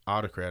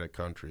autocratic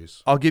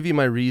countries. I'll give you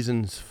my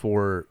reasons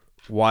for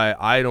why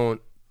I don't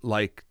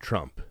like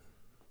Trump.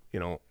 You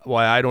know,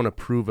 why I don't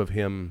approve of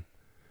him.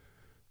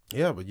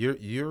 Yeah, but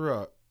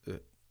you're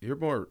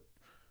more.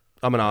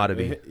 I'm an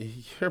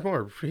oddity. You're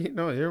more.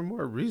 You're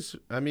more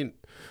research. I mean,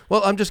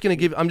 well, I'm just gonna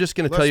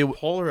tell you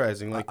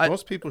polarizing. Like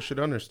most people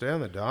should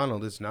understand that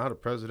Donald is not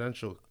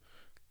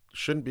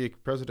shouldn't be a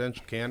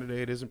presidential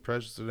candidate, isn't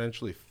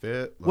presidentially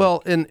fit. Like,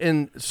 well,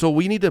 and so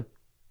we need to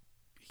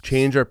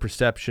change our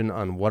perception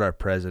on what our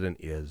president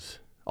is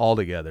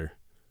altogether.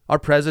 Our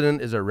president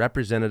is a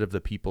representative of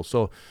the people.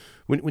 So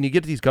when you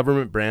get these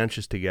government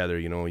branches together,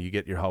 you know, you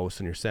get your House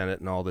and your Senate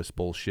and all this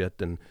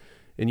bullshit, and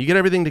you get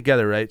everything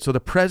together, right? So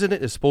the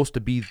president is supposed to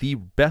be the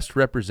best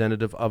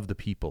representative of the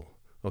people,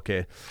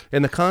 okay?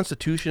 And the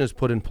Constitution is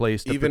put in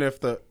place to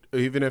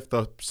even if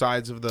the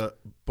sides of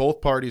both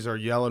parties are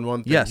yelling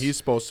one thing, yes, he is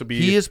supposed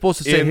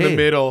to say, in the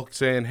middle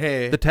saying,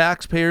 "Hey, the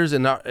taxpayers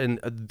and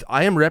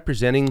I am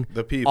representing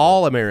the people,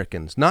 all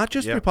Americans, not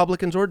just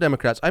Republicans or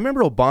Democrats." I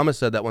remember Obama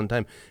said that one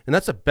time, and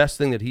that's the best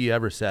thing that he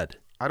ever said.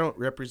 I don't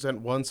represent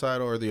one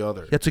side or the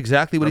other. That's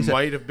exactly what he said. I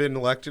might have been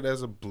elected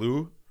as a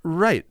blue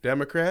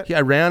Democrat. Yeah,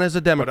 I ran as a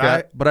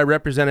Democrat, but I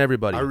represent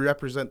everybody. I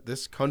represent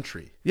this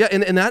country. Yeah,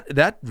 and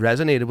that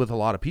resonated with a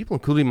lot of people,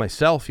 including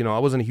myself. You know, I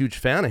wasn't a huge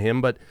fan of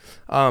him, but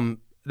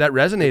that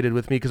resonated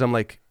with me because I'm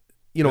like,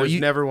 you know,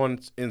 there's never one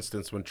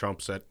instance when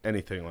Trump said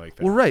anything like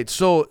that. Well, right.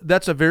 So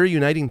that's a very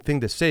uniting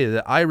thing to say,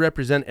 that I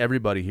represent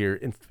everybody here,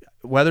 and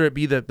whether it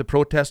be the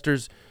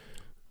protesters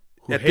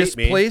at this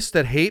place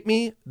that hate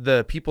me,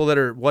 the people that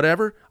are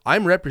whatever,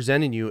 I'm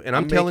representing you, and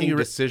I'm telling you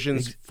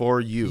decisions for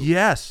you.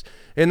 Yes,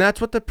 and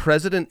that's what the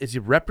president is,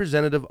 a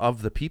representative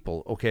of the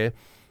people. Okay,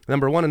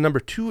 number one, and number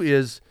two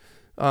is,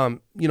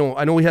 you know,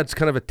 I know we had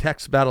kind of a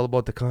text battle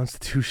about the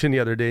Constitution the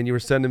other day, and you were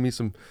sending me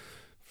some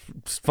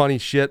funny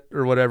shit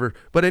or whatever.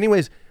 But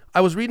anyways,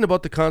 I was reading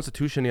about the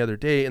Constitution the other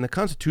day, and the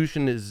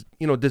Constitution is,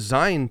 you know,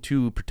 designed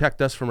to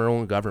protect us from our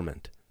own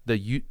government, the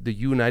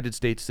United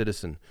States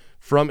citizen,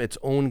 from its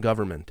own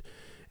government.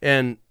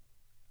 And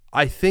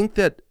I think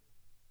that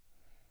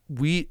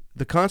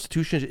the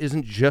Constitution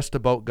isn't just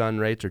about gun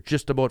rights or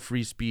just about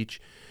free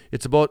speech.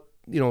 It's about,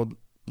 you know,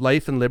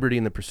 life and liberty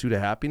and the pursuit of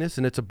happiness,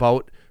 and it's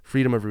about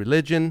freedom of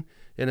religion,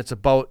 and it's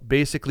about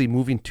basically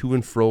moving to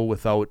and fro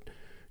without,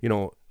 you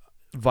know,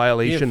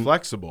 violation. Being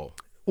flexible.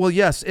 Well,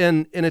 yes,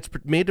 and it's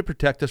made to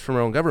protect us from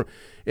our own government.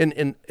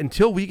 And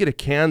until we get a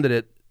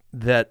candidate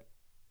that,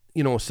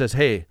 you know, says,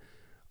 "Hey,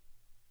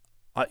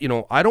 you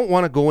know, I don't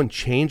want to go and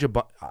change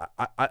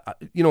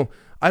you know,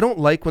 I don't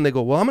like when they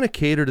go, well, I'm going to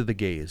cater to the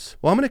gays.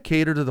 Well, I'm going to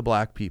cater to the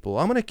black people.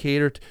 I'm going to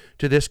cater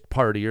to this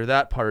party or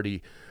that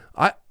party."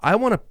 I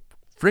want to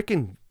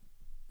freaking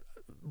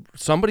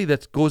somebody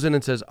that goes in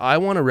and says, "I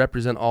want to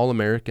represent all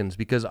Americans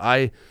because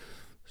I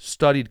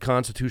studied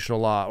constitutional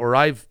law," or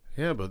I've.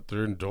 Yeah, but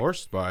they're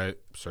endorsed by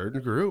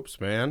certain groups,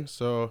 man.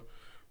 So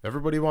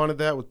everybody wanted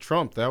that with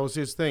Trump. That was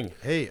his thing.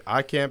 Hey,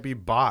 I can't be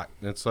bought.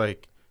 And it's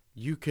like,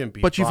 you can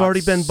be but you've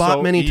already been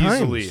bought many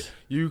easily. times.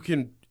 You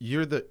can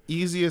you're the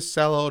easiest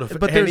sellout of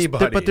but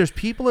anybody. But there's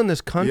people in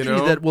this country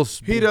that will.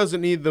 He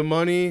doesn't need the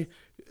money.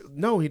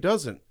 No, he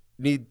doesn't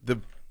need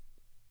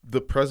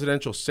the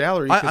presidential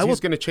salary because he's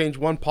going to change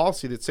one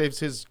policy that saves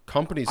his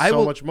company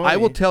so much money. I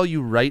will tell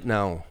you right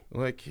now,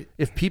 like,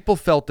 if people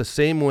felt the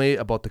same way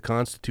about the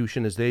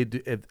Constitution as they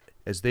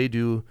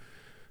do,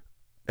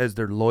 as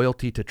their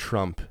loyalty to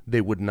Trump,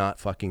 they would not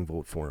fucking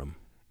vote for him.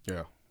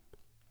 Yeah.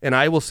 And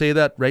I will say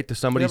that right to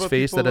somebody's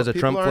face that has a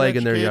Trump flag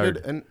in their yard.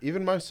 And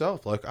even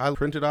myself, like, I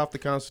printed off the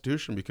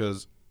Constitution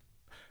because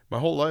my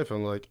whole life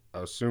I'm like,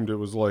 I assumed it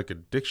was like a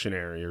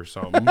dictionary or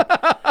something,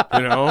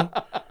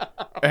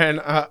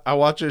 And I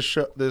watch this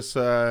show. There's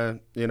a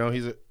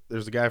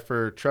guy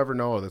for Trevor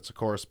Noah that's a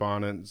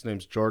correspondent. His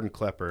name's Jordan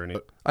Klepper,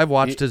 and I've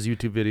watched his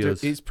YouTube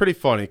videos. He's pretty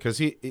funny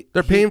because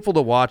they're painful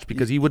to watch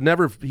because he would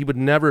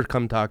never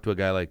come talk to a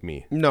guy like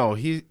me. No,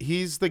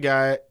 he's the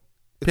guy.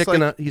 He's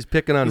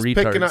picking on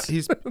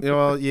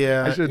retards.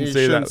 Yeah, I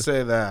shouldn't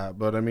say that,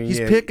 but I mean, he's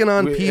picking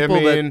on people.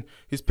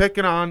 He's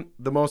picking on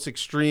the most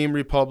extreme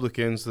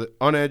Republicans, the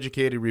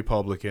uneducated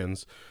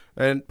Republicans,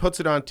 and puts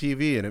it on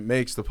TV, and it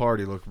makes the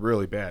party look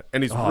really bad.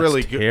 And he's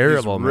really good.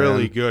 Terrible, he's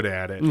really good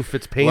at it. Oof,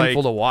 it's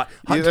painful to watch.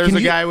 There's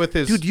a guy with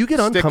his dude. You get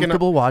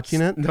uncomfortable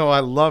watching it? No, I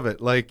love it.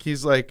 Like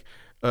he's like,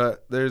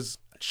 there's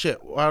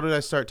shit. Why did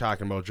I start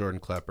talking about Jordan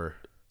Klepper?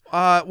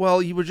 Well,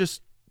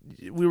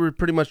 we were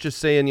pretty much just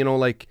saying,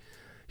 like.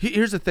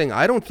 Here's the thing.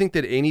 I don't think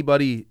that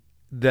anybody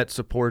that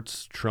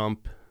supports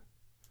Trump,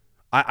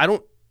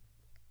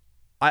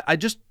 I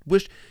just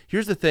wish,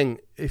 here's the thing.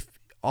 If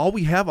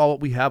we have all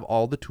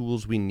the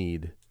tools we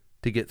need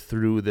to get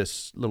through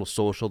this little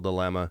social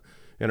dilemma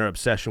and our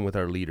obsession with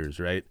our leaders,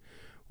 right?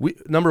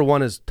 Number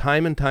one is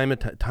time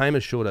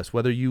has showed us,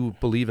 whether you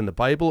believe in the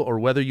Bible or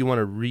whether you want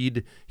to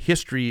read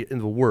history in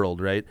the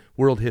world, right?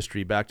 World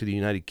history, back to the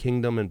United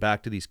Kingdom and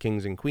back to these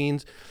kings and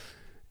queens.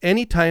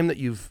 Anytime that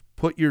you've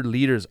put your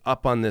leaders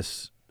up on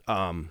this,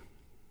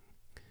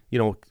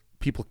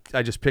 people.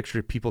 I just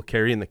picture people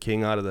carrying the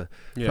king out of the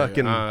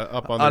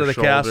up on out of the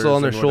castle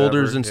on their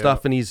shoulders whatever, and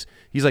stuff, and he's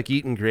like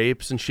eating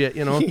grapes and shit.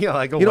 Yeah,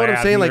 like what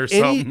I'm saying? Like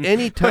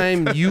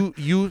anytime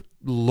you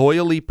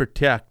loyally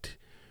protect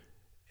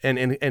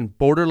and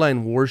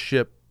borderline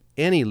worship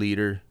any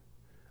leader,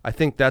 I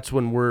think that's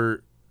when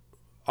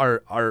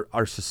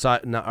our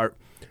society,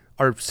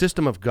 our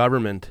system of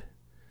government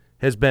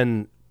has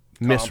been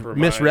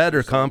misread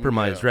or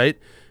compromised, right?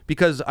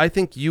 Because I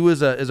think you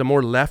as a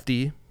more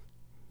lefty,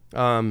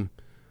 I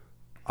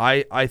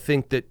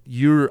think that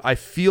I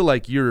feel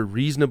like you're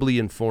reasonably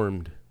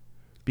informed.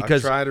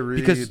 Because I try to read,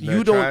 because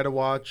you try to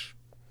watch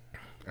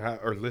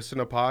or listen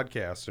to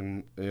podcasts,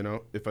 and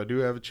if I do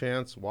have a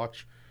chance,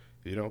 watch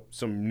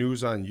some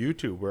news on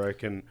YouTube where I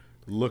can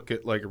look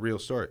at like a real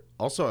story.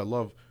 Also, I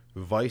love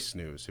Vice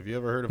News. Have you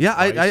ever heard of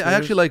Vice News? I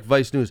actually like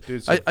Vice News.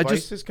 Dude, so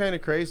Vice is kind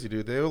of crazy,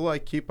 dude. They will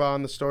like keep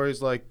on the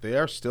stories like they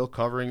are still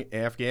covering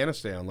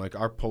Afghanistan, like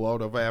our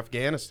pullout of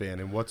Afghanistan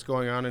and what's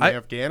going on in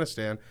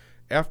Afghanistan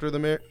after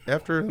the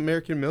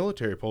American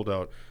military pulled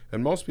out.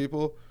 And most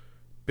people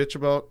bitch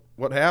about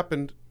what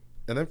happened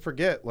and then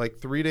forget like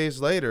 3 days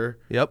later.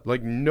 Yep.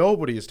 Like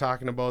nobody is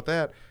talking about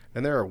that.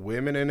 And there are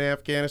women in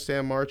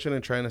Afghanistan marching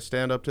and trying to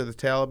stand up to the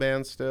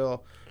Taliban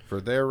still for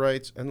their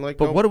rights, and like,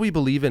 but what do we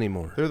believe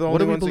anymore? They're the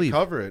only ones that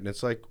cover it, and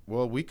it's like,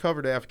 well, we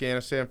covered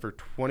Afghanistan for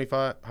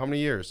 25. How many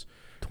years?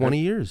 20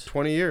 years.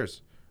 20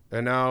 years,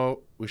 and now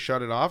we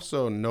shut it off,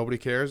 so nobody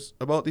cares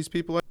about these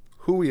people,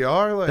 who we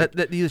are. Like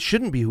that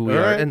shouldn't be who we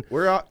are, and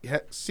we're out.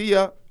 See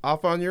ya,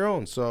 off on your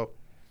own. So,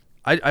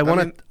 I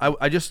want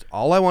to.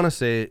 All I want to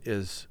say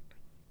is,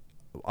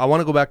 I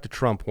want to go back to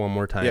Trump one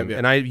more time,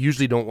 and I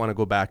usually don't want to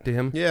go back to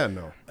him. Yeah,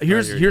 no.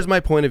 Here's my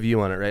point of view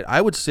on it, right?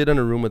 I would sit in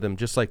a room with him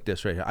just like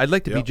this right here. I'd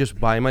like to be just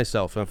by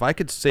myself, and if I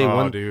could say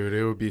dude,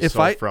 it would be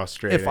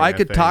frustrating. If I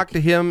could talk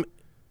to him,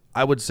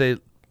 I would say,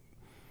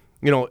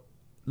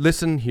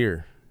 listen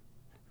here,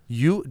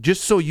 you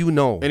just so you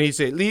know. And he'd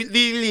say,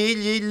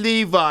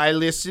 Levi,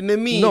 listen to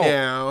me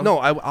now. No,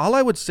 all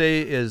I would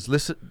say is,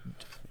 listen.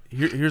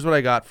 Here's what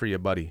I got for you,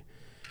 buddy.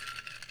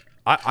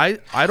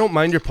 I don't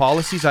mind your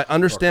policies. I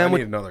understand. I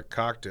need another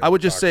cocktail. I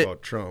would just say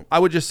about Trump. I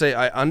would just say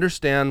I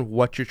understand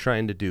what you're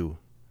trying to do,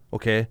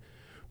 okay?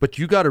 But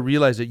you got to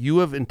realize that you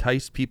have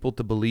enticed people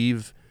to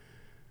believe,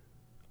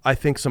 I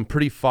think, some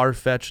pretty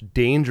far-fetched,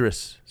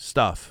 dangerous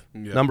stuff.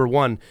 Yeah. Number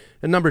one,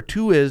 and number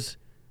two is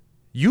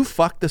you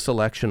fucked this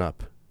election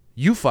up.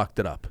 You fucked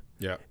it up.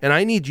 Yeah. And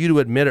I need you to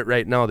admit it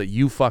right now that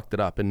you fucked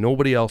it up and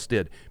nobody else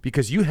did,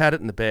 because you had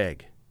it in the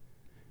bag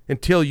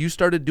until you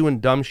started doing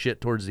dumb shit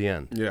towards the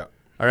end. Yeah.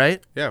 All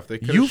right. Yeah, if they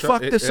you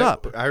fucked this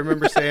up. I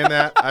remember saying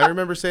that. I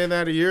remember saying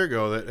that a year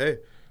ago. That hey,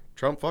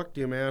 Trump fucked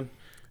you, man.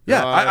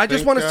 Yeah, I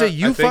just want to say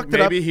you fucked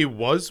it up. Maybe he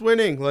was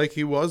winning,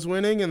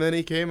 and then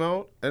he came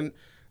out and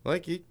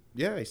he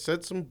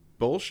said some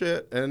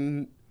bullshit,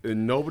 and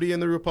nobody in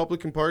the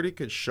Republican Party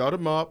could shut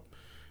him up,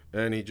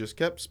 and he just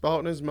kept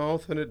spouting his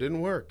mouth, and it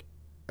didn't work,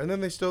 and then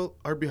they still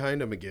are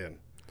behind him again.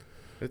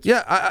 Do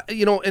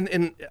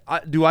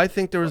I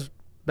think there was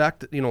back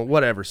to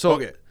whatever. So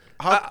okay.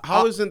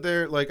 how isn't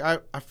there like I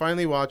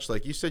finally watched,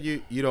 like you said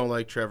you don't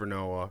like Trevor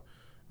Noah.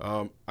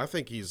 I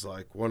think he's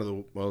like one of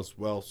the most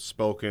well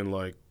spoken,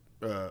 like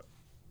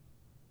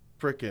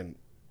freaking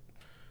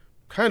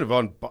kind of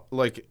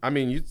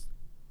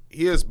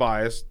he is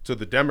biased to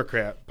the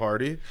Democrat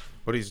Party,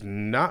 but he's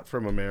not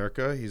from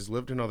America. He's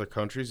lived in other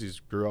countries. He's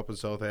grew up in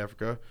South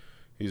Africa.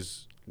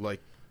 He's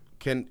like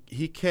can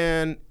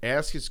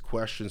ask his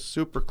questions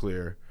super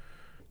clear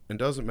and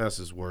doesn't mess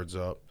his words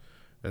up.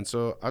 And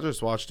so I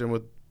just watched him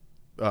with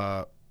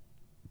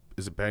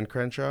is it Ben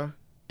Crenshaw?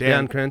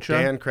 Dan Crenshaw?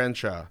 Dan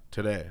Crenshaw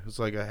today. It was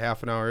like a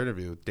half an hour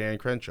interview with Dan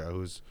Crenshaw,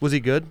 Was he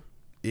good?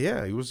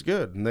 Yeah, he was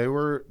good, and they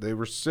were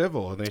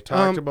civil, and they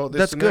talked about this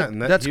that's and good. that.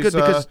 And that's good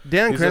because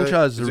Dan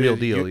Crenshaw is the real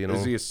deal, you know.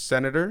 Is he a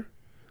senator?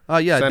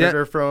 Yeah,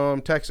 senator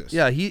from Texas.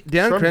 Yeah,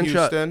 Dan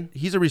Crenshaw. Houston.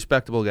 He's a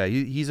respectable guy.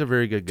 He's a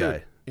very good guy.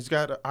 Dude, he's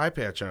got an eye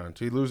patch on. Did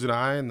he lose an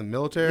eye in the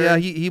military? Yeah,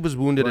 he was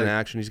wounded in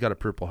action. He's got a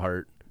Purple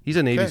Heart. He's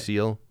a Navy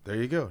SEAL. There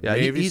you go. Yeah,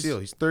 Navy SEAL.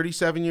 He's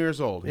 37 years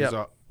old. He's Yep.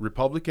 a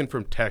Republican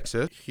from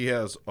Texas. He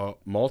has a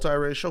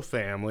multiracial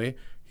family.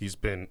 He's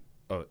been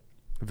a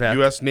Vet.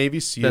 U.S. Navy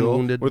SEAL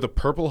wounded. with a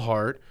Purple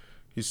Heart.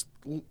 He's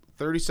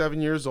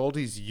 37 years old.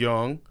 He's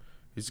young.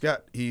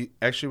 He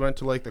actually went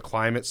to like the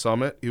climate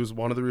summit. He was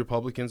one of the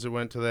Republicans that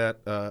went to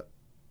that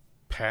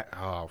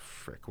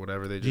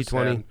whatever they just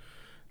G20. had.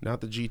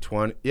 Not the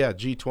G20. Yeah,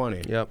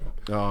 G20. Yep.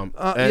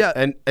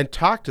 And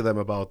talk to them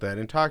about that,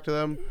 and talk to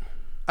them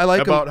I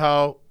like about him.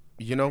 how,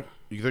 you know,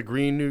 the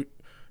green new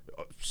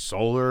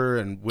solar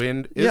and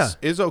wind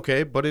is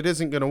okay, but it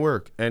isn't going to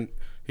work. And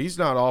he's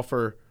not all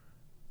for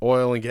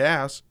oil and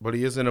gas, but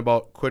he isn't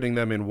about quitting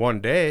them in one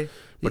day.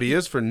 But he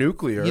is for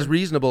nuclear. He's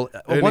reasonable.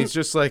 And he's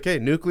just like, hey,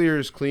 nuclear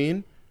is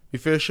clean,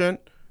 efficient.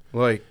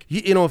 Like,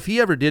 if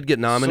he ever did get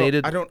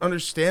nominated, so I don't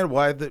understand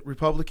why the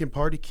Republican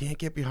Party can't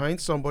get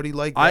behind somebody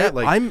like I- that.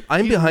 Like,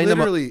 I'm behind him.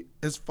 Literally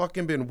has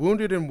fucking been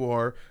wounded in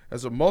war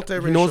as a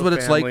multiracial. He knows what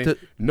it's like family, to-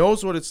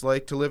 knows what it's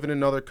like to live in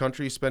another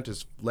country. He spent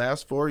his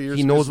last 4 years.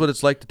 he knows what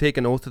it's like to take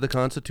an oath to the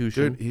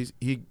Constitution. Dude,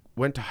 he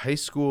went to high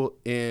school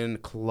in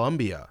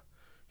Colombia.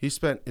 He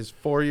spent his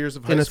 4 years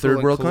of high In a school third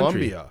in world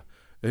Colombia. country.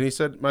 And he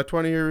said, my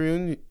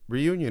 20-year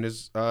reunion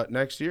is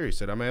next year. He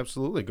said, I'm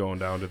absolutely going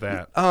down to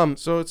that.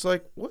 So it's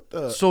like, what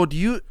the? So do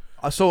you?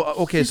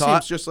 Okay, He so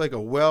seems just like a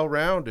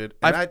well-rounded.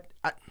 And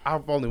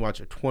I've only watched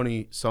a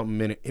 20-something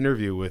minute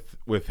interview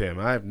with him.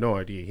 I have no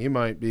idea. He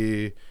might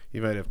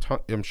have.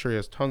 I'm sure he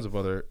has tons of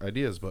other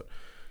ideas, but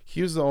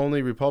he was the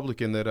only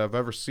Republican that I've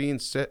ever seen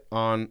sit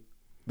on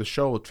the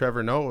show with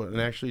Trevor Noah and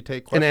actually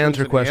take questions and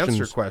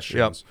answer questions.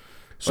 Yep.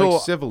 So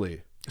like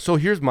civilly. So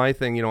here's my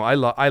thing. I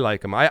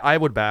like him. I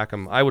would back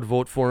him. I would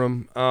vote for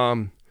him.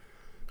 And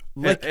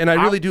I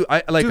really do.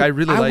 I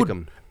really like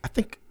him. I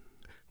think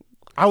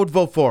I would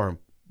vote for him.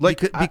 Like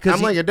Because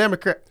I'm like a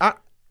Democrat.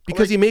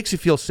 Because he makes you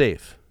feel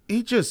safe.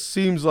 He just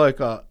seems like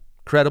a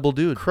Credible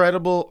dude.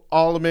 credible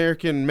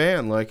all-American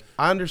man. Like,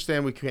 I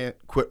understand we can't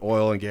quit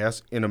oil and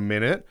gas in a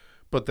minute,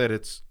 but that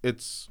it's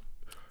It's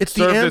the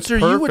served answer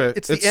its you would. purpose.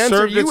 It's the It's answer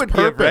served you its would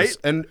give, right? purpose.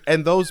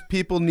 And those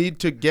people need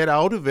to get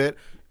out of it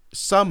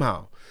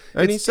somehow.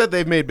 And he said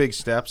they've made big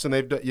steps, and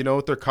they've done,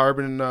 with their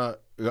carbon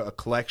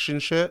collection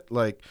shit.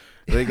 Like,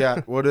 they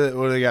got what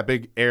do they got?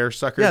 Big air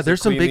suckers. Yeah, there's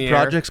that some clean big the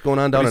air. projects going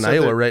on And down he in said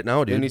Iowa that- right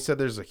now, dude. And he said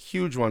there's a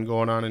huge one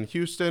going on in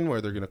Houston where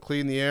they're going to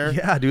clean the air.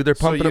 Yeah, dude, they're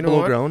So pumping you it know below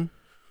what? ground.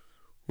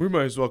 We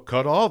might as well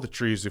cut all the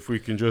trees if we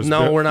can just.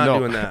 No, we're not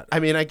doing that. I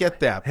mean, I get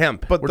that.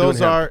 Hemp. But We're doing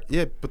those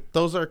hemp. but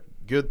those are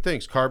good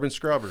things. Carbon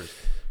scrubbers.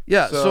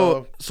 Yeah,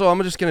 So- so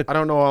I'm just gonna. I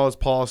don't know all his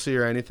policy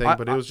or anything,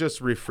 but it was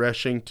just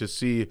refreshing to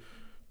see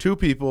two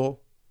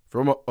people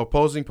from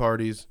opposing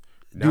parties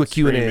Do a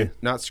Q&A.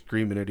 not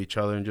screaming at each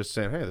other and just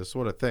saying, "Hey, this is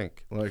what I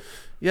think." Like,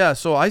 Yeah,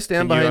 so I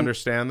stand can behind. you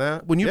understand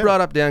that? When you Yeah.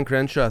 brought up Dan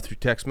Crenshaw through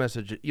text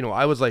message,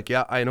 I was like,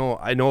 yeah, I know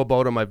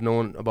about him. I've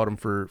known about him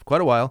for quite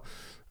a while.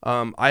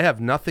 I have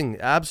nothing,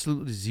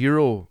 absolutely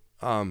zero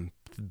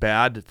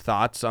bad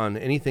thoughts on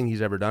anything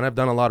he's ever done. I've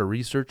done a lot of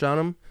research on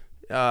him.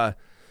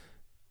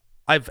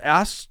 I've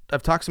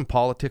talked some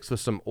politics with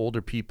some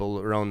older people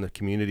around the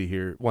community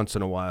here once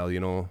in a while,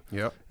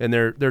 Yep. and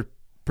they're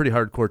pretty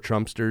hardcore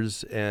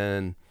Trumpsters,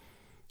 and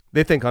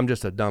they think I'm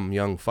just a dumb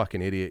young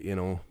fucking idiot,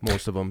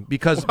 most of them,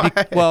 because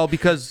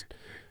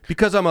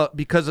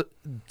because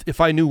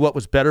if I knew what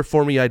was better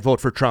for me, I'd vote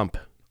for Trump.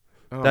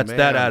 Oh, That's man.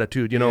 that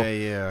attitude,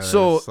 Yeah.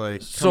 So it's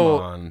like,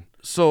 come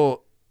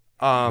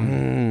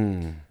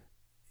on.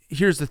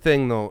 Here's the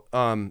thing though.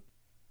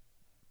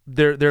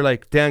 They're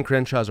like, Dan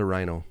Crenshaw's a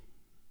rhino.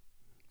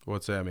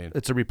 What's that mean?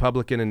 It's a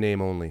Republican in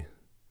name only,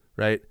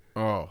 right?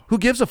 Oh, Who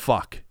gives a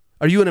fuck?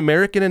 Are you an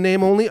American in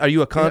name only? Are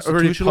you a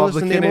constitutionalist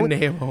in name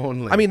only?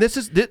 only. I mean, this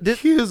is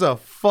he is a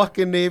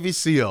fucking Navy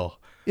SEAL.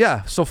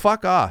 yeah. So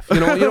fuck off. You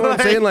know what I'm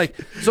saying? Like,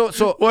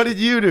 so What did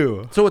you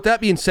do? So with that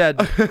being said,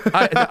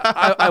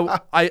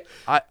 I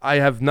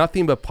have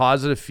nothing but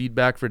positive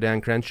feedback for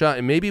Dan Crenshaw,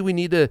 and maybe we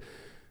need to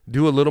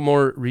do a little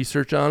more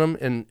research on him,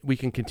 and we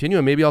can continue.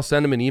 And maybe I'll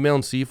send him an email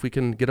and see if we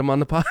can get him on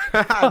the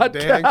podcast.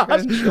 Dan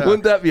Crenshaw.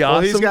 Wouldn't that be awesome?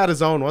 Well, he's got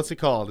his own. What's it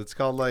called? It's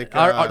called like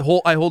I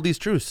hold these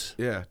truths.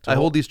 yeah. I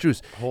hold these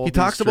truths. hold He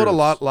talks these about a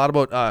truths. lot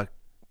about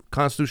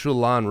constitutional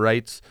law and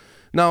rights.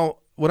 Now,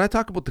 when I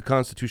talk about the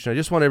Constitution, I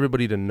just want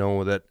everybody to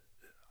know that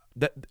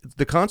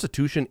the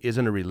Constitution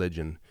isn't a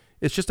religion.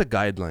 It's just a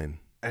guideline.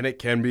 And it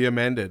can be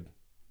amended.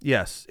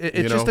 Yes, it's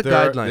You just a know,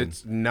 guideline.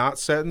 It's not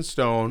set in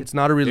stone. It's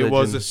not a religion. It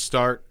was a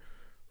start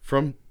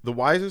from the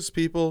wisest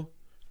people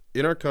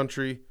in our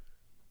country.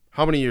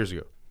 How many years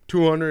ago?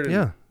 200.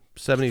 Yeah,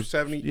 70,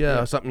 70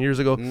 yeah, something years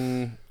ago.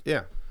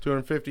 Yeah,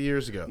 250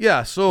 years ago.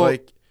 Yeah, so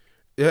Like,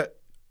 yeah,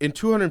 in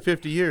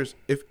 250 years,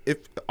 if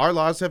our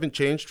laws haven't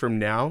changed from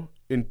now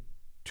in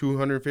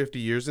 250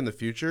 years in the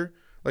future,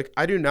 like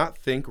I do not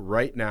think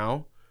right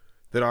now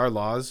that our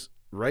laws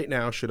right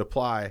now should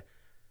apply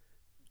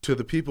to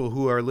the people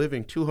who are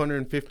living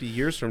 250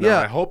 years from now. Yeah.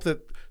 I hope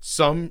that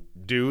some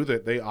do,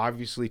 that they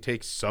obviously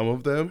take some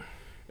of them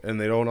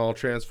and they don't all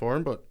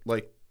transform, but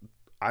like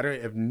I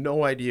have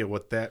no idea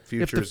what that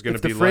future is going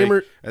to be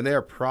like, and they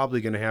are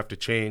probably going to have to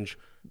change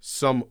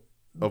some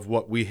of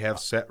what we have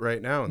set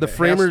right now. And The that has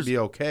framers- to be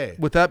okay.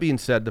 with that being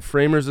said, the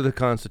framers of the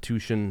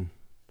Constitution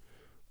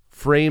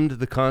framed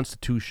the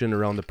Constitution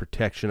around the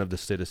protection of the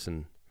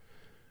citizen.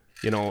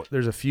 You know,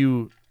 there's a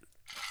few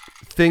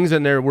things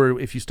in there where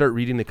if you start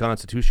reading the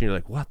Constitution, you're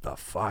like, what the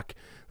fuck?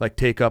 Like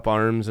take up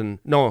arms and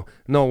no,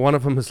 one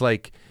of them is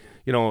like,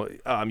 you know,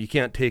 you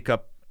can't take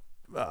up,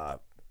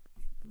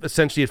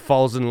 essentially it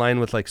falls in line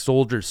with like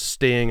soldiers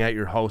staying at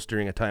your house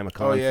during a time of Oh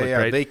conflict, yeah.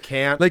 right? They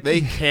can't. Like-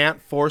 they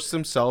can't force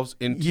themselves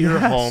into your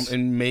Yes. home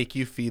and make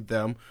you feed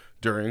them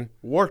during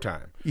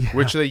wartime,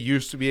 which they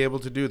used to be able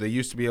to do. They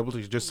used to be able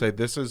to just say,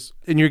 "This is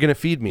And you're going to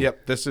feed me.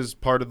 yep, this is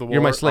part of the war.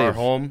 You're my slave. Our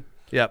home.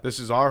 Yep. This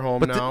is our home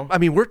But now." I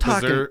mean, we're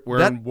 'Cause talking we're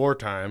that, in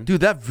wartime.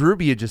 dude, that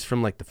verbiage is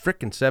from like the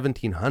frickin'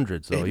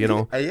 1700s though, you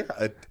know? Yeah,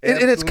 And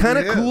it's kind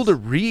of absolutely cool is. to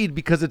read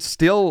because it's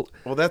still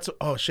Well, that's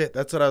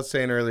That's what I was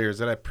saying earlier. Is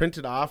that I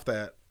printed off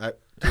that.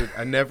 Dude,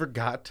 I never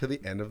got to the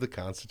end of the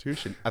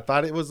Constitution. I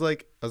thought it was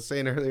like I was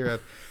saying earlier. I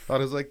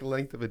thought it was like the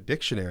length of a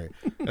dictionary.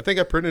 I think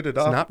I printed it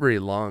off, not very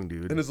long,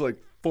 dude. and it's like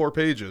 4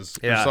 pages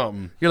Yeah. or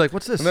something. You're like,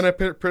 what's this? And then I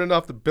printed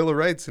off the Bill of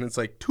Rights, and it's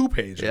like 2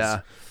 pages.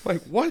 Yeah.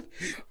 Like what?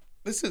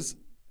 This is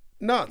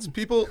nuts.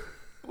 People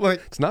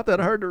like It's not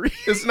that hard to read.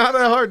 it's not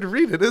that hard to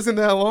read. It isn't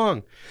that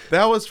long.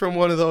 That was from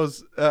one of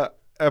those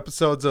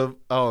episodes of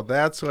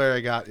that's where I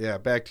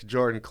got back to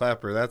Jordan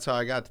Klepper. That's how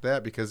I got to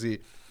that, because he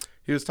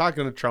was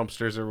talking to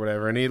Trumpsters or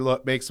whatever, and he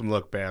makes them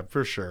look bad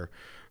for sure.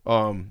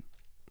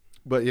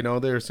 But you know,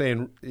 they were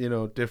saying, you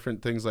know,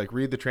 different things like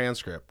read the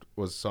transcript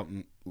was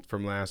something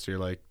from last year,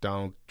 like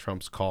Donald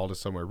Trump's call to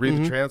somewhere.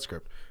 Read the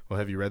transcript. Well,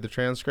 have you read the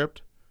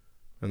transcript?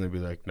 And they'd be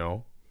like,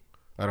 no,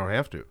 I don't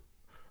have to.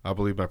 I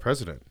believe my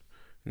president.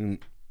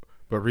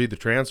 But read the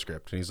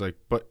transcript. And he's like,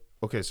 but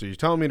okay, so you're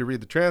telling me to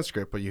read the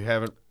transcript, but you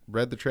haven't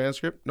read the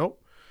transcript?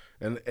 Nope.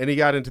 And he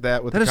got into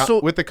that with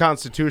with the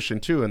Constitution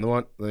too. And the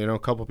one, you know, a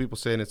couple people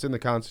saying it's in the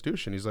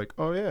Constitution. He's like,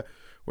 oh yeah,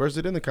 where's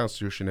it in the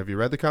Constitution? Have you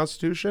read the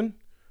Constitution?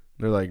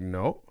 And they're like,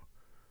 no.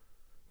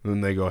 And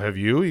then they go, have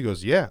you? He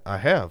goes, yeah, I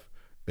have.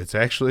 It's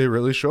actually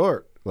really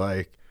short.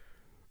 Like,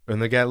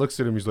 and the guy looks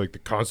at him. He's like, the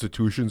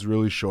Constitution's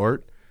really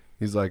short.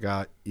 He's like,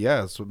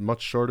 yeah, it's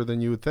much shorter than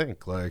you would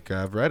think. Like,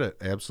 I've read it.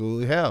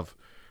 Absolutely have.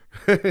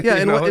 Yeah,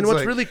 and it's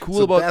what's really cool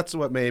so about that's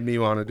what made me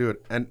want to do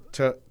it. And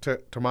to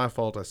my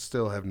fault, I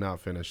still have not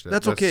finished it.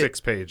 That's The okay. 6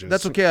 pages.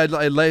 That's okay.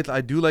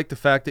 I do like the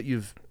fact that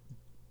you've,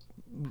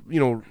 you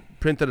know,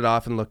 printed it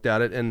off and looked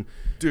at it. And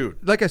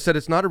Dude, like I said,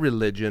 it's not a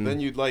religion. then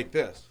you'd like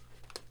this.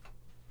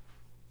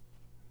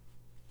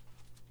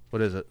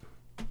 What is it?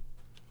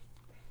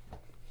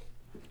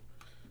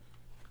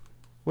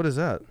 What is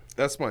that?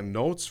 That's my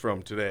notes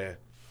from today.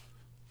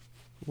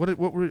 What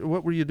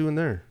were you doing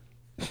there?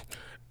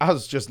 I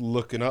was just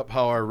looking up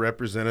how our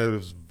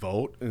representatives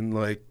vote and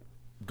like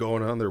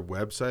going on their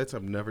websites.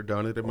 I've never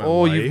done it in my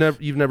life.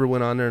 you've never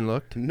went on there and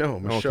looked? No,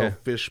 Michelle Okay.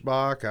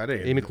 Fishbach. I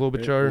didn't. Amy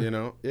Klobuchar. You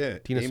know, yeah.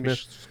 Tina Amy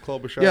Smith.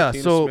 Klobuchar. Yeah,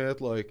 Tina so-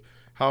 Smith. Like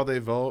how they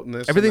vote and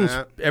this. Everything's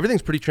and that.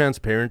 everything's pretty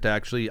transparent.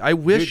 Actually, I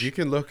wish Dude, you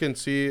can look and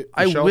see.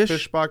 I Michelle wish-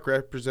 Fishbach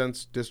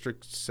represents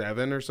District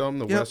 7 or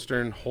something, the Yep.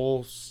 western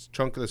whole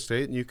chunk of the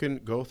state, and you can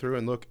go through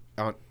and look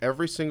on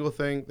every single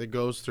thing that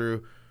goes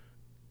through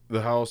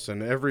the House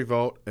and every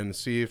vote and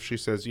see if she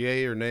says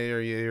yay or nay or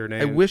yay or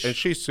nay. I wish- and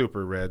she's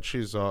super red.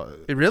 She's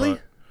Really?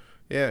 but-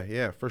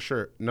 yeah, for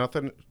sure.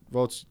 Nothing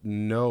votes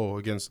no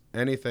against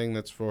anything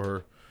that's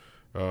for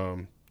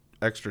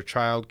extra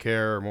child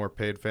care or more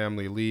paid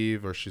family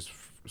leave, or she's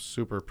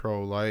super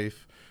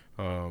pro-life.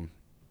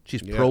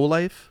 she's yeah.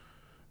 pro-life.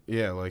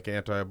 Yeah, like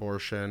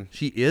anti-abortion.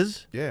 She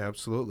is Yeah,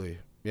 absolutely.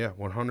 Yeah,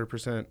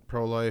 100%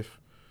 pro-life.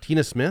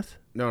 Tina Smith.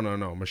 No.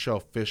 Michelle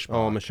Fishbach.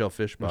 Oh, Michelle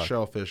Fishbach.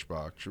 Michelle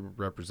Fishbach. She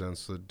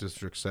represents the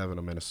District 7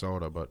 of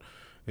Minnesota. But,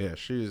 yeah,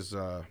 she's,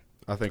 I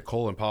think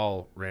Colin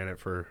Powell ran it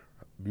for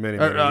many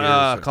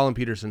years. Colin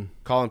Peterson.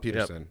 Colin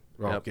Peterson.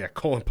 Well, Yep. yeah,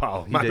 Colin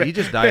Powell. He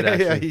just died, yeah,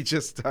 actually. he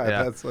just died.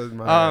 Yeah. That's what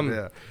my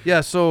yeah.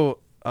 Yeah, so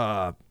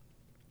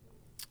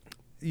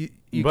you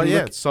But can yeah,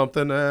 look- it's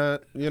something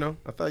that,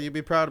 I thought you'd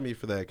be proud of me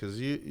for that because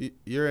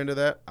you're into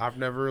that. I've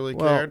never really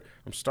Well, cared.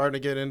 I'm starting to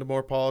get into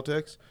more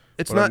politics.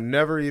 It's but not- I've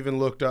never even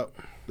looked up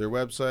their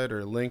website or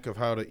a link of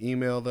how to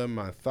email them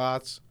my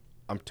thoughts.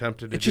 I'm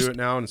tempted to do it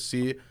now and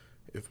see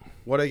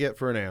what I get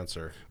for an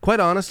answer. quite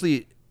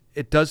honestly,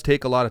 it does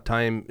take a lot of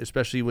time,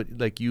 especially with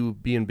like you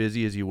being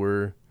busy as you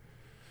were,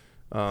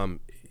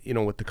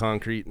 with the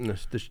concrete and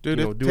the Dude,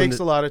 it doing takes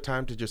a lot of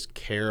time to just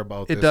care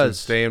about this It does. and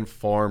stay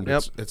informed.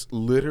 Yep. It's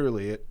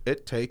literally,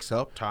 it takes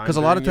up time because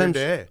a lot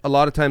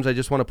of times I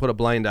just want to put a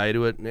blind eye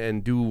to it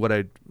and do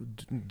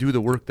do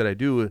the work that I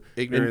do.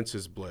 Ignorance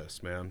is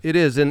bliss, man. It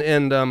is,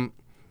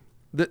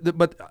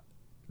 but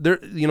there,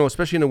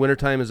 especially in the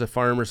wintertime as a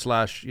farmer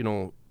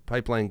 /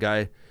 pipeline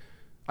guy,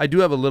 I do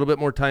have a little bit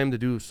more time to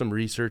do some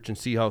research and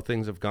see how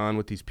things have gone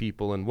with these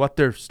people and what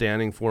they're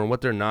standing for and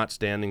what they're not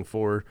standing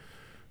for.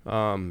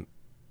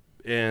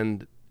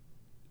 And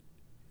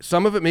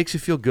some of it makes you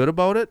feel good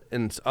about it,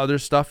 and other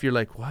stuff you're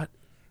like, what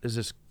is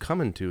this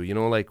coming to?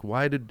 Like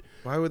Why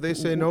would they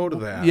say no to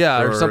that?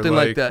 Yeah, or something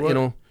like that, what?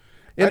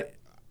 And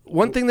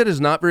one thing that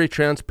is not very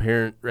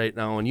transparent right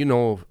now, and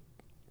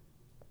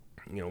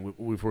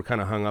we're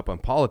kind of hung up on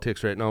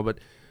politics right now, but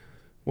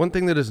one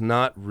thing that is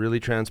not really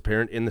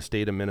transparent in the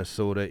state of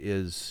Minnesota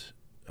is,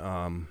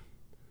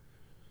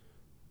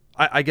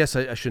 I guess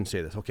I shouldn't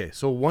say this. Okay,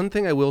 so one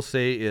thing I will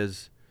say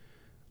is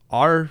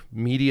our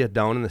media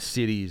down in the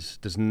cities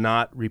does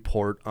not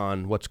report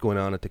on what's going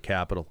on at the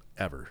Capitol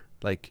ever.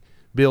 Like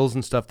bills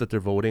and stuff that they're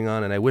voting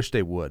on, and I wish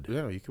they would.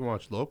 Yeah, you can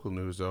watch local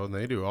news though, and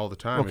they do all the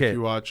time. Okay. If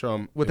you watch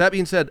With that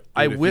being said,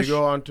 I wish if you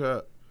go on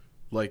to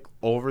like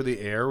over the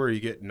air where you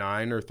get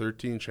 9 or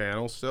 13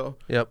 channels still.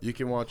 Yep. You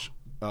can watch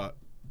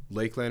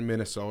Lakeland,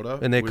 Minnesota,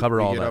 and they cover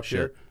all get that up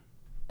shit.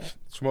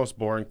 It's the most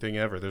boring thing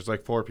ever. There's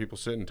like 4 people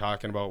sitting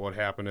talking about what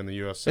happened in the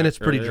U.S. And it's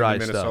pretty dry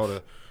Minnesota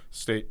stuff.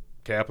 State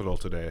Capitol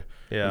today.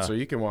 Yeah. And so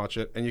you can watch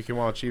it, and you can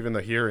watch even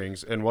the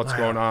hearings and what's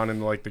going on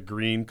in like the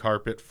green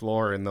carpet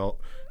floor in the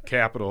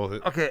Capitol.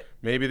 Okay.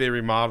 Maybe they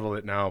remodel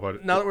it now,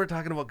 but Now that we're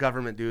talking about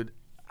government, dude,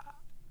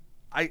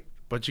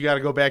 But you got to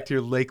go back to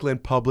your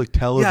Lakeland Public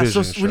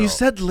Television so when you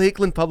said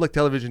Lakeland Public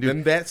Television, dude,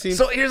 then that seems.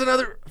 so here's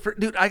another,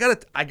 dude. I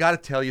gotta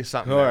tell you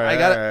something. All man.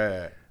 right, all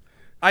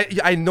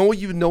right. I know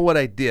you know what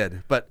I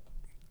did, but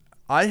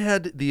I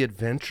had the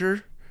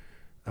adventure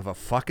of a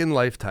fucking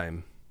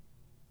lifetime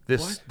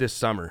this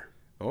summer.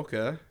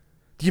 Okay.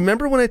 Do you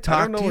remember when I I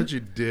talked don't know to you? what you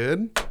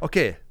did.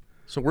 Okay,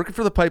 so working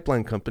for the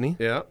pipeline company,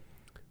 Yeah.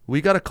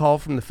 we got a call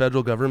from the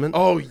federal government.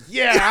 Oh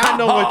yeah, I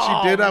know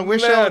what you did. I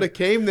wish I man. would have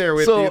came there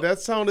with So- you. That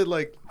sounded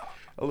like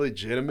a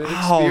legitimate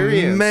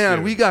experience. Oh man,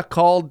 dude. we got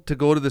called to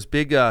go to this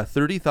big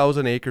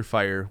 30,000 acre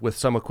fire with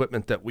some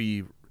equipment that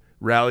we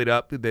rallied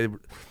up.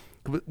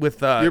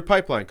 With your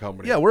pipeline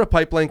company. yeah, we're a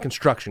pipeline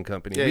construction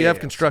company. Yeah, we yeah, have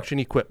yeah. construction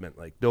equipment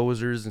like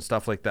dozers and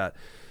stuff like that.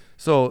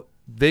 So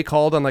they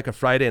called on like a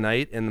Friday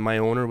night, and my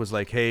owner was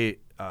like, "Hey,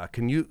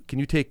 can you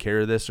take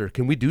care of this, or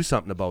can we do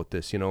something about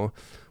this?"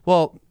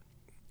 Well,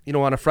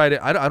 on a Friday,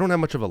 I don't have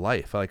much of a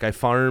life. Like I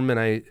farm and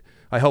I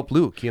help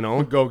Luke.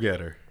 Go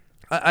getter.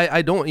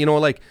 I don't,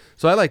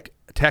 so I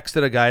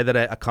texted a guy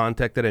a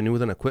contact that I knew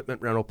with an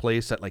equipment rental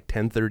place at like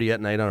 10:30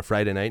 at night on a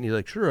Friday night, and he's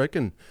like, "Sure, I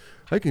can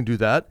do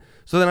that."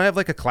 So then I have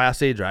like a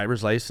Class A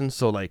driver's license,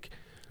 so like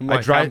I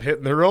drive I'm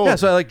hitting the road. Yeah,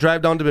 so I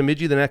drive down to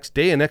Bemidji the next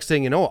day, and next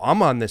thing you know,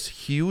 I'm on this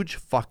huge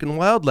fucking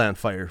wildland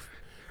fire.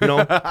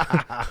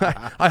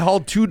 I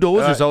hauled 2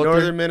 dozers out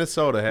Northern there.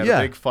 Minnesota had Yeah.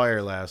 a big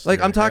fire last Like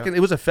year. I'm talking, it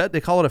was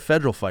they call it a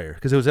federal fire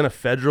because it was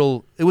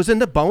in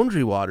the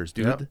boundary waters,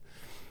 dude. Yep.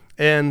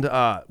 And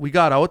we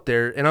got out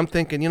there, and I'm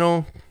thinking,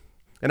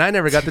 and I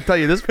never got to tell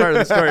you this part of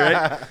the story,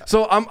 right?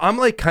 So I'm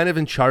like kind of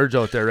in charge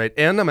out there, right?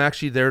 And I'm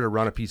actually there to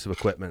run a piece of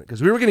equipment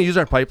because we were going to use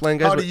our pipeline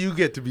guys. How do you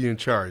get to be in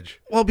charge?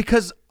 Well,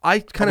 because I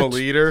kind I'm of a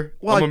leader.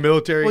 I'm a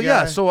military guy.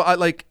 yeah. So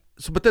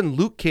but then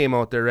Luke came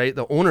out there, right?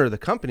 The owner of the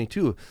company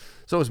too.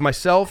 So it was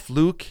myself,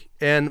 Luke,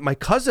 and my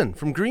cousin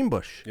from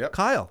Greenbush, Yep.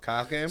 Kyle.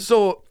 Kyle came.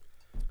 So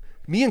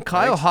me and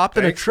Kyle hopped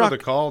in a Thanks truck, for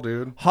the call,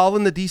 dude.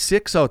 hauling the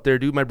D6 out there,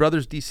 dude. My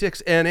brother's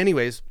D6. And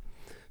anyways,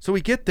 so we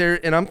get there,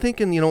 and I'm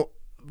thinking,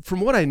 from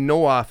what I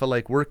know off of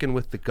like working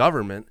with the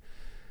government,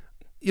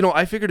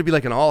 I figured it'd be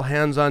like an all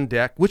hands on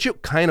deck, which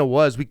it kind of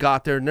was. We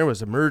got there, and there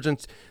was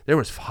emergence. There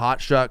was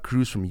hotshot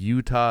crews from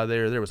Utah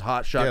there. There was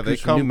hotshot Yeah, they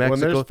crews from New come when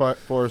Mexico. there's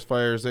forest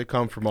fires. They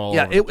come from all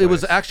Yeah, over the it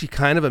was place. actually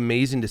kind of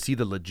amazing to see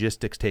the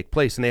logistics take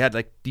place, and they had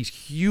like these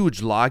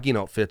huge logging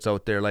outfits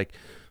out there, like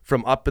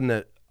from up in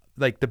the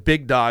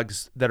big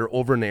dogs that are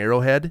over in the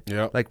Arrowhead.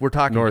 Yeah, like we're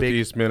talking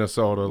Northeast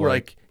Minnesota. We're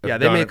have they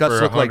done make it us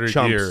for look like 100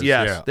 chumps. years.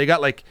 Yes, Yeah. they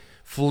got like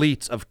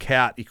fleets of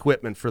cat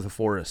equipment for the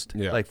forest,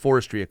 Yeah. like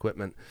forestry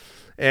equipment,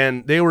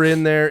 and they were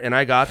in there, and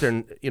I got there,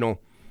 and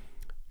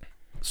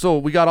so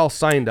we got all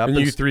signed up. And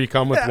you 3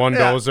 come with one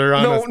dozer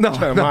on No, a no.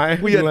 semi?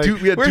 We had Like, two-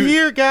 we had we're two-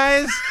 here,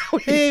 guys.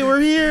 Hey,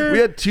 we're here. We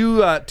had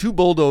two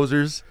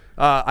bulldozers.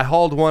 I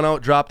hauled one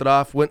out, dropped it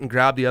off, went and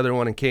grabbed the other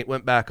one, and Kate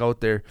went back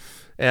out there.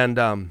 And,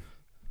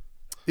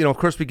 of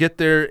course we get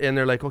there and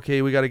they're like,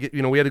 okay, we got to get,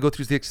 we had to go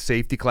through the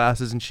safety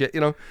classes and shit,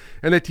 and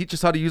they teach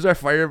us how to use our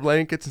fire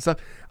blankets and stuff.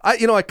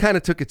 I kind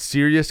of took it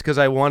serious because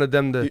I wanted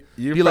them to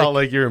You be felt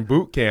like you're in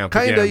boot camp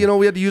kind of, again.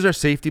 we had to use our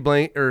safety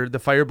blanket or the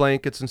fire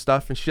blankets and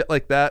stuff and shit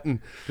like that. And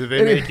Did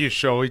they make you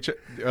show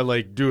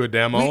do a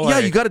demo? yeah,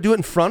 you got to do it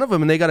in front of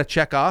them and they got to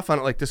check off on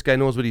it. Like, this guy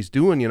knows what he's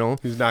doing,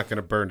 He's not going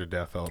to burn to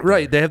death out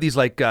Right. there. They have these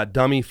like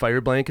dummy fire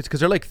blankets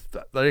because they're like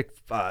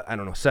I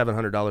don't know,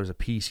 $700 a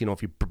piece.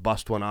 If you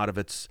bust one out of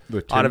its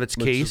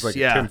case, like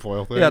a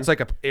tinfoil thing. Yeah, it's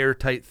like a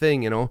airtight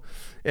thing,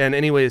 And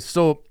anyways,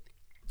 so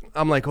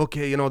I'm like,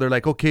 okay, they're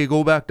like, okay,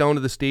 go back down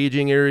to the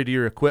staging area to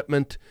your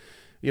equipment,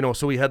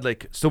 So we had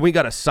we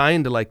got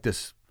assigned to like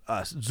this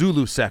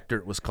Zulu sector,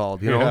 it was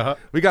called, Yeah.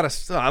 We got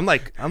this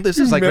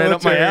is like right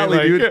up my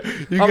alley, Military,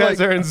 dude. You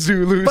guys are in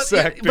Zulu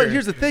sector. But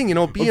here's the thing,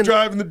 being I'm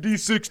driving the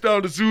D6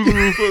 down to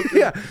Zulu.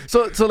 yeah.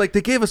 So like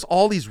they gave us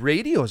all these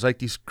radios, like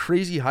these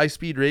crazy high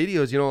speed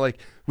radios, like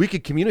we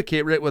could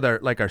communicate right with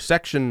our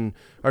section,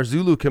 our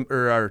Zulu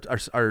or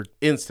our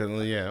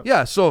Instantly, yeah.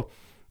 yeah. So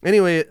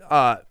anyway,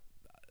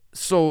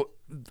 so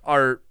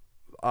our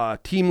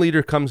team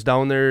leader comes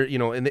down there,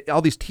 and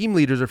all these team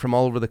leaders are from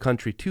all over the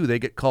country too. They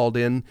get called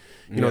in,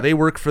 they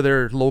work for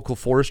their local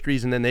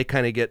forestries, and then they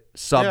kind of get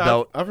subbed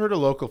out. I've heard of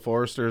local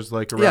foresters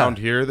like around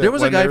here. That there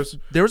was a guy.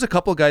 There was a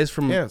couple guys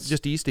from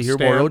just east of here,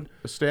 Road.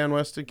 Stan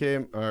Weston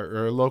came,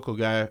 or a local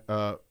guy,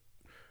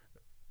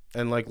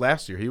 and like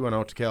last year he went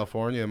out to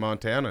California and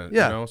Montana.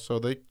 Yeah. So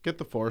they get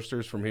the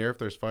foresters from here if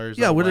there's fires.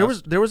 Yeah, well,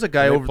 there was a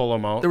guy over. Pull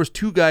them out. There was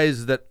two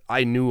guys that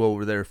I knew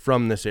over there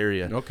from this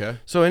area. Okay.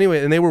 So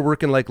anyway, and they were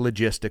working like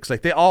logistics.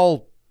 Like they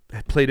all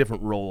play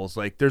different roles.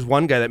 Like there's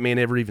one guy that may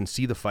never even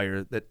see the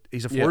fire. That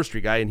he's a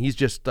forestry guy, and he's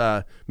just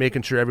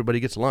making sure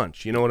everybody gets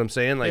lunch. You know what I'm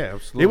saying? Like, yeah,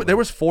 absolutely. There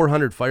was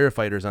 400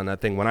 firefighters on that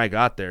thing when I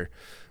got there.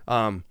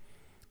 Not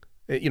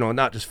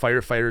just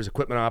firefighters,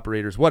 equipment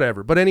operators,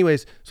 whatever. But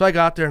anyways, so I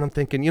got there and I'm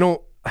thinking,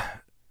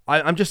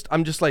 I'm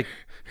just like,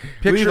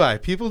 picture. Levi,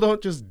 people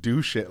don't just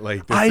do shit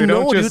like this. I They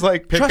know, don't just dude.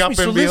 like pick Trust up me,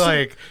 so and be listen-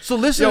 like, so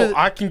listen yo, to-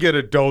 I can get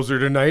a dozer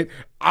tonight.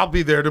 I'll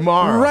be there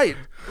tomorrow.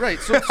 Right.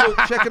 So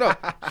check it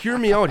out. Hear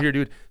me out here,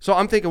 dude. So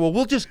I'm thinking, well,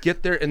 we'll just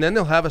get there and then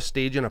they'll have a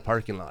stage in a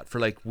parking lot for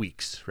like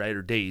weeks, right,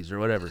 or days or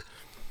whatever.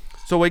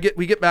 So we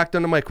get back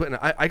down to my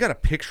equipment. I got a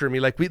picture of me.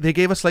 Like they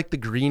gave us like the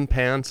green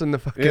pants and the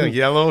fucking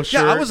yellow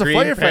shirt. Yeah, I was a green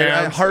firefighter. I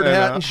had pants, hard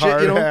hat and shit.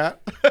 hard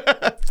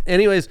hat.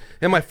 Anyways,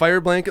 and my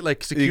fire blanket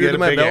like secured You get to a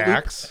my big belt loop.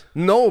 axe?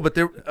 No, but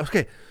there.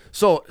 Okay,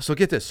 so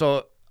get this.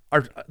 So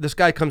this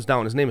guy comes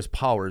down. His name is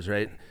Powers,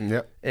 right?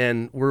 Yep.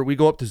 And we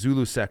go up to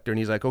Zulu sector, and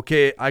he's like,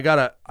 okay,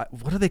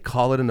 what do they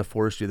call it in the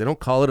forestry? They don't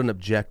call it an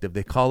objective.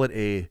 They call it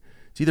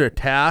it's either a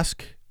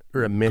task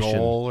or a mission.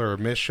 Goal or a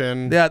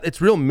mission. Yeah, it's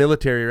real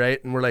military,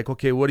 right? And we're like,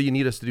 okay, what do you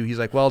need us to do? He's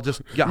like, well,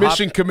 just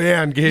Mission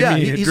command gave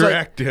me he's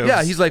directives.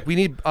 Like, he's like, we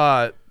need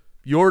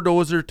your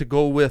dozer to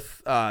go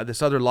with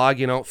this other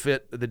logging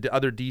outfit, the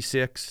other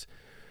D6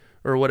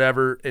 or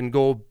whatever, and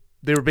go.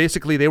 They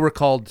were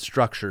called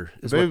structure.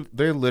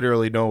 They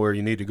literally know where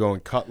you need to go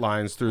and cut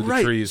lines through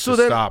the trees to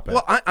then, stop it.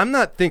 Well, I'm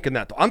not thinking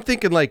that though. I'm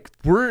thinking like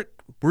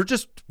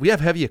we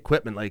have heavy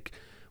equipment. Like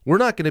we're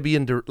not going to be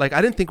in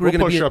I didn't think we were going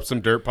to push be up some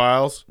dirt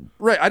piles.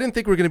 Right. I didn't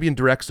think we were going to be in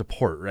direct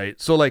support.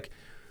 Right. So like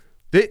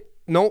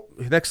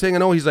next thing I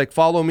know, he's like,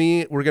 follow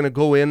me. We're going to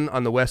go in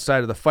on the west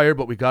side of the fire,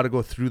 but we got to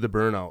go through the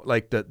burnout,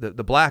 like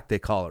the black they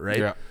call it. Right.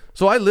 Yeah.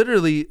 So I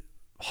literally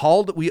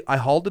hauled the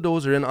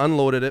dozer in,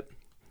 unloaded it.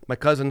 My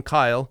cousin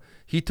Kyle,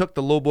 he took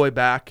the low boy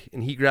back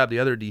and he grabbed the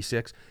other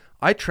D6.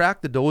 I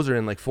tracked the dozer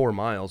in like 4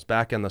 miles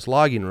back on this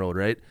logging road,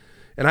 right?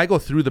 And I go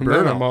through the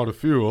Then I'm burnout. out of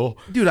fuel.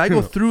 Dude, I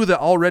go through the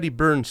already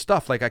burned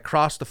stuff. Like I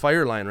cross the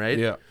fire line, right?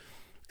 Yeah.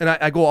 And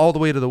I go all the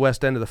way to the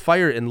west end of the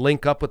fire and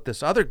link up with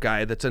this other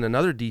guy that's in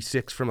another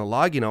D6 from a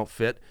logging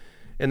outfit.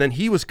 And then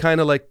he was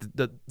kind of like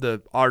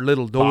our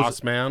little dozer.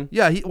 Boss man.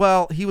 Yeah,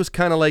 he was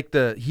kind of like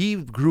he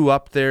grew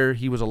up there.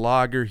 He was a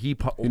logger. He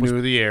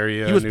Knew the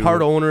area. He was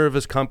part owner of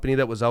his company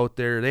that was out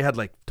there. They had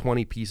like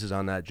 20 pieces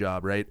on that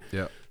job, right?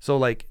 Yeah. So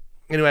like,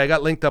 anyway, I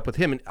got linked up with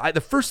him, and the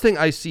first thing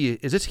I see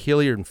is it's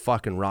hillier than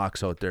fucking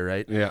rocks out there,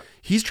 right? Yeah.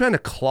 He's trying to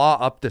claw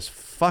up this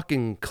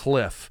fucking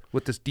cliff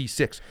with this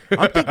D6.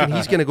 I'm thinking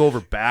he's gonna go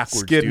over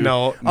backwards, Skidding dude.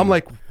 out. I'm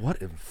like, what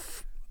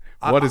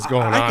is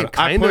going on?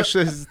 I push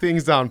these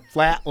things on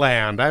flat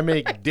land. I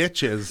make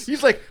ditches.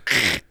 He's like,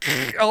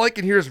 all I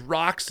can hear is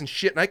rocks and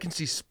shit, and I can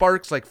see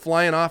sparks like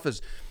flying off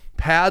his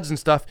pads and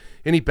stuff.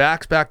 And he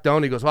backs back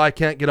down. He goes, "Well, I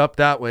can't get up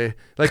that way."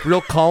 Like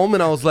real calm,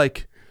 and I was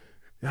like,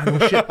 "Ah, no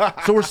shit."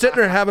 So we're sitting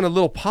there having a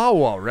little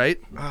powwow, right?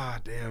 Ah,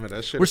 damn it!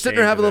 That shit. We're sitting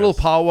there having a little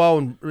powwow,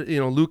 and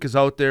Luke is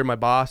out there, my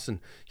boss, and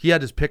he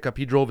had his pickup.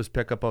 He drove his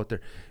pickup out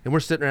there, and we're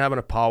sitting there having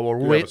a powwow.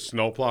 We're Wait, a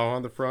snowplow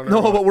on the front.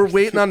 No, but we're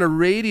waiting on the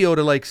radio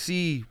to like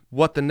see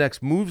what the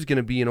next move's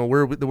gonna be. We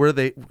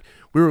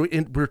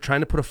were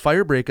trying to put a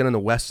fire break in on the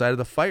west side of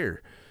the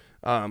fire,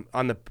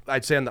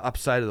 I'd say on the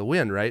upside of the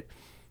wind, right?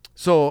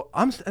 So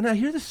I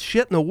hear this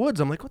shit in the woods.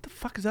 I'm like, what the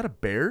fuck is that? A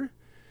bear?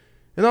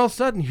 And all of a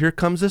sudden, here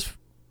comes this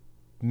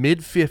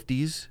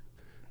mid-50s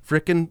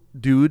frickin'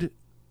 dude,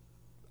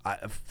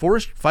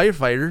 forest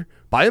firefighter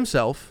by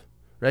himself,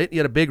 right? He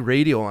had a big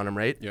radio on him,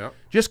 right? Yeah.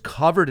 Just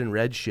covered in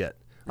red shit.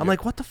 I'm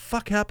like, what the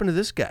fuck happened to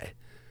this guy?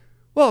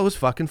 Well, it was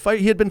fucking fire.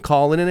 He had been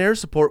calling in air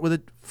support with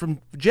it from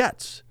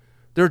jets.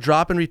 They were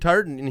dropping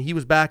retardant, and he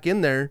was back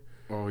in there.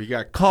 Oh, he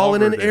got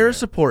calling in air it.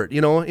 support,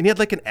 you know, and he had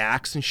like an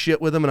axe and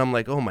shit with him, and I'm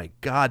like, oh my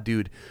god,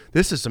 dude,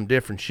 this is some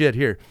different shit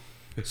here.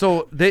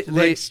 So they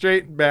Like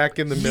straight back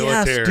in the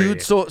military.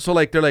 Yes, dude. So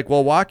like they're like,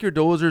 well, walk your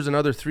dozers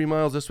another 3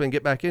 miles this way and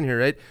get back in here,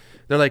 right?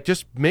 They're like,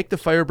 just make the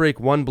fire break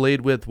 1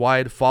 blade width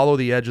wide, follow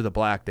the edge of the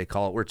black, they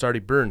call it, where it's already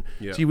burned.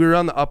 Yeah. See, we were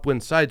on the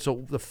upwind side,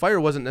 so the fire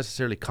wasn't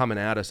necessarily coming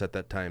at us at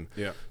that time.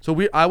 Yeah. So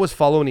I was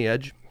following the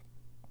edge,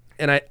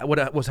 and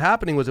what was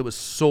happening was it was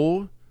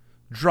so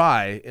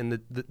dry and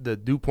the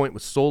dew point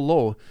was so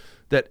low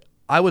that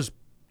I was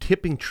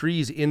tipping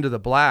trees into the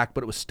black,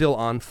 but it was still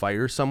on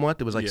fire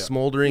somewhat. It was like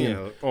smoldering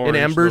and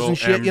embers and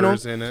shit, you know.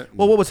 In it.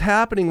 Well, what was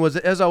happening was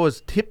as I was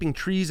tipping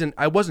trees, and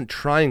I wasn't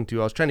trying to,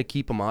 I was trying to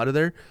keep them out of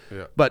there.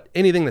 Yeah. But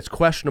anything that's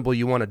questionable,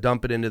 you want to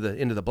dump it into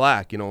the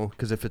black, you know,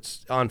 because if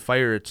it's on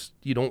fire,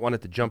 you don't want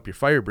it to jump your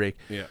fire break.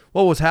 Yeah.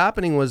 What was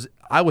happening was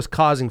I was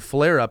causing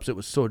flare-ups. It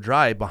was so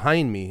dry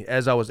behind me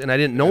and I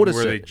didn't notice it.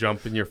 Were they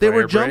jumping your They fire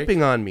were break?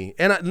 jumping on me,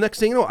 and next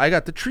thing you know, I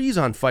got the trees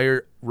on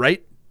fire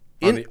right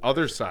on the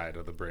other side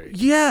of the break.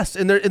 Yes,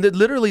 and they're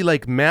literally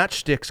like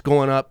matchsticks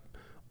going up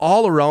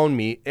all around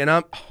me, and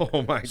I'm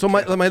so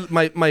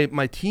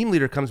my team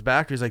leader comes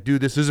back. He's like,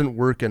 dude, this isn't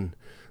working.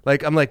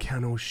 Like I'm like, yeah,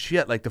 no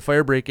shit. Like the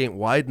fire break ain't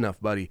wide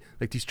enough, buddy.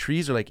 Like these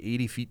trees are like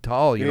 80 feet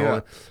tall, you know,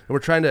 and we're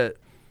trying to,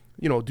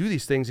 you know, do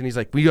these things. And he's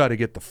like, we got to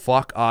get the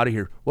fuck out of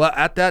here. Well,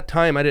 at that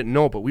time I didn't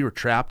know, but we were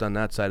trapped on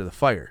that side of the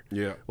fire.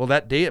 Yeah. Well,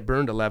 that day it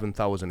burned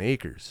 11,000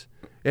 acres,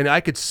 and I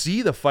could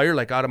see the fire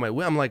like out of my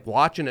way. I'm like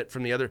watching it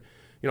from the other.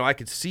 You know, I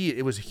could see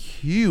it was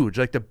huge,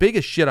 like the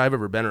biggest shit I've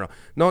ever been around.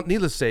 No,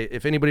 needless to say,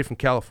 if anybody from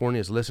California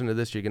is listening to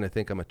this, you're going to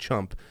think I'm a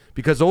chump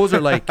because those are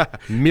like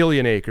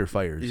million-acre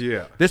fires.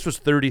 Yeah. This was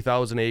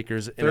 30,000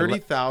 acres.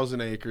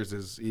 30,000 acres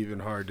is even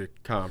hard to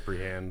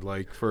comprehend.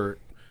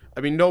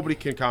 Nobody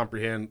can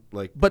comprehend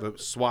the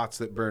SWATs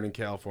that burn in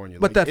California.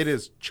 But it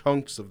is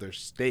chunks of their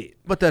state.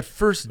 But that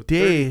first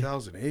day,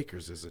 30,000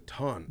 acres is a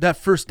ton. That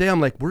first day,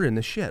 I'm like, we're in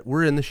the shit.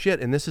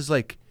 And this is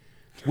like,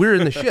 we're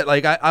in the shit.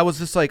 Like I was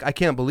just like, I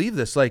can't believe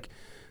this. Like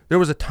there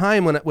was a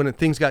time when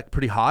things got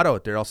pretty hot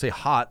out there. I'll say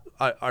hot.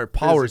 Our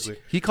powers.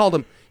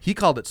 Physically. He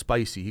called it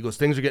spicy. He goes,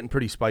 things are getting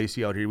pretty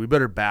spicy out here. We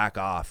better back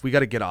off. We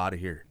got to get out of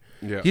here.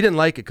 Yeah. He didn't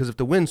like it because if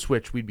the wind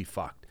switched, we'd be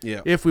fucked.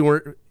 Yeah. If we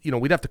weren't,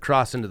 we'd have to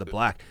cross into the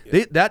black.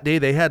 That day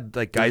they had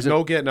like guys. There's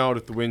no getting out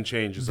if the wind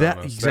changes on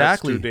us.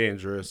 Exactly. That's too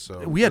dangerous. So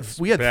we had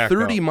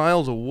 30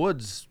 miles of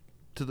woods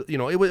to the.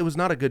 It was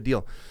not a good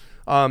deal.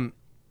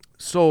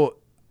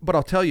 But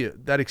I'll tell you,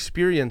 that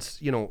experience,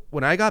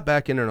 when I got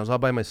back in there and I was all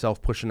by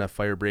myself pushing that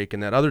fire break,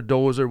 and that other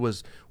dozer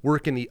was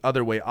working the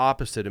other way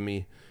opposite of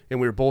me, and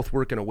we were both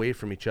working away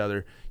from each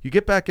other. You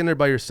get back in there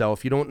by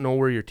yourself. You don't know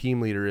where your team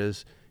leader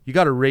is. You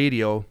got a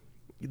radio.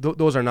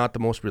 Those are not the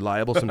most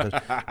reliable sometimes.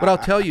 But I'll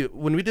tell you,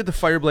 when we did the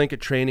fire blanket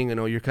training,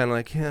 you're kind of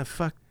like, yeah,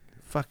 fuck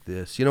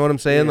this. You know what I'm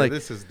saying? Yeah, like,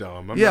 this is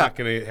dumb. I'm not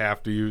going to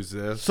have to use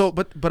this. So,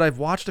 but I've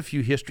watched a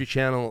few History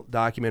Channel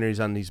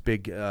documentaries on these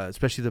big,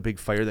 especially the big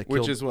fire that killed.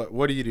 Which is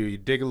what do? You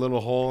dig a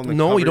little hole in the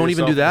No, you don't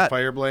even do that.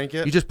 Fire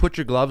blanket. You just put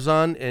your gloves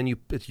on and you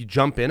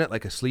jump in it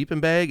like a sleeping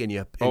bag, and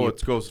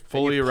it goes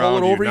fully around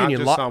pull it over you, not and you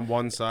just on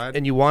one side.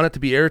 And you want it to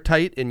be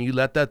airtight, and you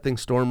let that thing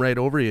storm right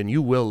over you, and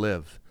you will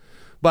live.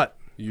 But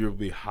you'll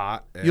be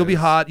hot. You'll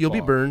be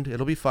burned.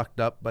 It'll be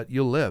fucked up, but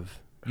you'll live.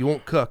 You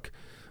won't cook.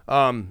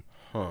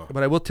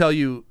 But I will tell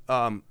you,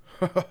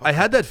 I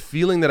had that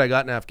feeling that I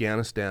got in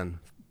Afghanistan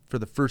for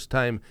the first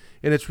time,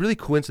 and it's really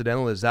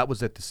coincidental as that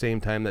was at the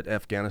same time that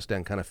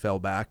Afghanistan kind of fell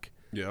back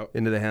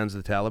into the hands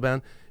of the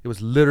Taliban. It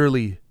was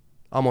literally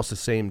almost the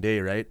same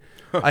day, right?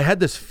 I had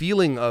this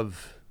feeling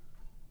of,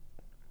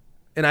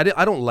 and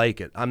I don't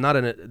like it. I'm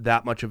not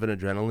that much of an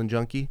adrenaline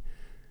junkie.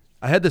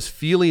 I had this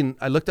feeling.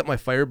 I looked at my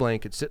fire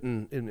blanket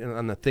sitting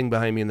on the thing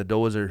behind me in the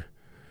dozer,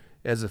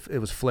 as if it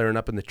was flaring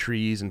up in the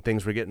trees and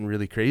things were getting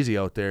really crazy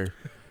out there.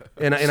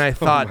 And I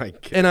thought,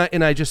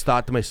 and I just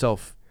thought to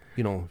myself,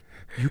 you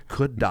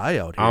could die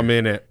out here. I'm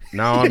in it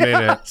now. I'm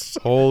in it.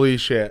 Holy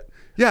shit!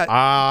 Yeah,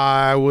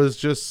 I was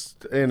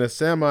just in a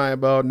semi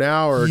about an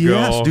hour ago.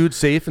 Yes, dude,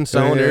 safe and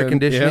sound, air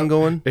conditioning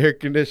going. Air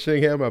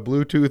conditioning. Had my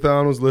Bluetooth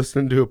on. Was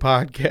listening to a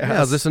podcast. Yeah, I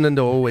was listening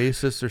to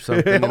Oasis or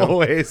something.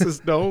 Oasis,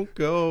 don't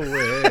go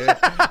away.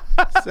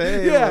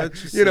 Say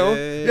what you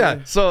say.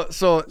 Yeah.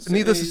 So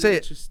needless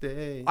to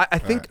say, I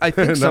think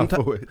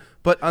sometimes,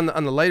 but on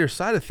the lighter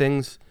side of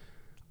things,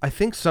 I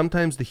think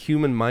sometimes the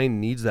human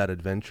mind needs that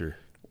adventure.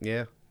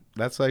 Yeah,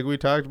 that's like we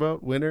talked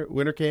about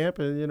winter camp,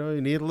 and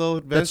you need a little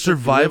adventure. That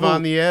survival live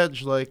on the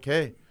edge. Like,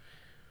 hey,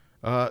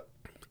 I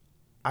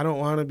don't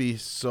want to be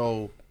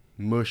so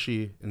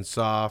mushy and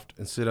soft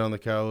and sit on the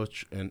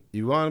couch, and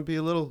you want to be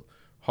a little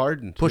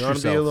hardened. Push you want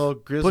yourself. to be a little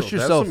grizzled. Push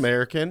yourself. That's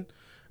American.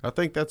 I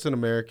think that's an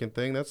American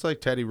thing. That's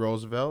like Teddy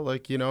Roosevelt.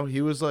 Like, you know,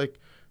 he was like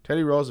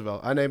Teddy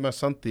Roosevelt. I named my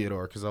son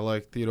Theodore because I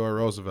like Theodore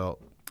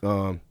Roosevelt.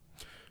 You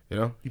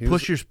know, You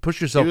push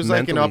yourself he was mentally.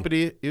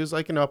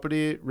 like an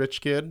uppity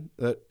rich kid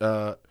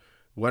that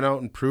went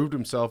out and proved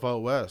himself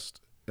out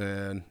west,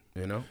 and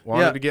you know,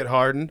 wanted to get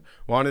hardened,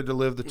 wanted to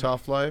live the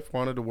tough life,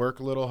 wanted to work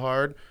a little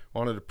hard,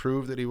 wanted to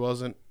prove that he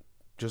wasn't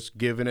just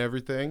giving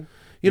everything.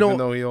 Even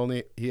though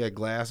he had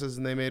glasses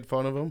and they made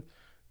fun of him,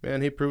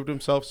 man, he proved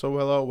himself so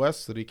well out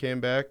west that he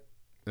came back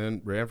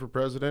and ran for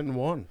president and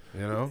won.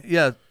 You know,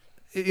 Yeah,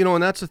 you know,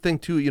 and that's the thing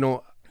too. You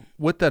know,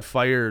 with that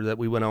fire that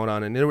we went out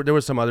on, and there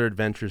were some other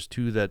adventures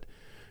too that,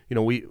 you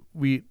know,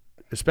 we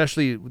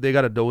especially they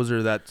got a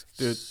dozer that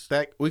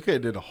we could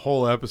have did a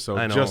whole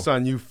episode just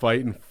on you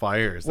fighting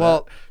fires.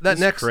 Well,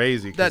 that's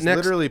crazy.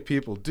 Literally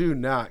people do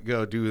not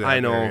go do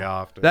that very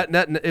often.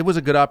 That it was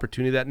a good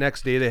opportunity. That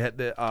next day they had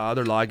the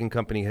other logging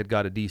company had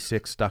got a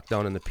D6 stuck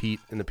down in the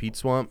peat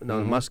swamp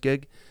down in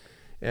Muskeg,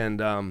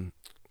 and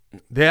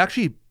they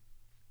actually.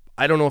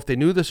 I don't know if they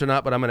knew this or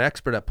not, but I'm an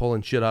expert at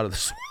pulling shit out of the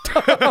swamp.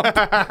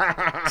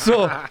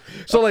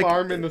 so like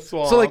farm in the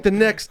swamp. So like the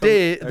next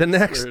day, the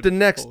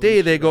next day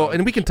they go,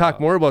 and we can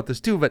talk more about this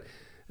too, but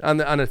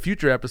on a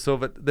future episode.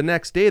 But the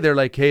next day they're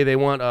like, hey, they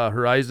want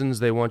Horizons.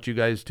 They want you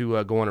guys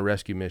to go on a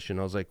rescue mission.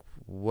 I was like,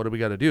 what do we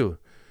got to do?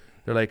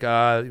 They're like, you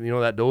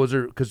know, that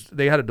dozer, because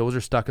they had a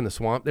dozer stuck in the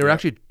swamp. They were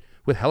actually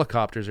with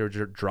helicopters. They were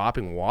just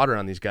dropping water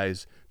on these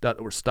guys that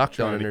were stuck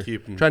down in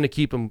there, trying to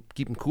keep them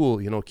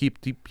cool. You know,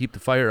 keep the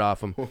fire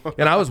off them.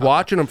 And I was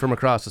watching them from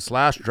across the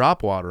slash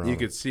drop water on You them.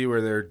 could see where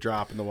they're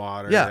dropping the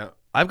water. Yeah,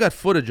 I've got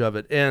footage of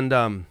it,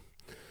 and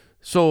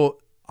so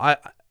I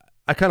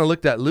kind of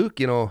looked at Luke,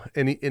 you know,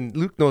 and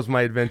Luke knows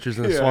my adventures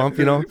in the swamp,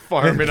 you know.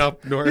 Farming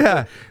up north.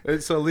 Yeah.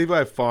 And so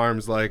Levi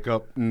Farms like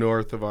up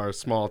north of our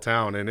small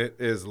town, and it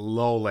is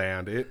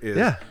lowland. It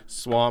is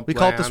swamp We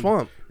call it the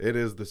swamp. It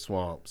is the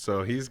swamp.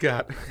 So he's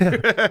got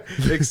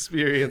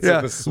experience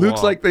in the swamp.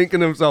 Luke's like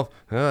thinking to himself,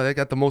 oh, they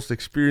got the most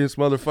experienced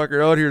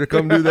motherfucker out here to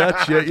come do that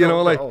shit, you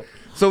know, like.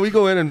 So we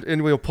go in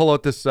and we'll pull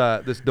out this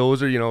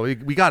dozer, you know.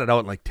 We got it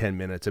out in like 10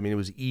 minutes. I mean, it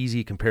was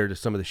easy compared to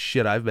some of the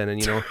shit I've been in,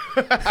 you know.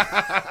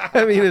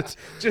 I mean, it's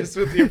just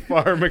with your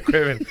farm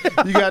equipment.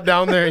 You got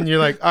down there and you're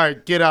like, all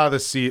right, get out of the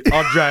seat.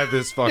 I'll drive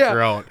this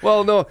fucker out.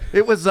 Well, no,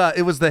 it was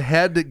the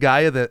head guy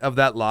of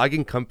that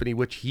logging company,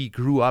 which he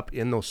grew up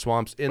in those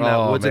swamps in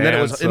that woods, man.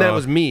 and then it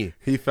was me.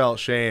 He felt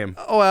shame.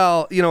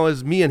 Well, you know, it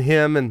was me and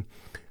him,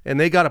 and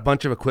they got a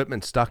bunch of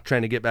equipment stuck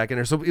trying to get back in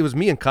there. So it was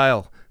me and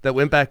Kyle that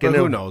went back in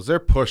there. Who knows? They're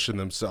pushing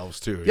themselves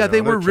too. Yeah,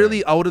 they were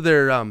really out of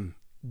their.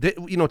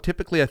 You know,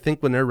 typically I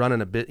think when they're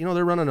running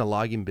they're running a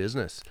logging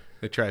business.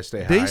 They try to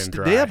stay high and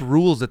dry. They have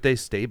rules that they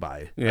stay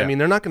by. Yeah. I mean,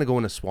 they're not going to go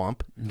in a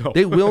swamp. No.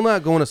 They will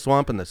not go in a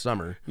swamp in the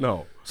summer.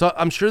 No. So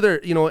I'm sure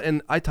they're, you know,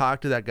 and I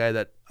talked to that guy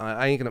that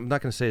I'm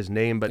not going to say his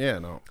name, but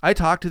I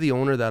talked to the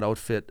owner of that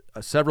outfit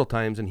several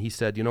times, and he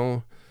said, you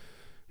know.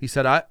 He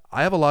said, I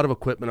have a lot of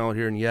equipment out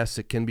here, and yes,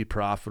 it can be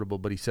profitable.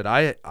 But he said,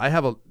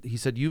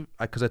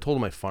 because I told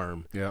him I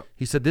farm. Yeah.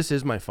 He said, this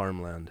is my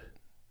farmland,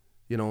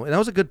 you know, and that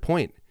was a good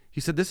point. He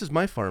said, this is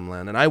my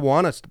farmland, and I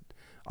want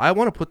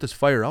to put this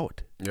fire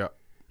out. Yeah.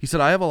 He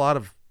said, I have a lot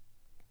of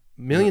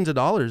millions of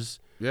dollars.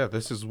 Yeah,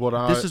 this is what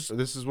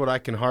I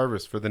can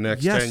harvest for the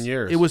next 10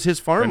 years. It was his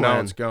farmland. And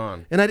now it's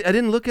gone. And I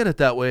didn't look at it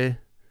that way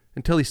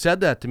until he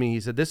said that to me.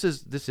 He said, this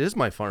is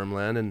my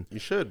farmland. And you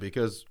should,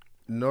 because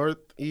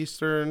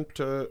northeastern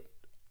to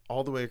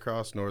all the way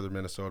across northern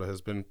Minnesota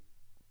has been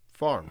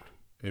farmed.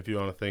 If you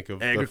want to think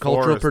of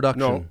agricultural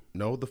production.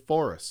 No, the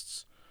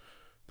forests.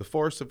 The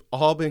forests have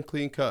all been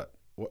clean cut.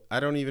 I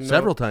don't even know.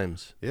 Several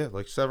times. Yeah,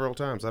 like several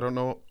times. I don't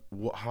know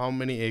how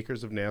many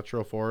acres of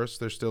natural forest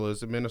there still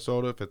is in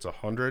Minnesota, if it's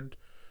 100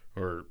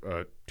 or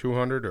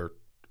 200 or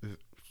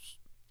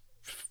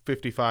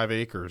 55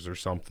 acres or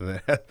something.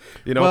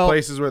 You know,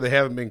 places where they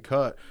haven't been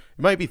cut.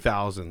 It might be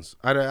thousands.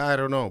 I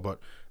don't know, but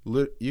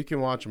you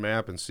can watch a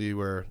map and see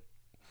where.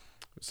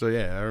 So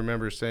yeah, I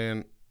remember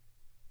saying,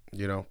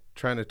 you know,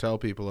 trying to tell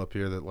people up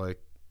here that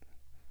like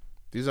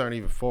these aren't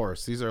even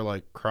forests; these are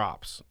like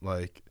crops.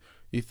 Like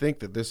you think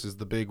that this is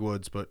the big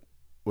woods, but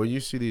when you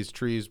see these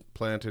trees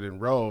planted in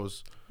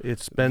rows,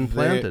 it's been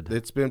planted.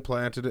 It's been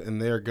planted,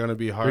 and they're going to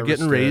be harvested. They're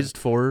getting raised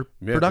for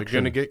production. They're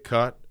going to get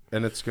cut,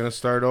 and it's going to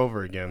start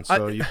over again.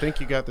 So you think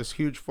you got this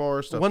huge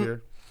forest up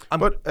here,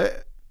 but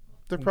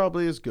there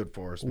probably is good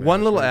forest.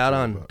 One little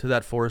add-on to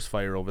that forest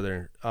fire over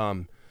there.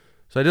 So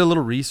I did a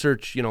little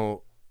research, you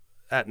know,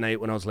 at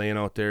night when I was laying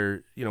out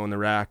there, you know, in the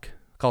rack.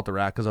 I call it the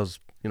rack because I was,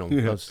 you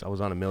know, I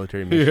was on a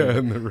military mission. Yeah,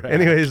 in the rack.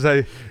 Anyways,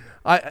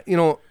 I you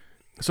know,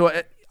 so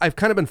I've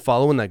kind of been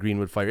following that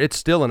Greenwood fire. It's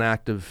still an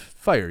active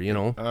fire, you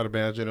know. I'd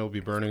imagine it'll be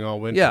burning all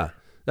winter. Yeah,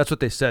 that's what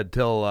they said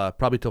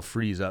probably till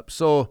freeze up.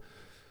 So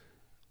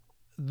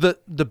the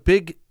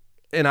big,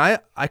 and I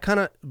kind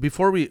of,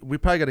 before we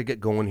probably got to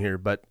get going here,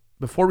 but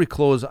before we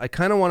close, I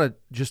kind of want to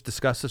just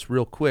discuss this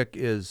real quick.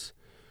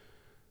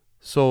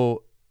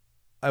 So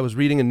I was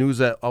reading a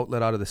news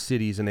outlet out of the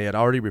cities, and they had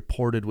already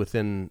reported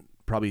within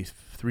probably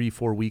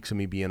 3-4 weeks of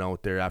me being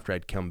out there after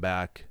I'd come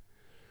back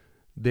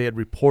they had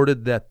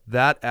reported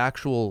that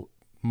actual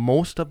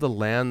most of the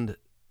land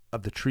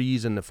of the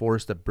trees in the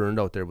forest that burned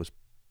out there was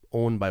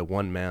owned by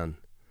one man.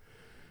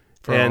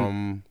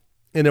 From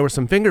And there was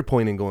some finger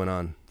pointing going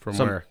on.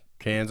 where?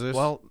 Kansas?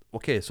 Well,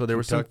 okay, so there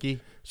was Kentucky?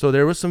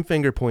 there was some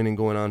finger pointing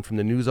going on from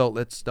the news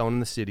outlets down in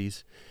the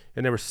cities,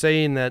 and they were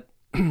saying that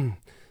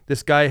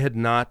this guy had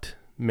not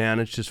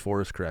managed his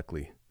forest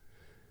correctly.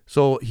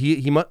 So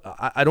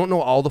I don't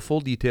know all the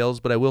full details,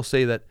 but I will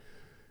say that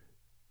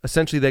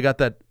essentially they got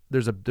that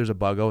there's a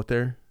bug out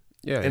there,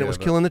 and it was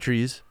killing the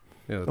trees.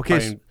 Yeah,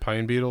 Okay,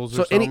 pine beetles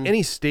so or something?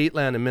 any state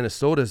land in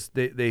Minnesota's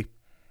they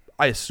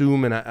I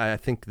assume, and I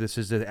think this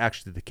is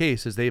actually the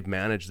case, is they've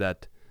managed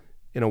that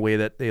in a way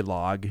that they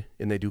log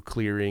and they do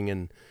clearing,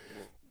 and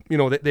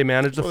they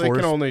manage the forest. They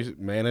can only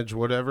manage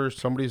whatever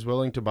somebody's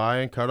willing to buy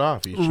and cut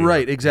off each year.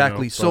 Right,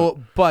 exactly.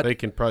 But they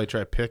can probably try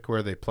to pick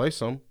where they place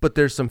them. But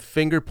there's some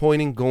finger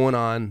pointing going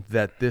on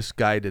that this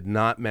guy did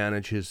not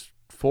manage his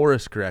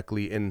forest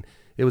correctly, and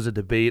it was a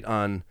debate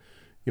on,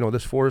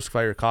 this forest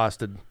fire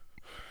costed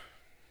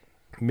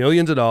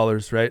millions of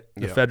dollars, right?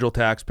 The federal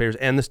taxpayers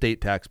and the state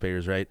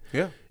taxpayers, right?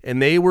 Yeah. And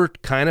they were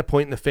kind of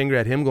pointing the finger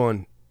at him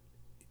going,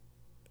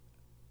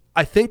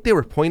 I think they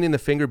were pointing the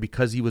finger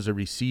because he was a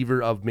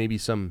receiver of maybe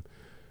some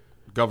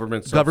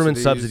government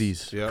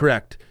subsidies. Yep.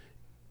 Correct.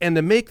 And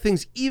to make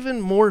things even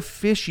more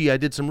fishy, I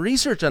did some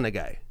research on the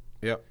guy.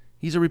 Yep.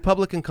 He's a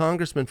Republican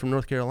congressman from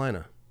North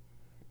Carolina.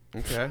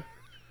 Okay.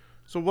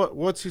 So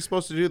what's he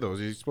supposed to do, though? Is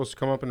he supposed to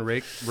come up and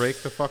rake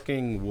the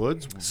fucking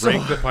woods,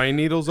 rake the pine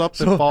needles up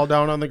that fall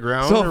down on the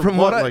ground? So from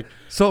what I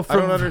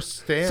don't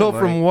understand. So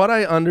from what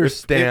I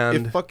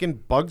understand, if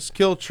fucking bugs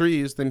kill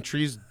trees, then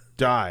trees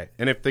die,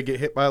 and if they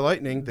get hit by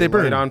lightning, they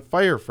burn light on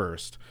fire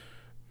first,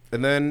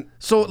 and then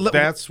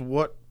that's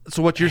what.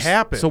 So what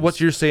happens. So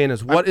what you're saying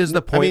is, what is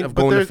the point of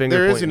going to finger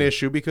There pointing? is an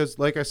issue because,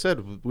 like I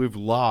said, we've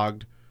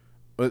logged.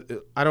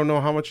 I don't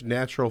know how much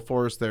natural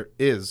forest there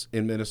is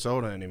in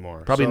Minnesota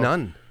anymore. Probably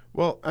none.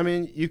 Well, I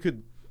mean, you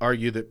could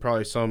argue that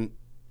probably some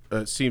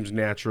seems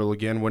natural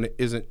again when it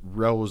isn't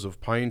rows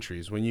of pine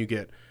trees. When you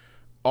get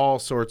all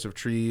sorts of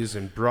trees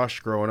and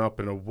brush growing up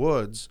in the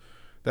woods,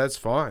 that's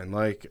fine.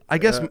 Like I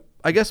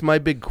guess my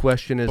big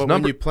question is, but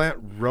when you plant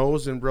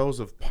rows and rows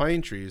of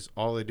pine trees,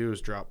 all they do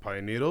is drop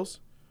pine needles.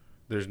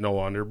 There's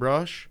no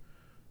underbrush.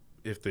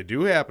 If they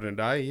do happen to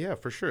die, yeah,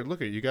 for sure.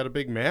 Look you got a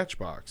big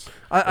matchbox.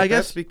 I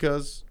guess that's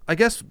because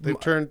they've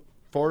turned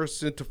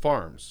forests into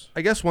farms.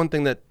 I guess one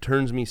thing that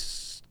turns me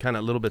kind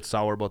of a little bit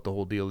sour about the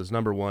whole deal is,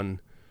 number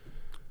one,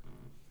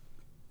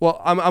 well,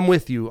 I'm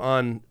with you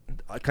on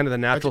kind of the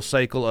natural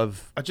cycle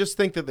of. I just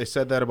think that they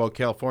said that about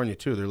California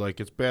too. They're like,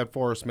 it's bad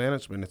forest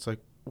management. It's like,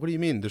 what do you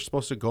mean? They're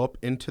supposed to go up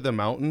into the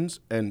mountains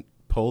and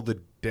pull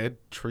the dead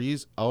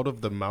trees out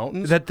of the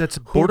mountains? That's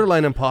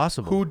borderline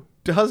impossible. Who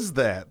does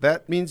that?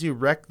 That means you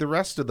wreck the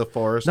rest of the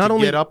forest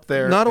get up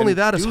there. Not only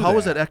that, is how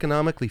is that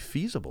economically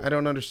feasible? I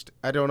don't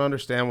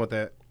understand what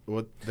that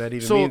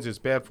even means. Is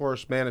bad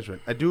forest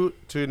management. I do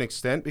to an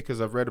extent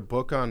because I've read a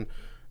book on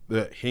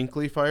the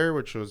Hinckley fire,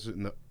 which was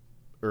in the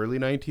early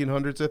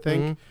 1900s, I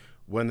think,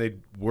 when they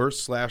were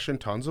slashing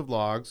tons of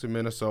logs in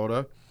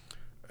Minnesota,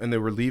 and they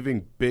were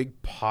leaving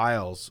big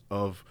piles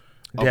of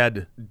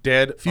dead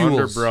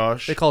fuels.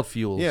 Underbrush. They call it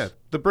fuels. Yeah,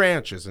 the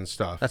branches and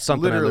stuff. That's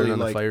something literally I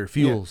learned on the fire.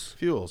 Fuels.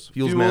 Yeah,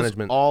 fuels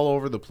management all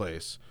over the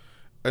place.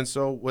 And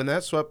so when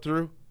that swept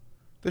through,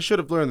 they should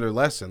have learned their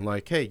lesson.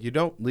 Like, hey, you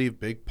don't leave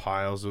big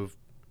piles of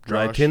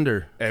dry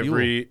tinder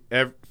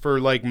for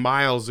like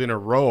miles in a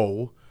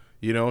row,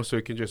 so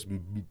it can just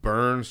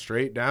burn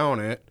straight down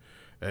it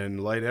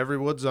and light every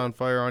woods on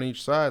fire on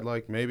each side.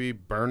 Like maybe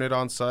burn it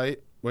on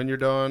site when you're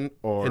done,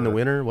 or in the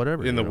winter,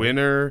 whatever. In the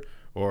winter.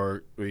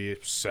 Or we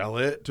sell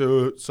it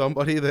to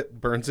somebody that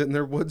burns it in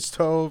their wood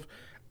stove.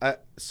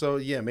 So,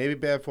 yeah, maybe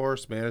bad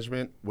forest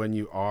management when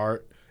you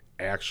are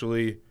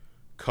actually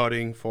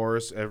cutting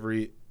forests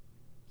every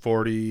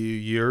 40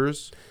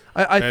 years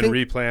I think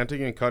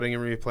replanting and cutting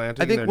and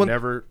replanting. I think there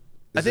never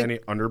is any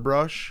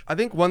underbrush. I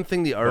think one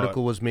thing the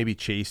article was maybe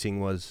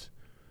chasing was,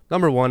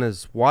 number one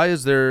is, why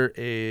is there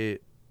a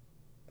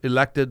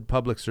elected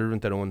public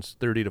servant that owns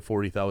 30 to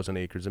 40,000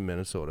 acres in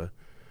Minnesota?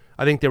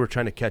 I think they were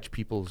trying to catch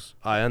people's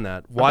eye on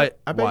that. Why?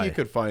 I bet you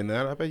could find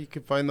that. I bet you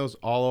could find those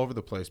all over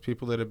the place.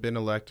 People that have been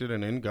elected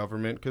and in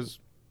government, because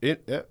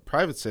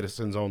private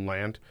citizens own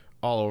land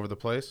all over the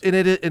place. And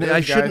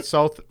I shouldn't.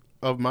 South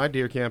of my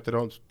deer camp that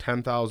owns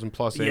 10,000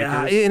 plus acres.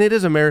 Yeah, and it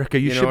is America.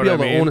 You should be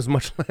able to own as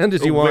much land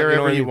as you want.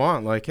 Wherever you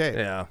want. Like,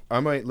 hey, I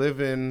might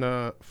live in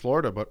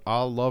Florida, but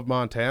I'll love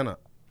Montana.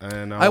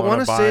 And I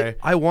want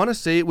to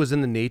say it was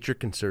in the Nature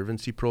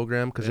Conservancy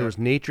program because there was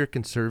Nature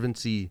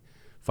Conservancy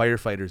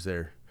firefighters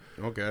there.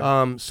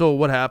 Okay. So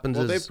what happens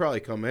is... Well, they probably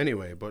come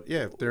anyway, but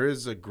yeah, if there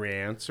is a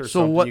grants or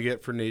something you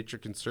get for Nature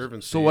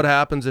Conservancy. So what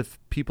happens if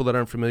people that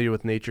aren't familiar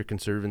with Nature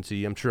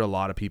Conservancy, I'm sure a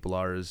lot of people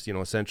are, is,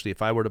 essentially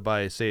if I were to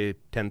buy, say,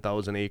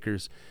 10,000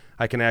 acres,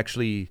 I can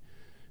actually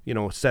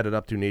set it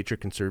up through Nature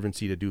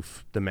Conservancy to do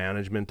the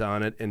management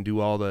on it and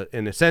do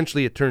and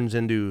essentially it turns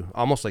into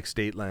almost like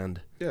state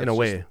land in a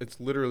way. It's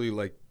literally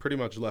like pretty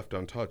much left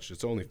untouched.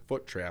 It's only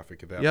foot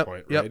traffic at that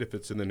point, right? If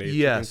it's in the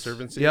Nature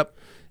Conservancy. Yep.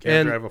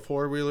 Can't drive a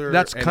 4-wheeler.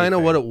 That's kind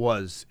of what it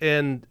was.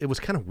 And it was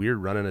kind of weird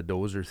running a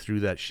dozer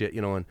through that shit,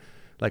 and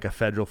like a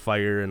federal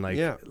fire and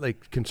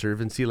like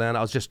conservancy land.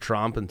 I was just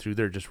tromping through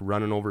there, just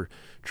running over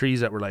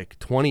trees that were like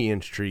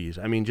 20-inch trees.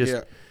 I mean,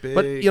 just, big,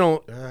 but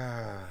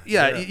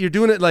you're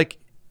doing it like,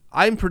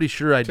 I'm pretty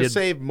sure I did. To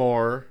save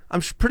more. I'm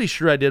pretty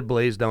sure I did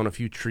blaze down a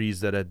few trees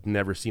that had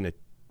never seen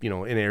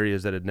in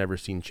areas that had never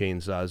seen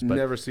chainsaws. But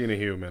never seen a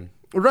human.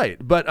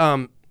 Right. But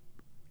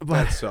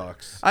that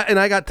sucks.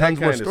 I got tons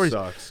more stories.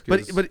 Sucks,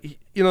 but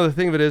the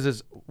thing of it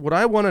is what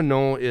I want to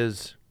know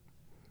is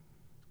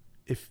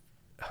if,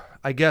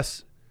 I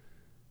guess,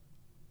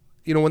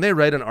 when they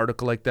write an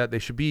article like that, they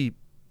should be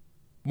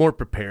more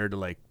prepared to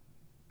like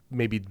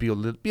maybe be a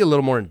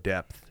little more in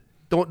depth.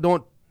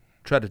 Don't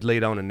try to lay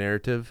down a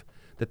narrative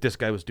that this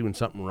guy was doing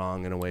something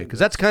wrong in a way, because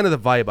that's kind of the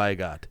vibe I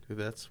got. Dude,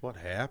 that's what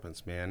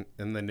happens, man.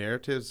 And the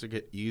narratives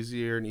get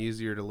easier and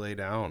easier to lay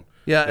down.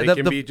 Yeah, they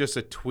can be just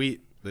a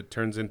tweet that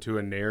turns into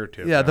a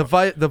narrative. Yeah, now.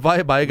 the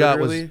vibe I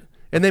got was,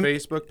 and then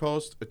Facebook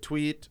post, a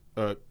tweet,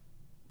 a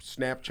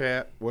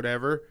Snapchat,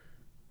 whatever,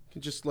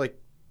 just like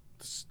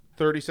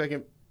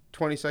 30-second,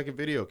 20-second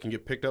video can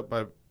get picked up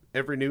by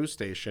every news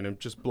station and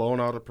just blown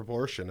out of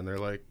proportion, and they're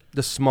like,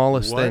 the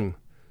smallest thing.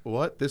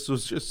 What? This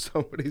was just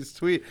somebody's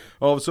tweet.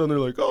 All of a sudden, they're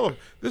like, "Oh,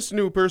 this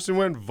new person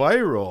went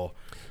viral."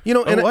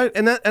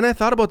 And I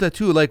thought about that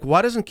too. Like,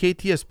 why doesn't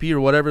KTSP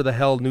or whatever the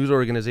hell news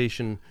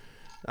organization?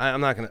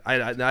 I'm not gonna.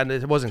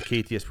 It wasn't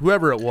KTSP.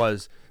 Whoever it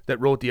was that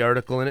wrote the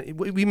article, and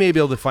we may be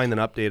able to find an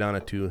update on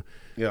it too.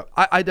 Yeah.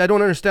 I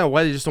don't understand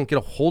why they just don't get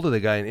a hold of the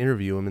guy and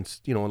interview him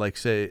and like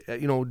say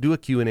do a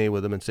Q&A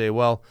with him and say,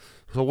 well,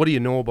 so what do you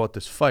know about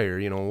this fire?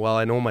 Well,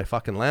 I know my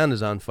fucking land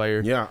is on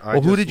fire. Yeah.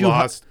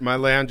 My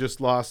land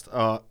just lost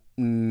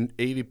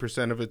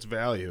 80% of its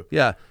value.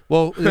 Yeah.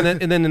 Well,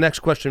 and then the next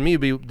question to me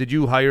would be, did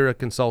you hire a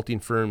consulting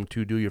firm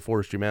to do your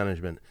forestry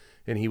management?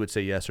 And he would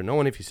say yes or no.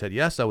 And if he said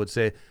yes, I would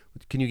say,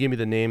 can you give me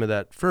the name of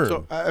that firm?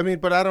 So,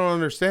 but I don't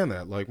understand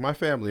that. Like, my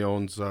family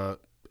owns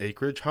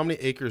acreage. How many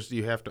acres do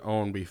you have to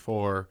own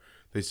before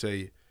they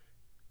say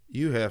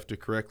you have to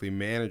correctly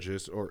manage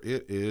this, or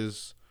it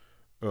is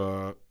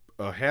a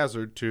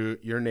hazard to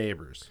your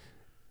neighbors?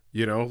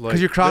 Like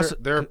you're crossing.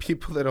 There are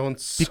people that own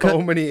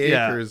so many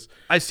acres. Yeah,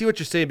 I see what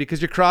you're saying,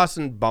 because you're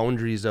crossing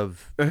boundaries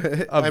of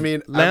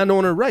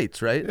landowner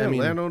rights, right? Yeah,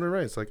 landowner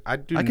rights. Like, I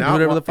can do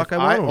whatever the fuck I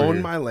want. I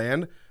own my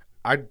land.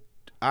 I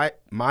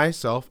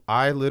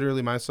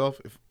literally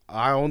myself, if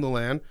I own the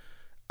land,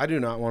 I do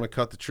not want to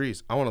cut the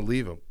trees. I want to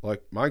leave them.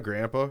 Like, my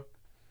grandpa,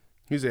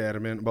 he's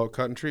adamant about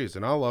cutting trees,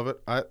 and I love it.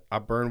 I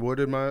burn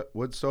wood in my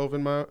wood stove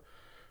in my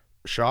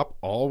shop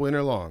all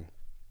winter long.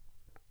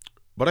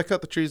 But I cut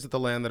the trees at the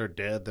land that are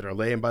dead, that are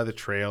laying by the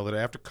trail, that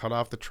I have to cut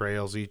off the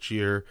trails each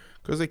year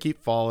because they keep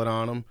falling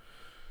on them.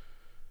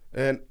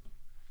 And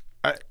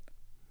I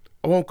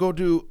won't go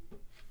do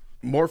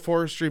more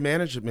forestry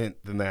management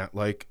than that.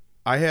 Like,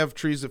 I have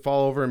trees that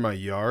fall over in my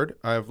yard.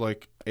 I have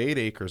like 8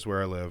 acres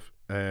where I live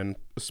and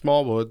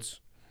small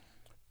woods.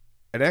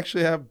 And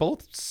actually I have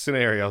both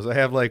scenarios. I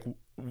have like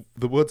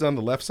the woods on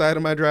the left side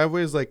of my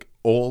driveway is like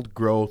old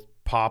growth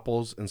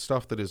popples and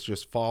stuff that is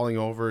just falling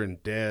over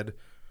and dead.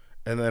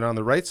 And then on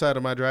the right side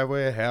of my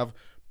driveway, I have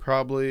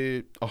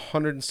probably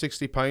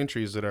 160 pine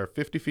trees that are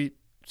 50 feet,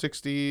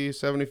 60,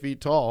 70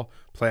 feet tall,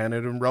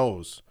 planted in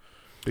rows,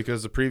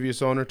 because the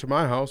previous owner to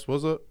my house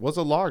was a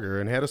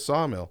logger and had a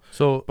sawmill.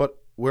 But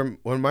when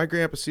my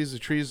grandpa sees the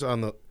trees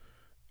on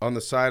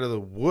the side of the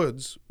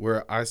woods,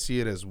 where I see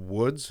it as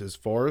woods, as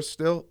forest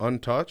still,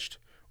 untouched,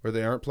 where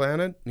they aren't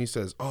planted, and he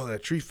says, "Oh,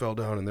 that tree fell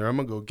down in there. I'm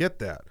going to go get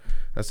that."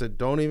 I said,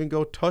 "Don't even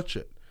go touch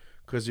it,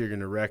 because you're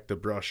going to wreck the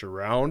brush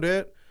around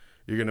it.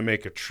 You're going to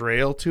make a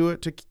trail to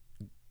it to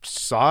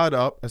saw it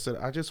up." I said,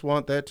 "I just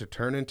want that to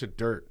turn into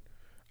dirt.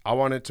 I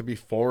want it to be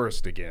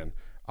forest again.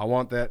 I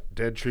want that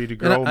dead tree to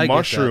grow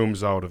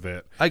mushrooms out of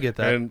it." I get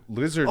that. And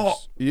lizards. Oh.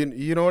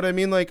 You know what I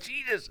mean? Like,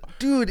 Jesus,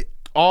 dude.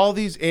 All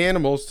these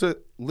animals to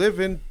live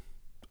in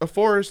a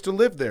forest to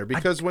live there.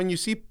 Because when you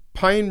see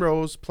pine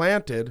rows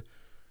planted,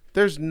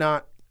 there's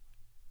not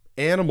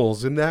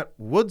animals in that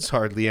woods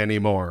hardly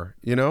anymore,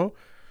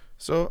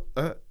 So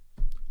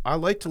I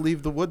like to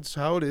leave the woods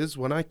how it is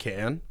when I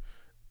can.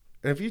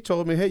 And if you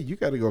told me, hey, you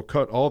got to go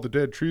cut all the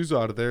dead trees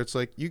out of there, it's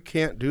like, you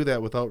can't do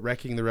that without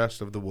wrecking the rest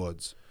of the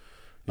woods.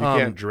 You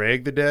can't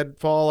drag the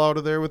deadfall out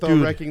of there without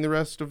wrecking the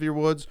rest of your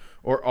woods,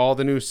 or all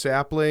the new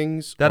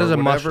saplings. That is a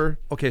mushroom.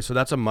 Okay, so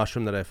that's a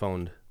mushroom that I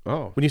found.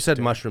 Oh. When you said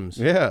mushrooms.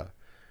 Yeah.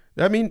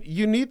 I mean,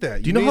 you need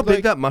that. Do you know how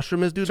big that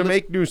mushroom is, dude? To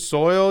make new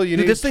soil, you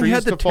need this thing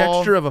had the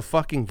texture of a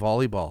fucking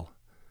volleyball.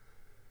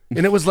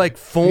 And it was like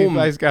foam. You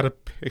guys got a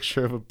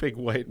picture of a big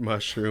white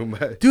mushroom.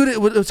 Dude,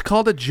 it was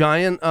called a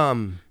giant...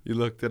 You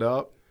looked it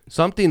up?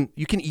 Something.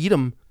 You can eat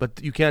them, but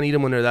you can't eat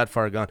them when they're that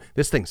far gone.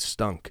 This thing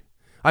stunk.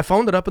 I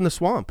found it up in the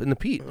swamp, in the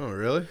peat. Oh,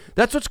 really?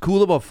 That's what's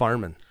cool about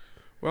farming.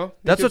 Well,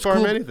 That's you what's can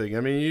farm cool. anything. I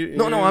mean,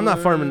 No, I'm not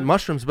farming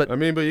mushrooms, but I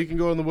mean, but you can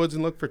go in the woods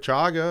and look for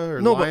chaga or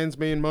No, but- lion's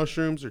mane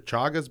mushrooms or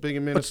chaga's big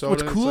in Minnesota.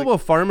 what's It's cool like-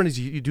 about farming is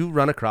you do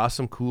run across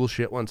some cool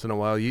shit once in a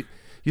while. You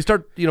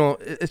start,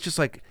 it's just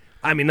like,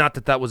 I mean, not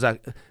that was that.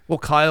 Well,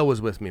 Kyle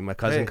was with me, my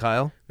cousin Hey.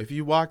 Kyle. If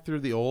you walk through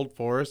the old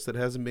forest that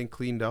hasn't been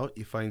cleaned out,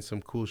 you find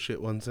some cool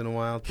shit once in a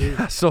while too.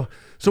 So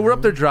we're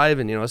up there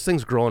driving. This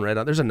thing's growing right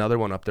now. There's another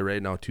one up there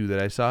right now too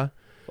that I saw.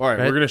 All right,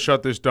 Right? we're gonna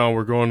shut this down.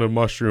 We're going to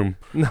mushroom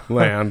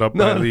land up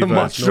by the Levi's,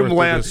 mushroom north of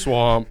land. the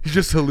swamp. He's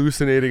just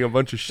hallucinating a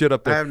bunch of shit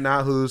up I there. have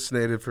not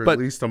hallucinated for But- at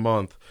least a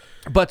month.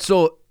 But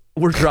so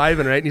we're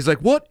driving, right? And he's like,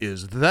 "What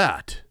is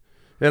that?"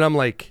 And I'm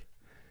like,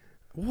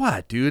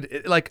 "What, dude?"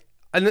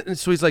 And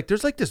so he's like,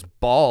 "There's like this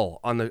ball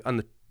on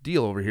the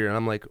deal over here," and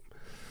I'm like,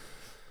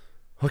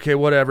 "Okay,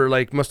 whatever.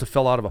 Like, must have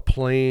fell out of a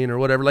plane or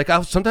whatever." Like,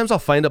 sometimes I'll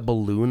find a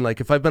balloon. Like,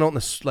 if I've been out in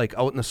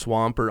the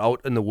swamp or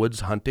out in the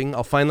woods hunting,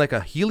 I'll find like a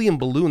helium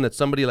balloon that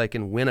somebody like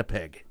in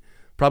Winnipeg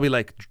probably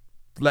like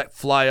let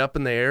fly up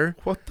in the air.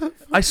 What the?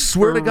 I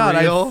swear For to God,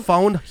 real? I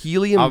found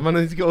helium. I'm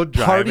gonna go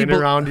Party driving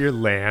around your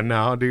land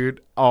now,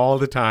 dude, all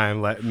the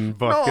time, letting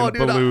fucking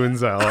dude,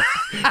 balloons out.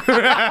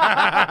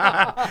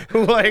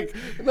 Like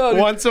No, dude.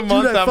 once a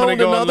month, Dude, I I'm gonna found go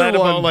and another let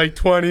about one. like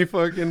 20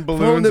 fucking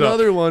balloons. up.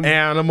 another one.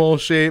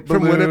 Animal-shaped From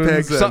balloons. Winnipeg,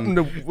 and- something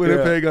to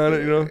Winnipeg on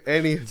it,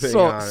 Anything. So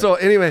on it. so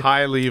anyway,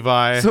 Hi,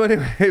 Levi. so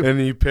anyway, and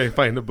you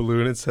find a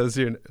balloon. It says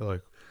here,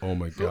 like, oh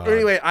my god.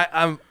 anyway,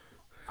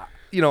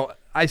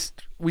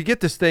 we get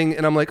this thing,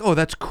 and I'm like, oh,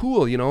 that's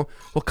cool,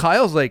 Well,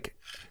 Kyle's like,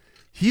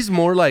 he's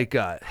more like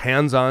a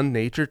hands-on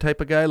nature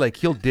type of guy. Like,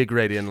 he'll dig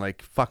right in,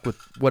 like, fuck with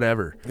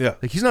whatever. Yeah.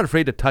 Like, he's not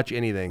afraid to touch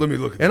anything. Let me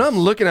look at And this. I'm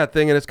looking at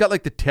thing, and it's got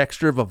like the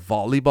texture of a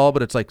volleyball,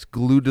 but it's like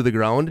glued to the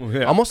ground,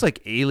 Yeah. almost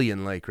like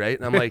alien-like, right?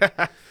 And I'm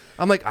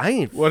like, I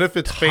ain't. What if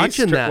its face?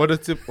 touching that. What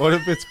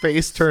if its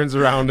face turns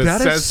around and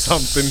That says is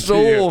something so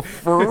to you?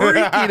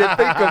 freaky to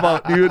think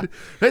about, dude.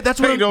 Right? That's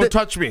what Hey, I'm, don't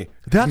touch me.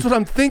 that's what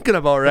I'm thinking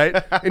about,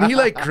 right? And he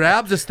like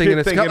grabs this thing, You're and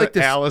it's thinking got like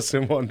this. Alice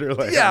in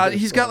Wonderland. Yeah,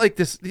 he's got like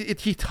this.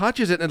 He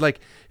touches it, and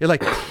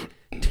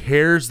it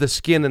tears the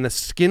skin, and the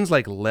skin's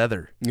like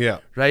leather, Yeah.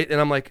 right? And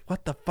I'm like,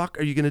 what the fuck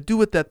are you gonna do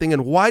with that thing?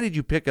 And why did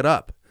you pick it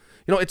up?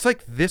 It's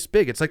like this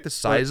big. It's like the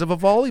size of a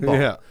volleyball.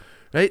 Yeah.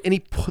 Right? And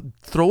he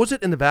throws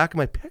it in the back of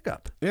my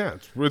pickup. Yeah,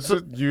 it's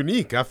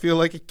unique. I feel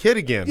like a kid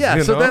again. Yeah.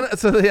 you So know?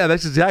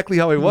 that's exactly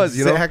how he was.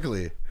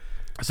 Exactly.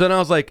 So then I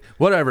was like,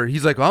 whatever.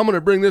 He's like, well, I'm going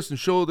to bring this and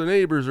show the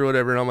neighbors or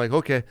whatever. And I'm like,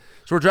 okay.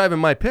 So we're driving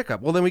my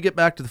pickup. Well, then we get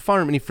back to the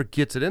farm, and he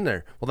forgets it in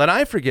there. Well, then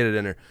I forget it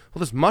in there. Well,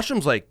 this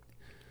mushroom's like,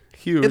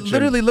 Huge. it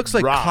literally and looks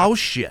like raw. cow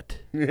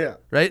shit, Yeah.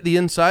 right? The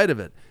inside of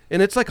it.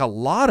 And it's like a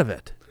lot of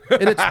it.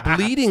 And it's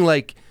bleeding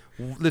like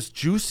this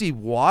juicy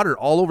water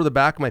all over the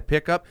back of my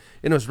pickup.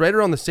 And it was right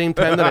around the same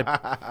time that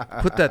I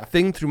put that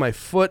thing through my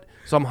foot.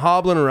 So I'm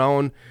hobbling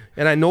around,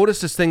 and I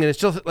noticed this thing, and it's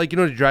just like,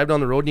 you drive down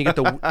the road and you get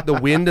the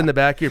wind in the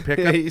back of your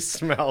pickup. He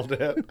smelled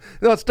it.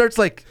 No, it starts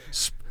like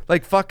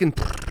fucking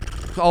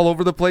all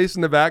over the place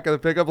in the back of the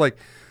pickup,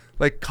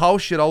 like cow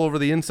shit all over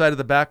the inside of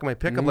the back of my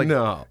pickup. Like,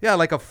 No. yeah,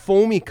 like a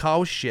foamy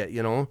cow shit,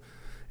 And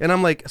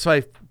I'm like, so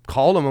I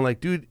called him. I'm like,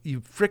 dude,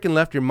 you freaking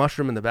left your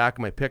mushroom in the back of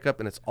my pickup,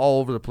 and it's all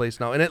over the place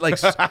now. And it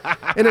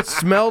and it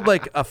smelled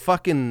like a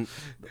fucking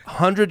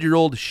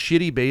 100-year-old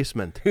shitty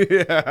basement.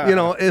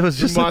 Yeah. It was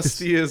just like this-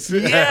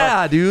 mustiest.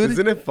 Yeah, dude.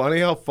 Isn't it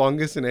funny how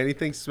fungus and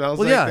anything smells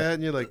Well, like yeah. that?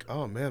 And you're like,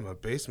 oh man, my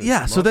basement.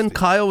 Yeah. So then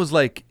Kyle was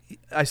like,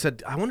 I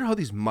said, I wonder how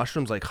these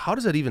mushrooms, like, how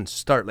does that even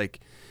start? Like,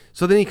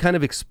 so then he kind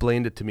of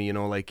explained it to me,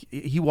 like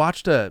he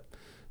watched a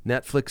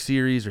Netflix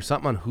series or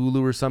something on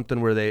Hulu or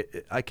something where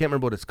I can't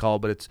remember what it's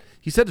called, but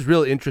he said it's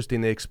really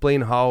interesting. They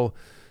explain how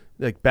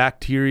like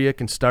bacteria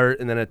can start,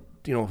 and then it,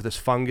 this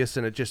fungus,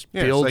 and it just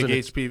yeah, builds.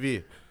 it's and like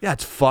HPV. yeah,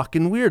 it's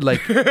fucking weird.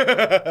 Like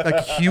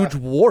a huge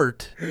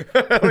wart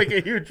Like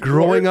a huge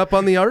growing up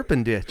on the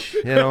Arpin ditch,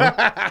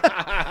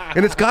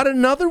 and it's got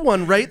another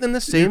one right in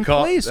the same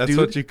place, That's dude.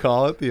 what you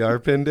call it, the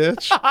Arpin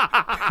ditch.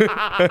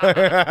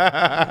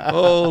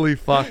 Holy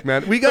fuck,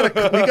 man! We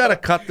gotta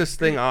cut this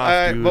thing off, All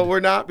right, dude. but we're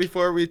not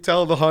before we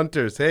tell the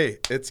hunters. Hey,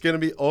 it's gonna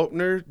be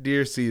opener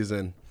deer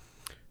season,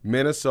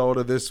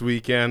 Minnesota this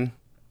weekend.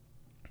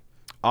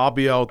 I'll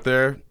be out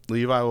there.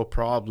 Levi will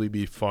probably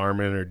be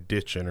farming or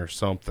ditching or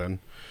something.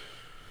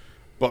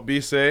 But be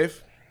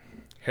safe.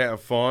 Have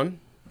fun.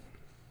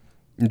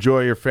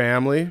 Enjoy your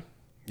family.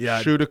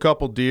 Yeah. Shoot a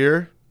couple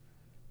deer.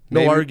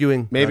 No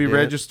arguing. Maybe Goddamn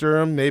it. register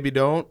them. Maybe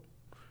don't.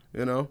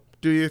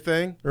 Do your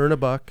thing. Earn a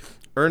buck.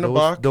 Earn a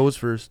buck. Those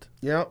first.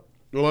 Yep.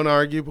 Go and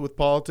argue with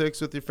politics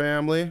with your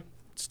family.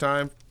 It's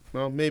time.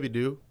 Well, maybe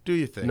do. Do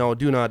your thing. No,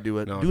 do not do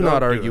it. No, do don't not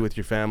do argue it. with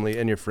your family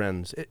and your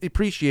friends.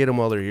 Appreciate them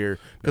while they're here,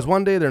 because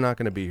one day they're not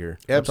going to be here.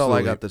 That's all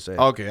I got to say.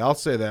 Okay, I'll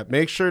say that.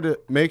 Make sure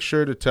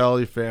to tell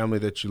your family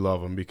that you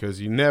love them, because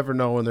you never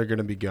know when they're going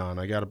to be gone.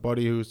 I got a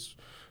buddy was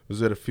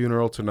at a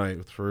funeral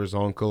tonight for his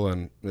uncle,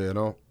 and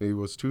he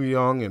was too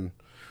young, and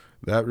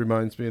that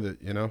reminds me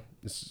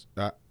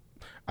that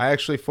I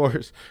actually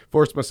forced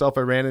myself.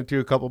 I ran into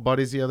a couple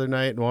buddies the other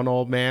night and one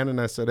old man, and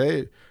I said,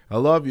 "Hey, I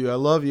love you, I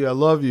love you, I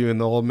love you."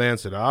 And the old man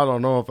said, "I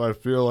don't know if I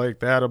feel like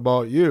that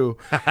about you."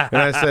 And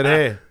I said,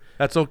 "Hey,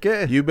 That's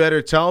okay. you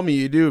better tell me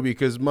you do,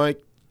 because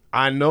Mike,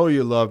 I know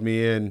you love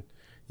me, and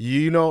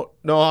you don't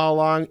know how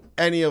long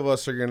any of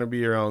us are going to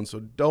be around. So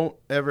don't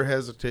ever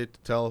hesitate to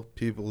tell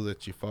people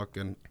that you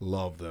fucking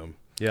love them."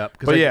 Yeah.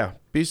 But yeah,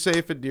 be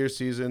safe at deer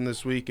season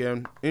this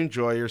weekend.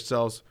 Enjoy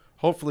yourselves.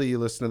 Hopefully you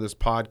listen to this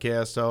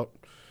podcast out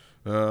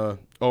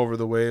over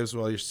the waves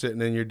while you're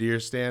sitting in your deer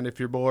stand if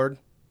you're bored.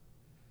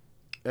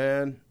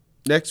 And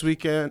next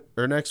week we're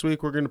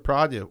going to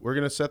prod you. We're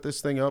going to set this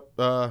thing up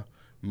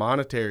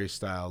monetary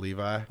style,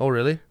 Levi. Oh,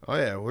 really? Oh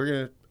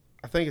yeah,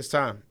 I think it's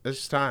time.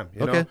 It's time.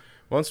 You Okay. know,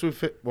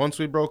 once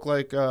we broke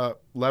like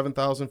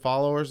 11,000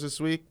 followers this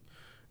week,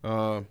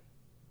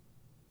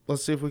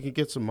 let's see if we can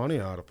get some money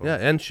out of them. Yeah,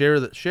 and share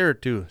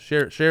it too.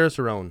 Share us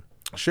around.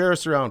 Share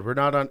us around. We're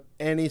not on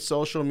any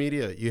social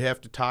media. You have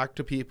to talk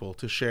to people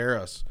to share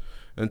us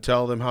and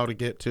tell them how to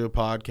get to a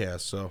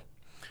podcast. So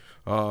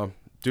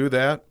do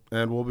that,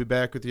 and we'll be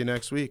back with you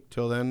next week.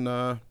 Till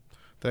then,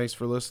 thanks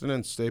for listening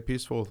and stay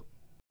peaceful.